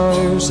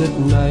stars at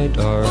night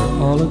are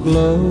all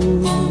aglow.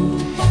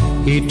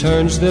 He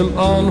turns them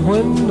on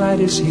when night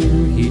is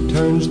here, he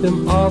turns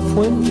them off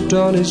when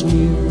dawn is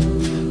near.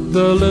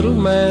 The little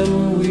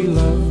man we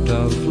loved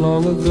of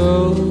long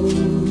ago.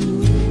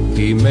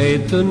 He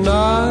made the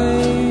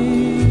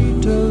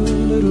night a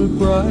little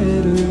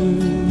brighter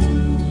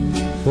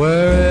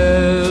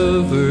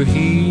wherever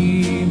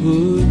he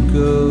would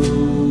go.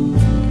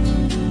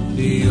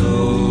 The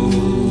old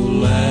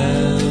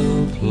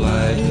lamplighter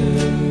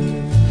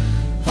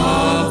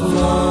of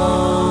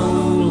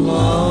long,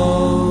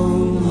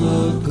 long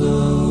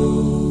ago.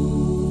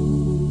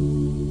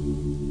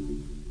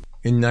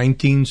 In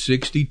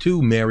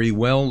 1962, Mary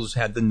Wells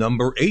had the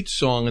number 8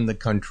 song in the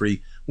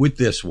country with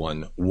this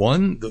one,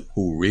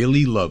 Who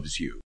Really Loves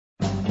You.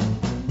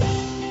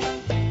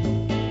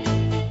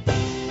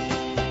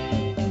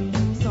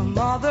 Some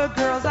other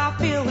girls are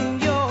filling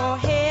your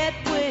head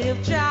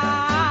with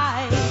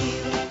jive.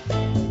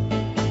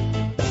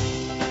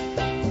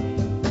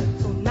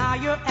 So now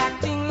you're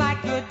acting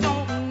like you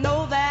don't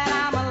know that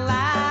I'm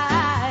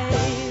alive.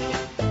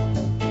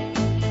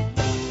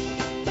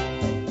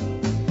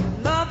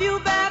 Love, you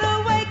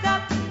better wake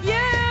up,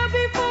 yeah,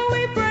 before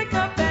we break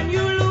up and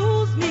you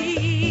lose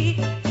me.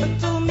 But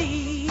to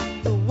me,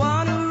 the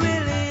one who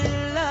really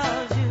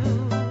loves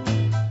you.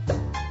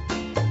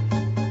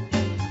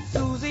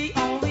 Susie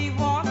only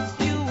wants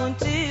you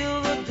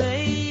until the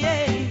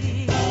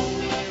day.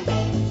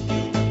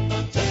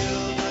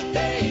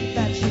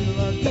 That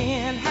she'll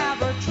again have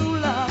her true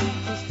love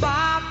who's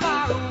far,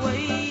 far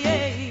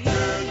away.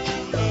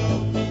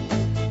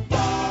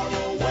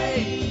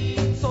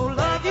 So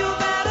love, you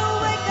better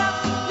wake up,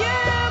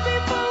 yeah,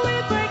 before we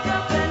break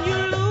up and you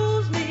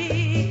lose me.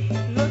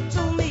 Look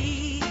to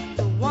me,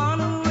 the one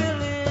who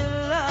really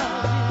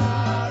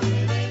loves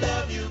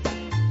you.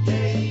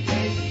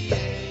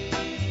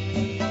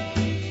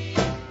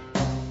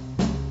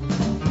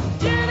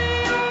 Jenny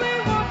only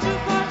wants you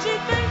 'cause she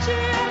thinks she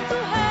has to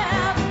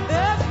have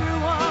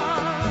everyone.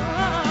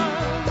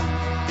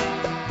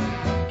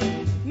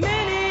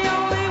 Minnie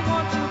only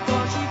wants you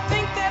 'cause she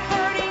thinks that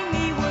hurting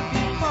me would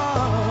be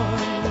fun.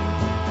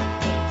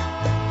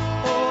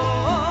 Oh,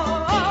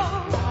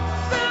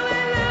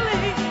 silly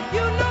Lily,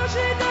 you know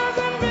she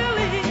doesn't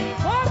really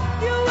want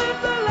you with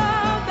the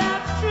love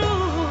that's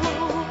true.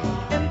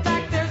 In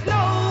fact, there's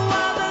no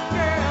other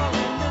girl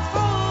in this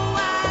whole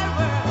wide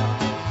world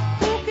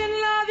who can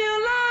love you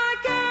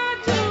like I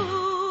do.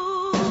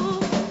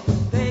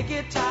 They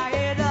get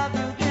tired of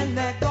you, then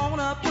they're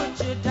gonna put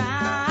you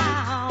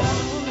down.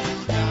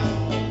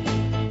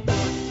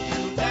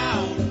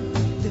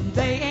 Then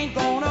they ain't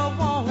gonna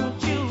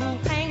want you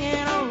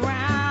hanging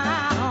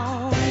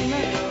around.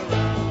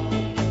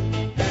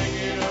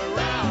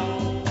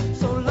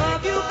 So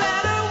love, you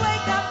better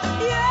wake up,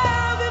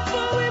 yeah,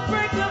 before we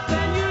break up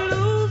and you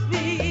lose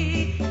me.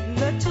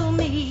 Look to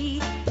me,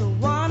 the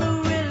one who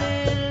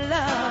really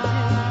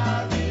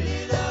loves you.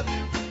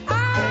 I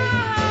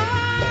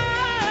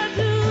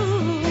do.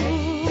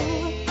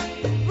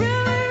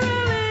 Really,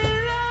 really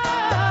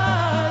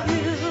love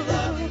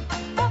you.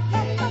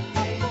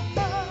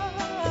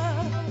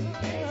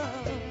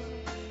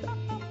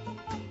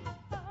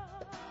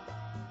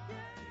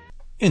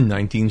 In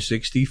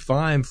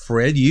 1965,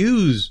 Fred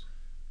Hughes,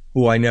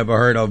 who I never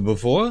heard of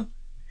before,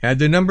 had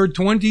the number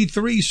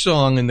 23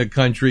 song in the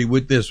country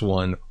with this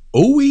one,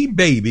 Ooey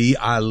Baby,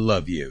 I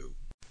Love You.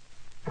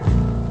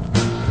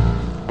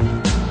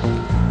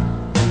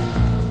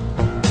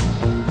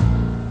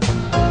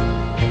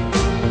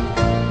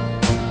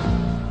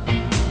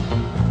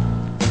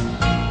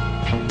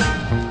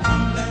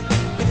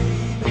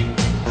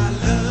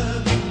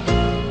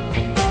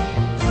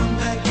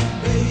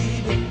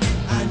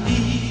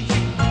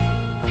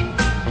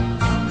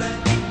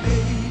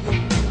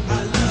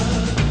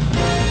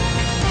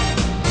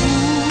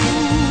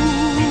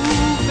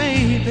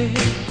 Baby,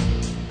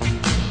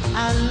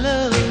 I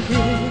love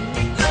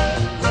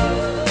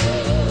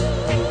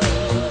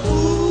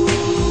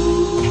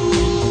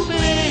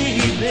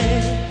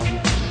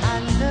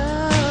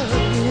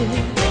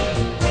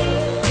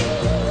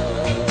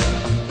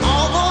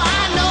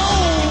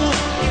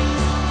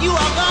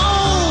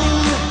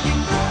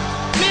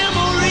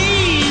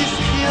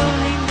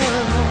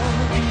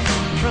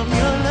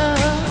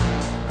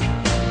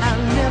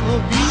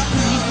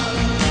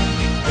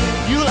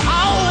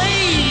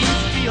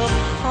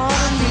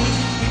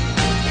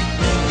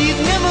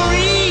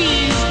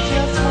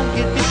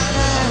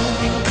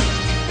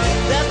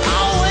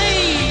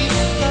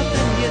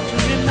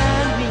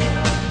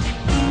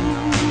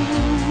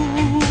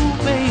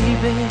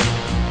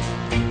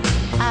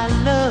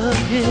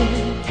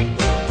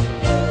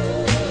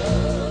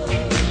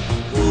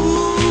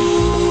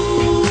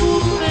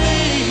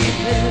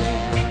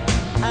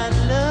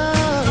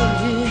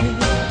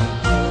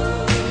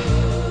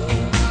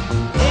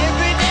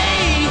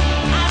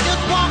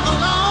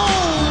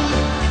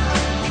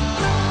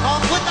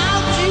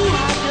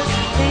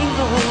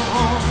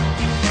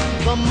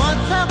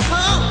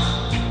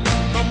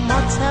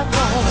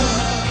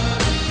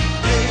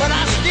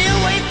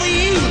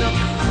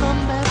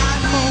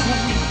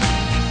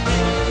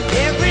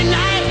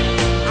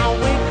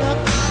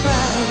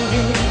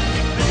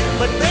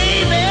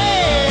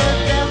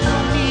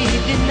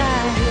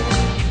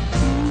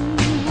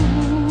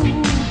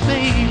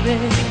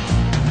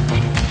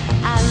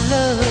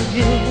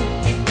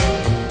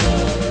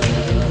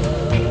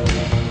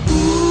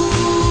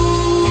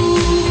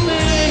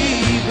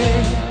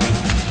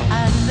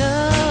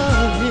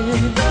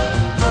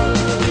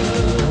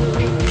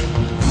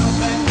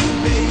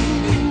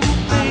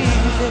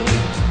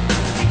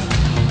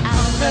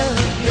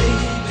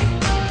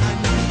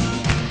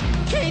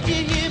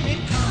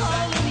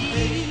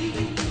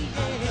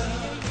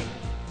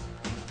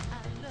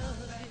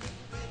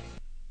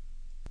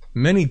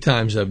Many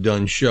times I've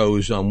done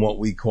shows on what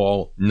we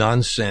call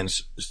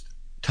nonsense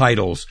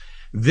titles.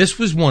 This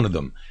was one of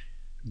them.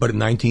 But in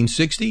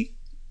 1960,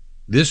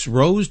 this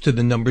rose to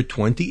the number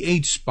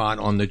 28 spot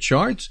on the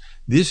charts.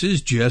 This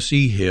is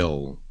Jessie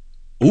Hill.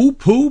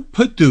 Oop-Poo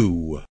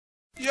Padoo.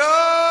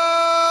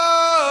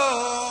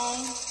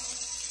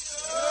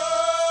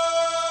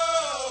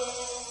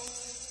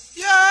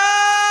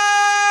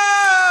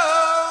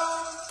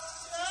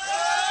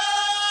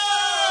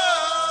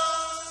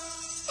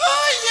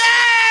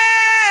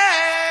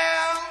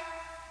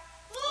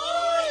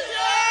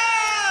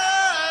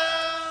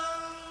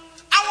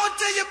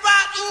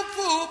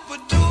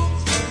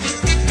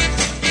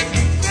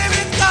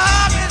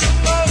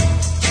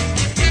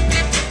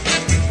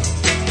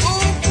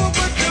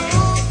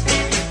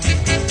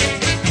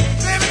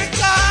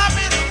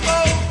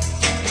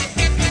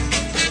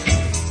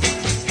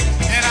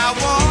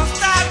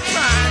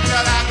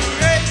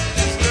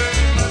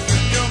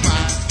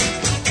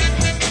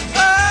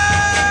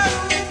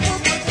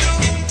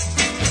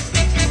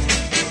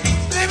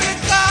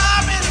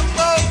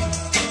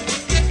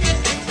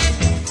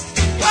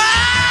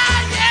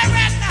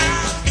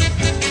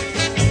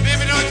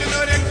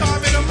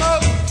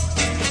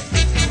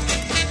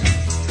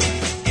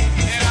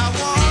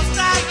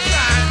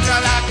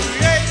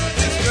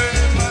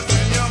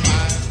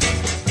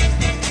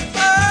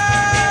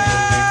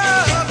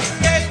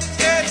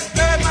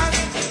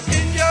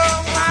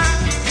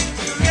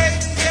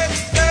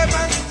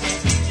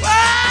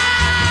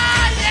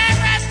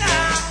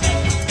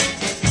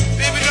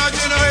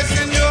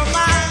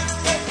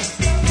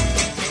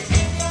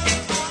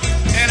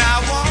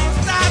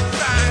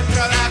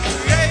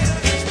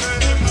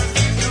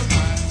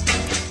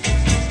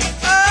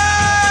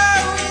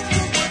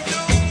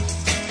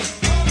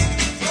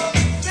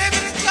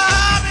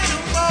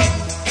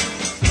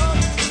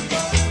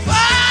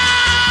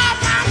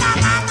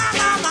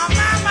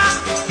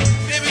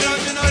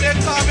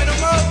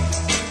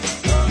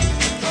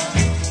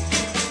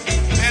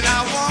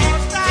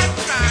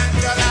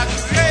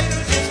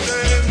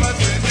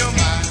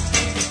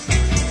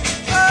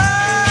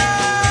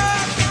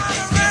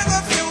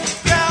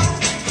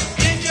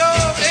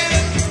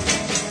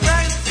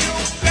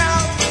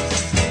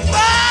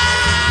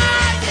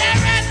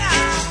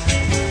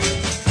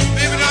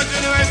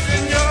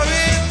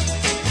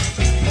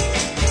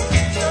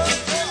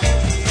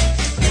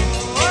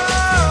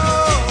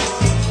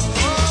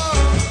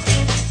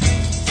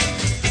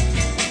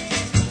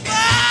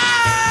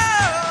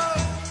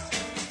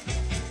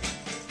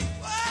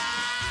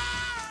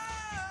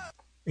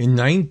 In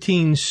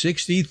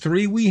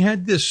 1963, we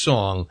had this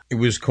song. It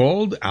was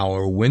called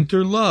Our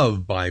Winter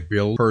Love by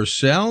Bill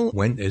Purcell.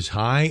 Went as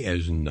high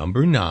as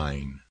number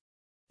 9.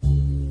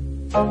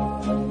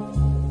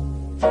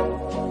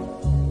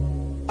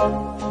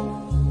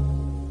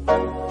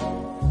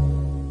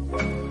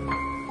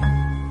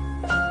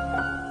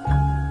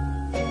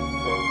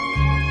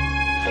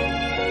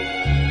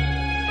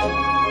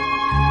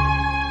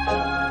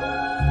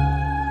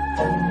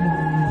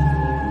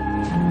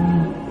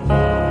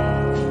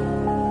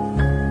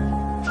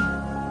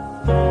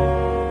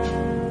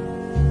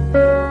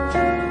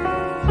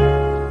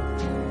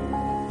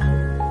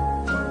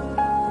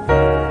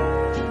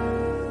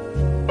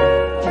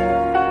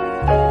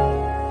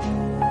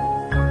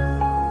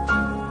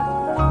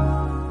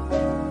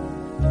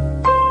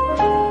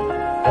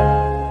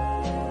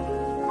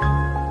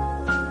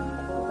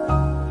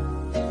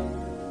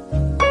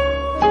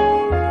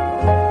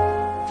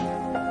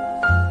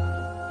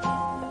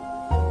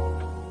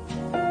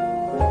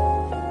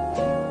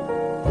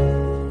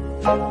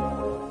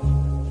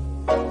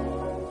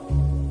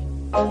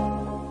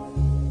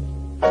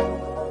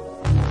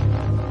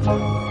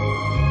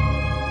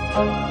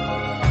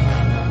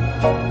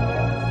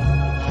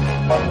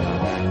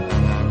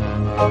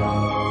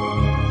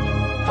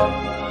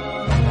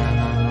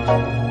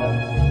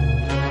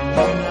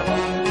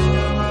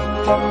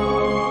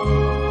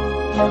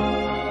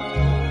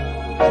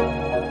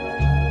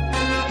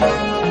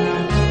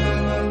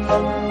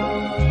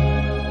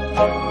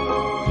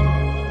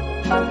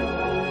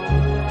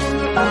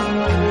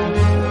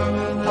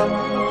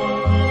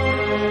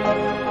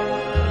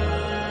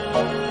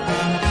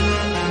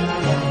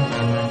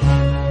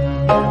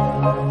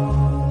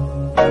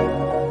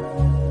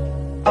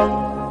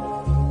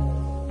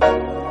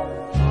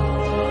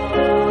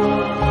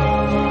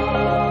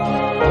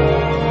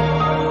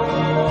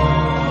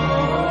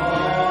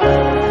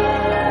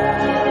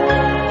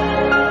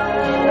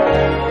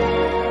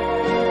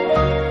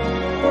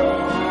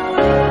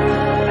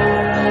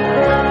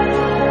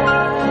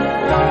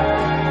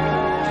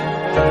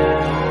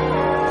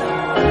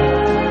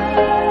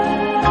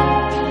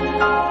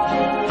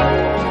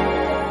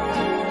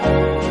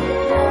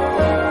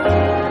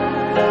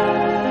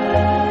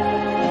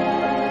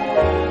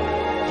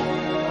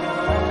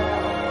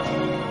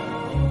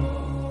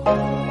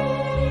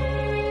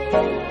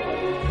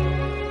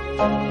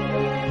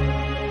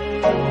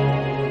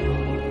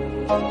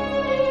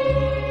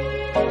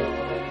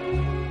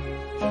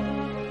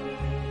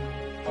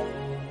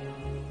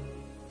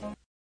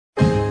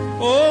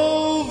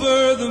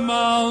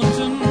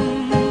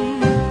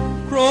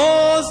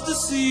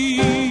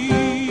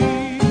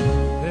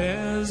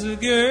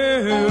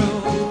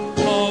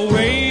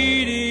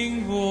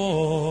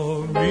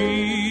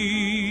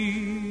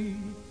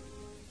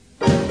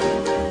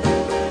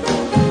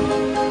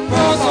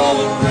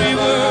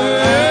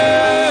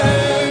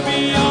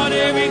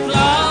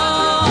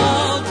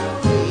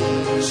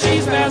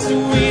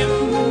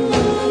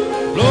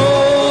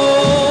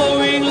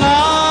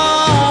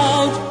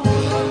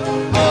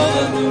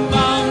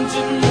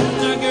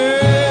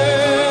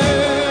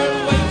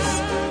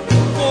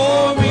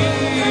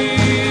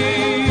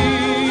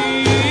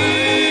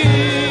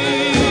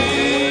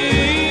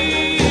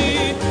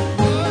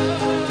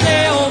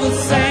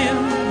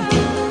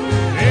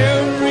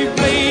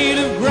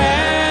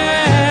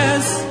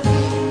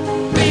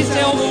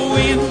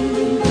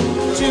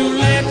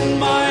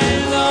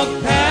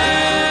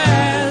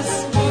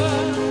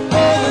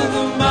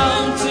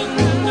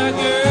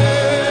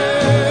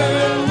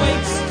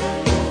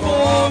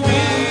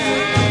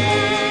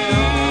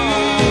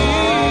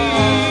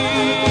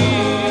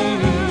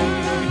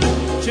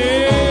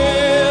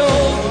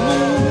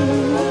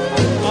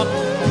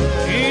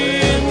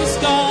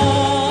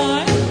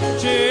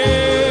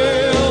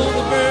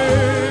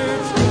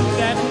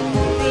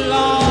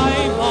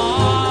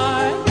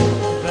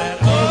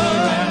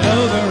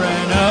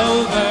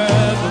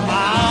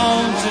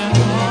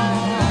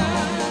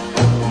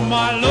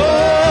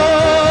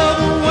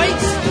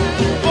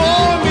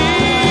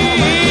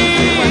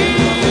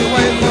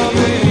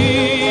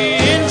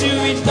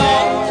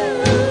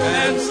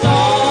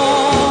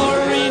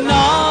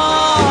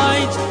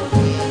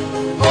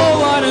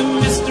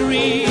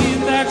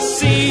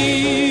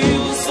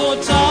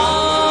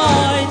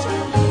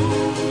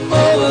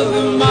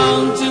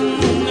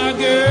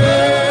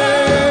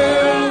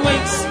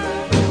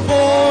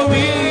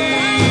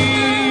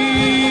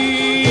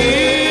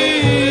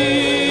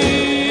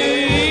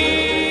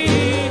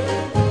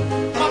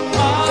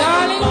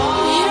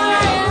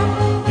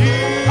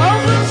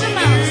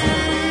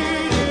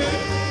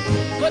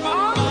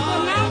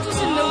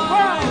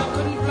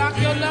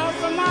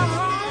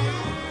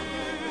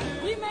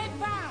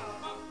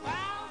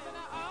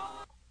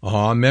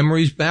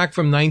 Memories back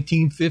from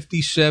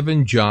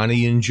 1957,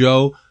 Johnny and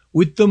Joe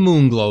with the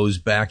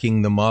Moonglows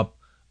backing them up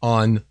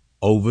on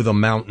Over the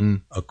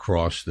Mountain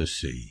Across the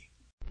Sea.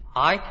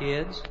 Hi,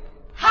 kids.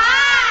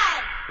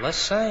 Hi! Let's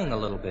sing a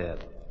little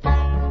bit.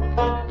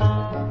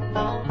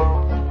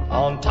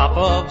 On top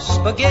of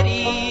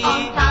spaghetti.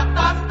 On top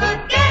of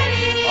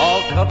spaghetti.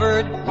 All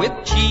covered with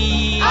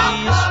cheese.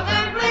 All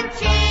covered with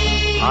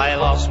cheese. I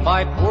lost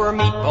my poor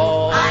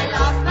meatball. I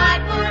lost my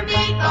poor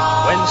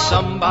meatball. When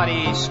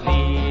somebody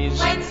sneezed.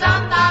 When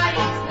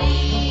somebody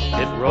sneezed.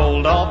 It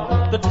rolled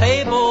off the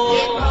table.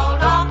 It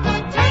rolled off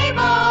the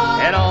table.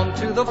 And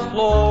onto the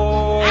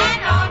floor.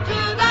 And onto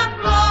the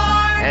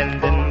floor.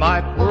 And then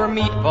my poor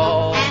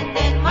meatball. And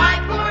then my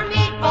poor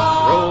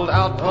meatball. Rolled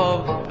out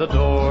of the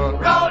door.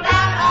 Rolled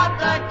out of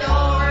the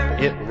door.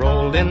 It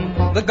rolled in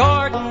the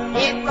garden.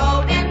 It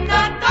rolled in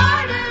the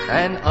garden.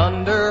 And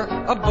under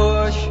a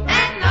bush.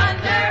 And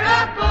under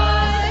a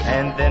bush.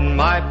 And then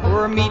my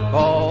poor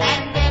meatball.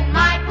 And then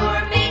my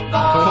poor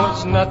meatball.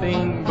 Was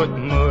nothing but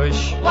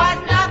mush. Was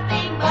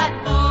nothing but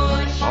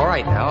mush. All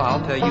right, now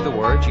I'll tell you the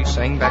words. You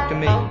sing back to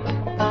me.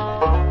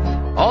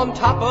 On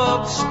top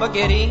of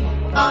spaghetti.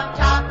 On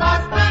top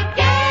of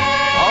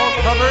spaghetti. All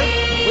covered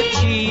with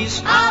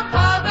cheese. All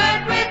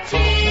covered with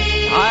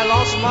cheese. I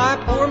lost my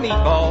poor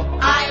meatball.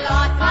 I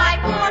lost my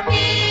poor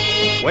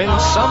meatball. When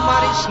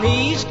somebody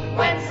sneezed.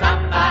 When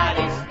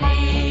somebody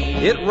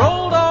sneezed. It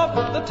rolled off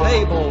the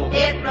table.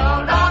 It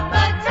rolled off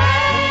the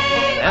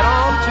table. And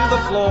onto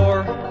the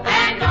floor.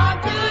 And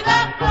onto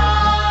the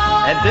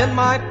floor. And then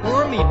my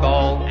poor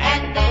meatball.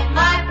 And then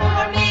my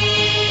poor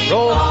meatball.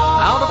 Rolled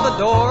out of the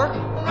door.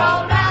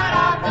 Rolled out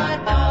of the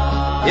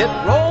door. It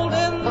rolled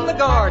in the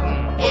garden.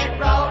 It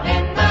rolled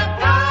in the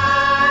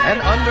garden. And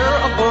under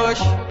a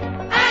bush.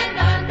 And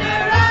under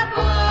a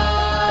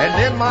bush. And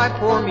then my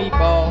poor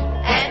meatball.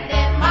 And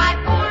then my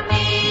poor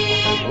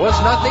meatball. Was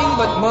nothing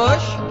but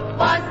mush.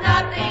 Was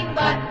nothing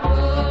but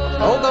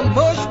mush. Oh, the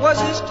mush was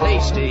as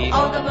tasty.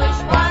 Oh, the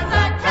mush was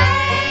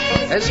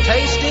as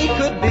tasty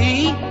could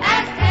be.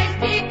 As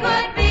tasty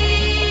could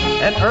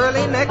be. And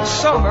early next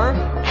summer.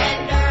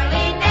 And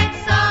early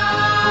next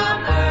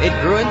summer. It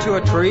grew into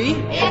a tree.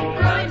 It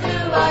grew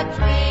into a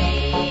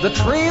tree. The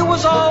tree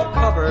was all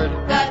covered.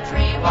 The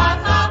tree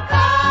was all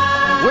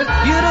covered. With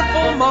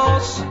beautiful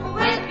moss.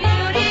 With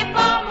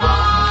beautiful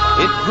moss.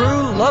 It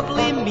grew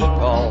lovely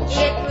meatballs.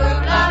 It grew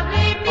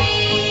lovely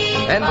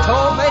meatballs. And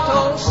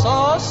tomato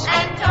sauce.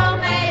 And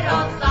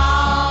tomato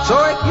sauce. So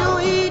if you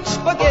eat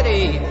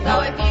spaghetti.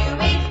 So if you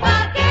eat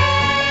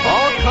spaghetti.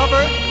 All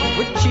covered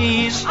with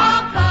cheese.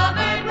 All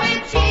covered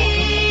with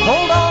cheese.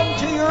 Hold on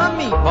to your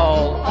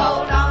meatball.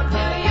 Hold on to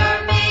your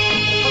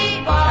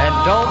meatball. And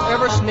don't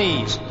ever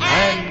sneeze.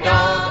 And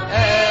don't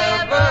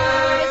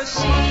ever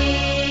sneeze.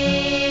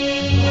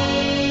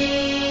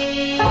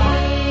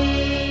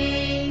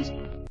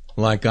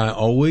 Like I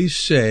always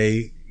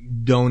say,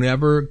 don't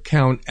ever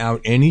count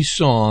out any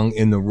song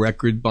in the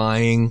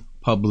record-buying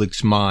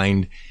public's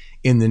mind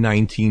in the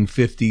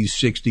 1950s,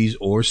 60s,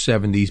 or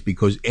 70s,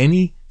 because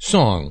any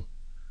song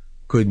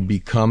could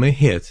become a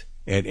hit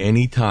at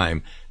any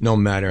time, no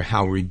matter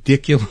how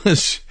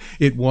ridiculous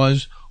it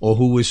was, or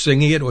who was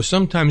singing it, or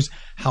sometimes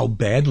how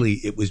badly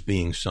it was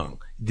being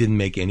sung. It didn't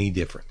make any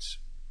difference.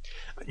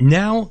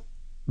 Now,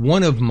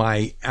 one of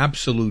my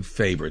absolute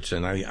favorites,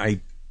 and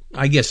I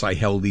guess I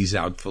held these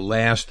out for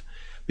last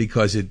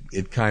because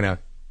it kind of,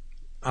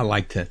 I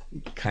like to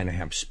kind of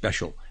have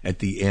special at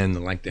the end. I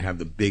like to have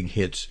the big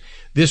hits.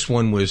 This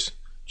one was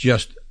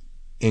just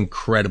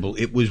incredible.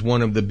 It was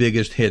one of the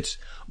biggest hits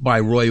by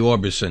Roy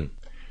Orbison.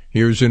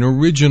 Here's an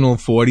original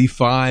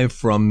 45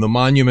 from the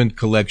Monument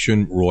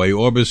Collection, Roy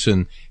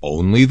Orbison,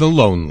 Only the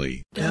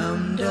Lonely.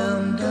 Dum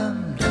dum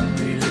dum dum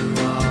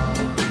dee-doo-wah.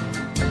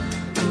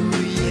 Ooh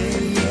yeah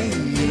yeah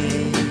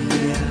yeah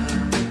yeah.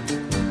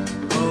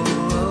 Oh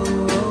oh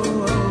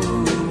oh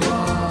oh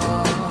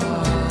wah.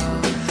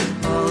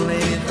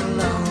 Only the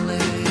lonely.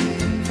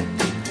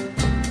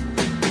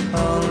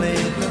 Only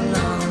the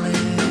lonely.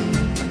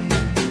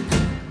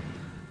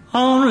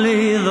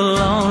 Only the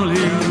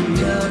lonely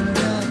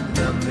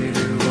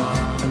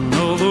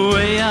know the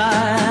way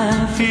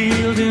I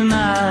feel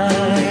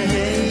tonight.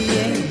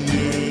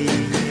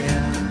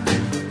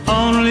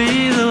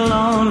 Only the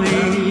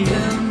lonely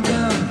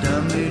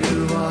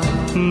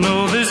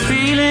know this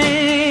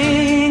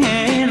feeling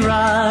ain't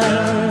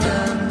right.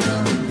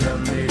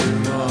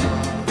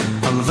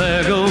 And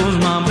there goes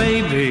my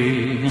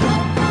baby.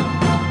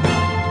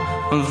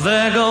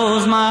 There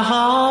goes my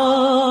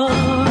heart.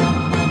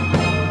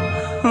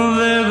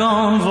 They're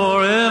gone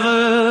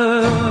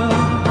forever,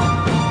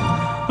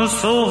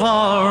 so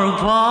far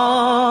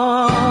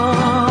apart.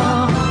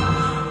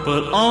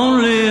 But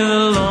only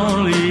the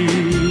lonely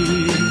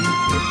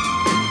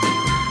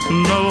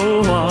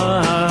know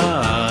why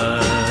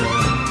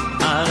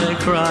I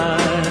cry.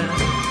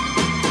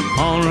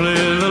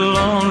 Only the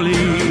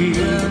lonely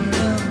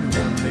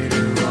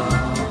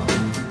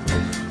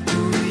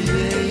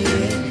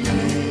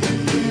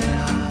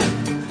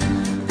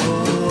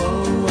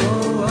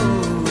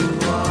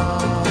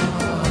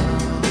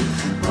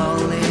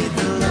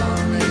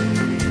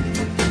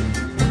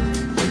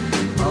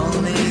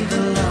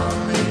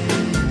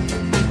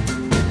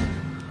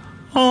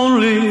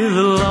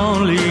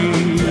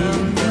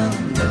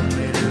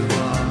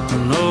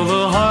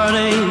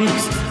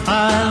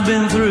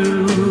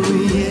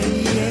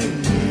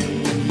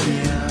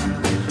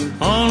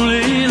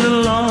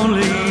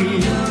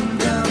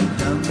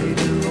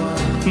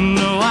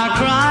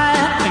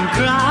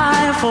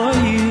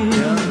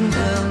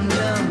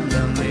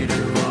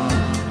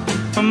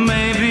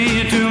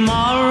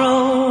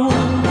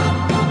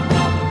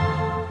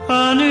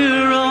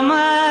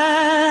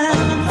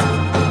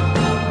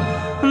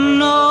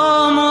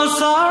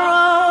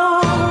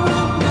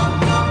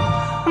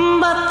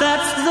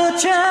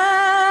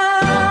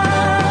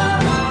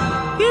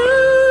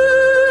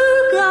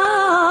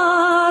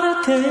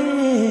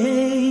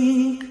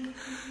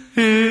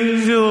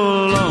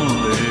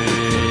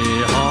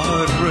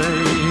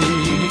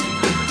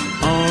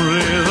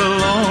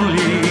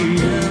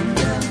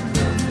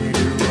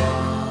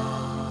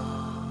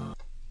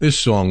This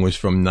song was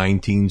from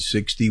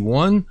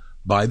 1961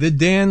 by the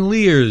Dan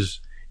Lears.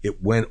 It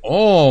went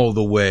all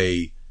the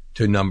way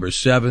to number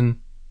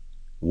 7,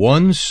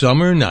 One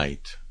Summer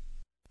Night.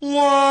 One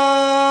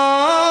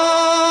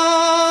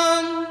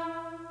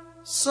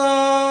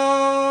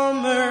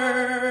summer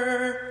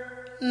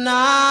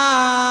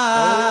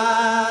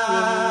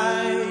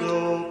night,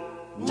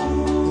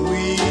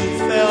 we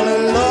fell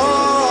in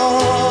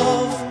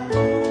love.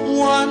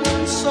 One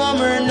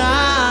summer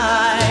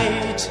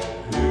night,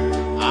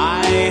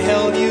 I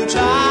held you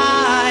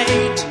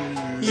tight,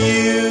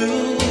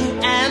 you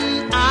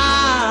and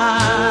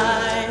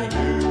I,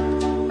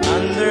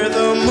 under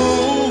the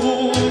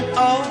moon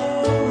of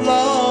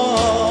love.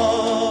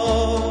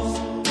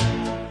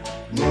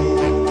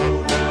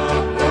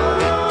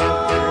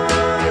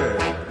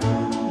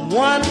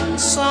 One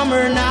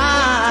summer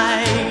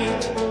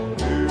night,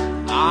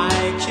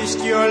 I kissed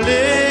your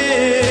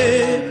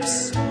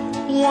lips.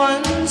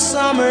 One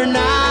summer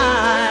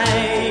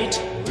night,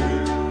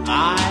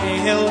 I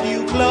held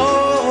you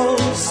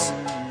close,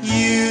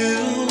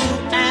 you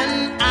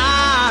and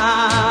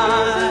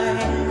I,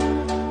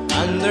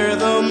 under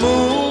the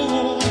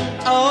moon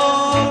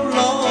of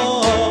love.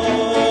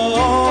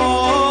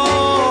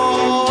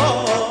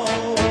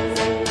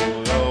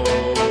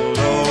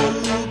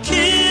 You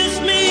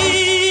kissed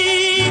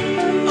me,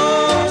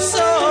 oh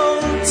so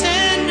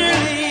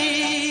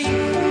tenderly,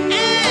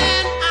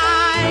 and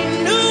I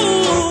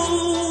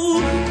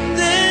knew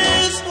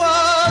this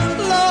was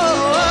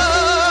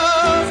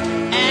love.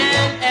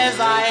 And as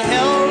I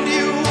held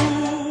you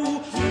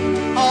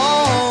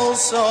all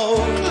so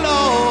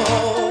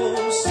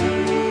close,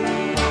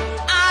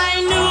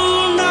 I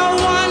knew no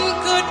one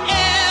could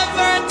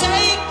ever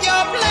take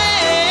your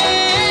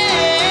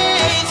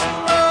place.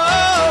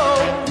 Oh,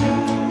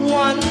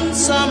 one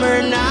summer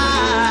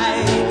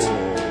night,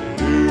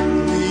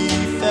 we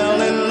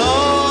fell in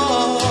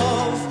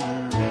love.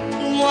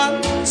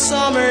 One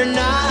summer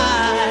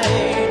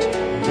night,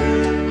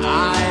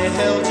 I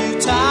held you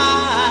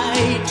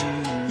tight,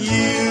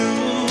 you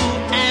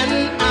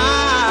and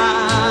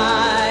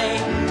I,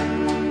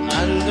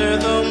 under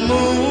the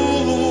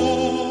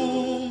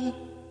moon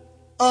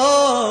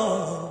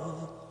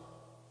of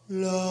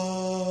love.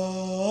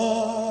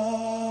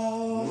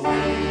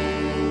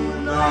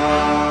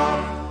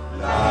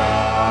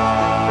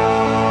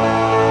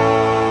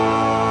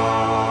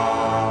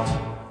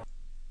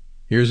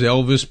 Here's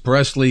Elvis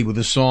Presley with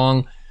a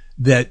song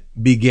that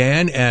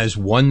began as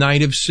One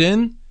Night of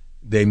Sin.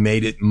 They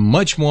made it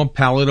much more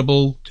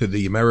palatable to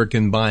the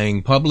American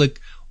buying public.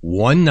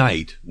 One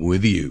Night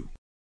with You.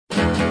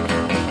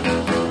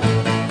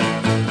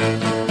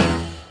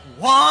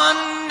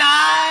 One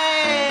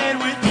night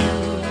with you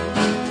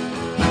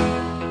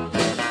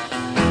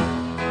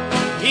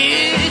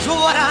is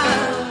what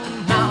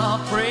I'm now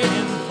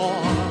praying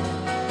for.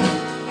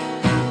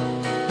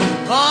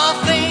 The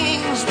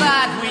things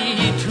that we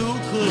two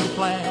could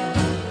plan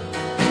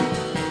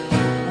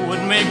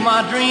would make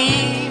my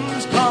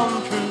dreams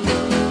come true.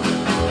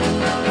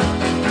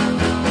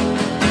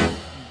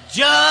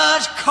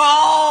 Just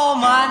call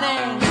my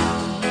name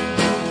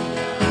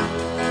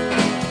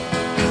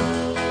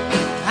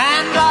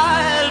and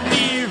I'll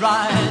be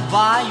right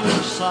by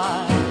your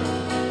side.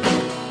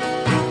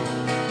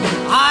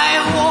 I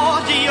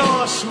want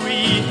your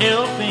sweet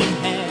helping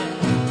hand.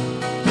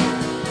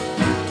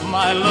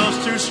 My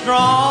love's too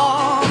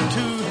strong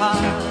to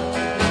hide.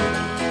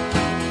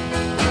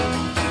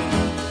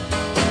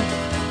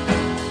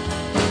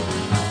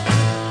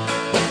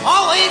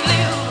 Always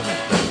lived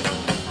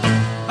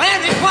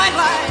very quiet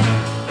life.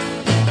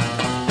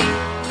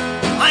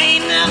 I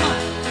ain't never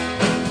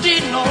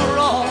did no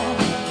wrong.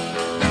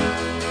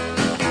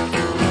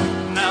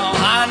 Now I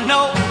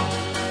know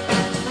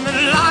that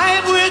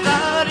life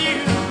without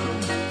you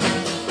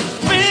has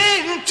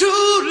been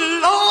too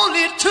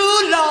lonely, too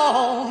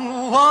long.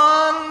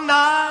 One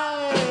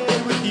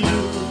night with you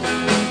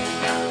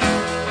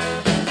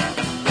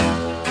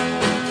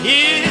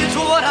is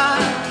what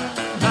I'm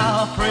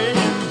now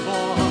praying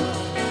for.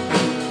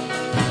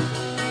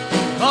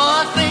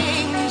 The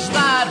things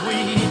that we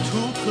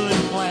two could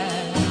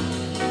plan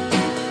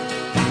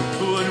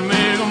would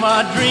make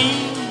my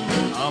dream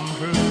come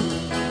true.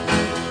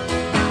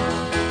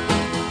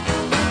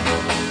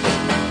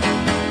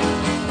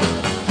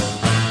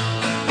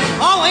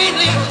 Always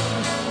live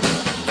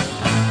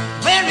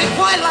very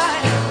quiet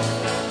life.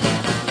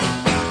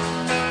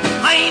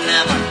 I ain't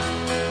never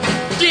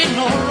did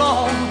no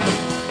wrong.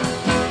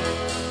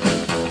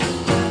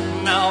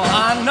 Now I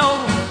know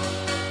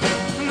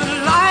that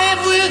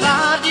life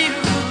without you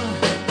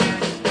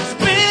has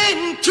been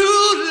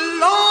too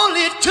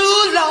lonely, too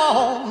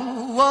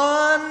long.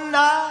 One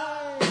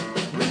night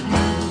with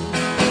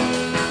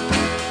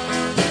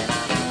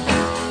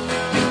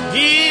you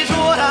is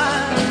what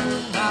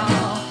I'm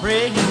now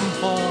praying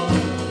for.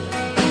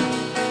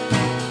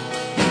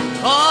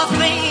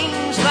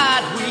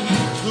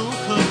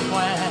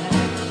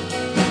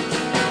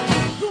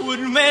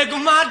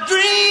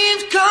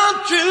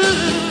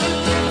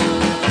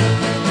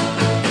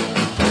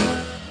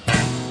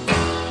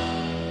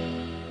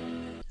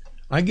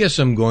 I guess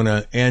I'm going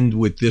to end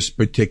with this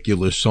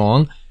particular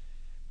song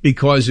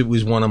because it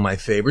was one of my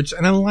favorites,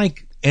 and I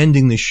like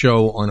ending the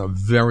show on a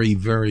very,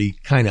 very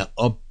kind of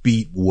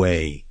upbeat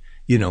way.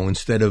 You know,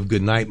 instead of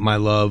 "Good Night, My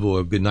Love"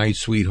 or "Good Night,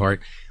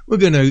 Sweetheart," we're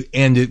going to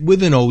end it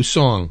with an old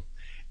song.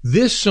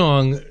 This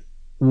song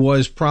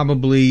was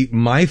probably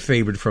my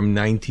favorite from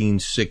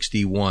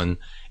 1961,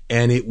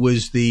 and it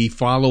was the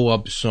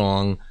follow-up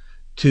song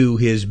to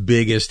his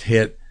biggest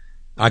hit,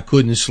 "I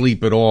Couldn't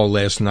Sleep at All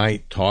Last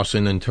Night,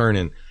 Tossin' and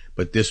Turnin'."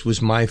 But this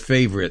was my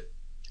favorite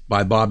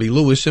by Bobby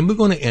Lewis, and we're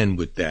going to end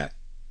with that.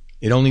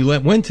 It only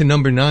went to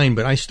number 9,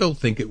 but I still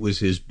think it was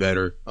his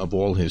better of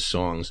all his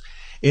songs.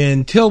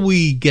 Until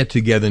we get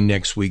together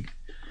next week,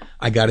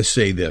 I got to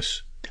say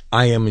this.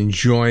 I am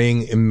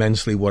enjoying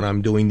immensely what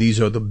I'm doing. These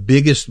are the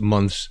biggest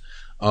months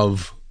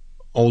of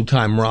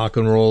old-time rock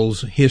and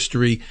roll's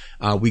history.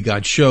 We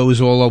got shows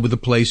all over the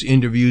place,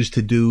 interviews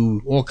to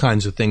do, all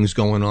kinds of things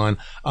going on.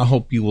 I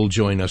hope you will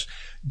join us.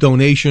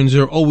 Donations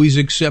are always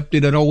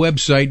accepted at our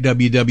website,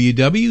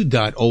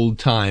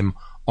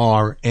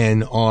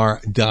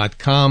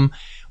 www.oldtimernr.com.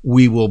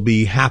 We will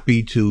be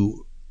happy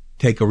to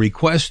take a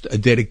request, a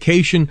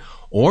dedication,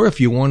 or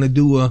if you want to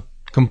do a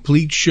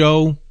complete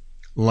show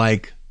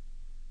like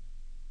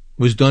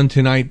was done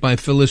tonight by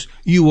Phyllis,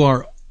 you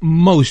are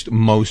most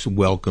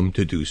welcome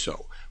to do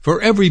so. For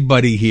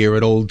everybody here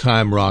at Old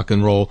Time Rock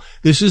and Roll,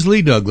 this is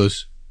Lee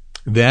Douglas.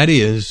 That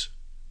is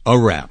a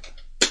wrap.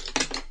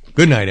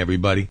 Good night,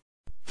 everybody.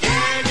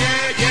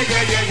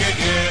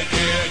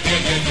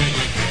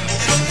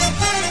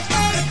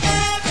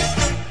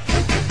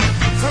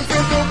 Some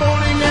friends go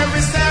bowling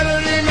every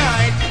Saturday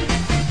night.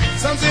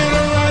 Some sit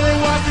around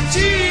and watch the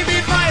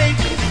TV fight.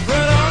 But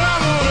all I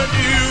wanna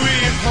do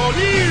is hold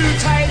you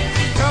tight.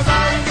 'Cause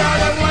I got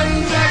a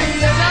one track,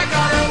 yes I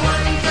got a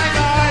one track,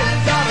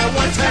 I got a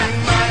one track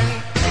mind.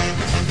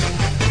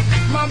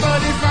 My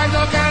buddy finds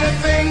all kind of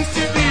things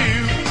to do.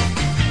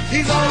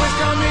 He's always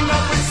coming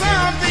up with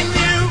something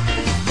new.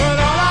 But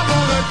all I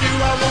wanna do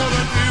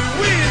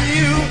with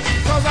you.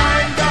 'Cause I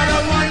got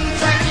a one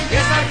track,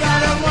 yes I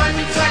got a one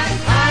track,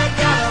 I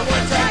got a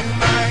one track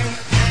mind.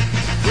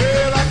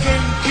 Well, I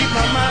can't keep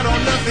my mind on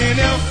nothing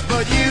else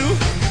but you.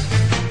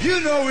 You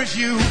know it's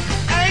you,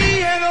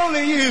 and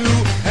only you.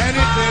 And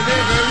if there's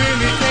ever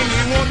anything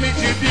you want me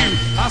to do,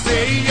 I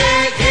say yeah.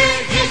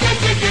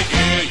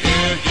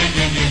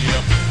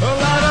 A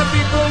lot of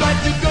people like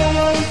to go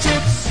on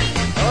trips,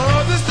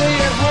 others stay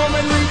at home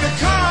and read the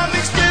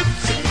comic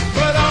strips.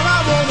 But all I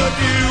wanna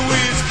do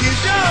is kiss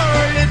your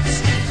lips.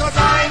 'Cause I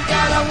ain't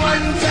got a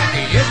one track,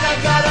 yes I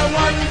got a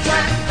one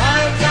track,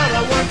 I've got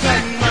a one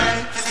track mind.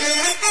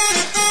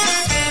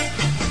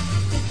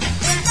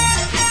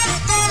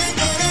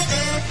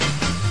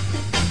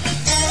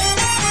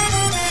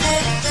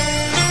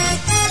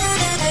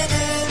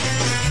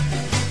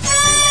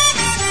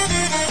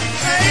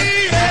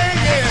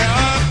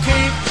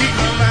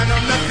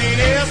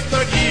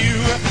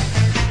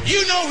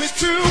 You know it's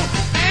true,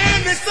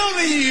 and it's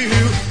only you.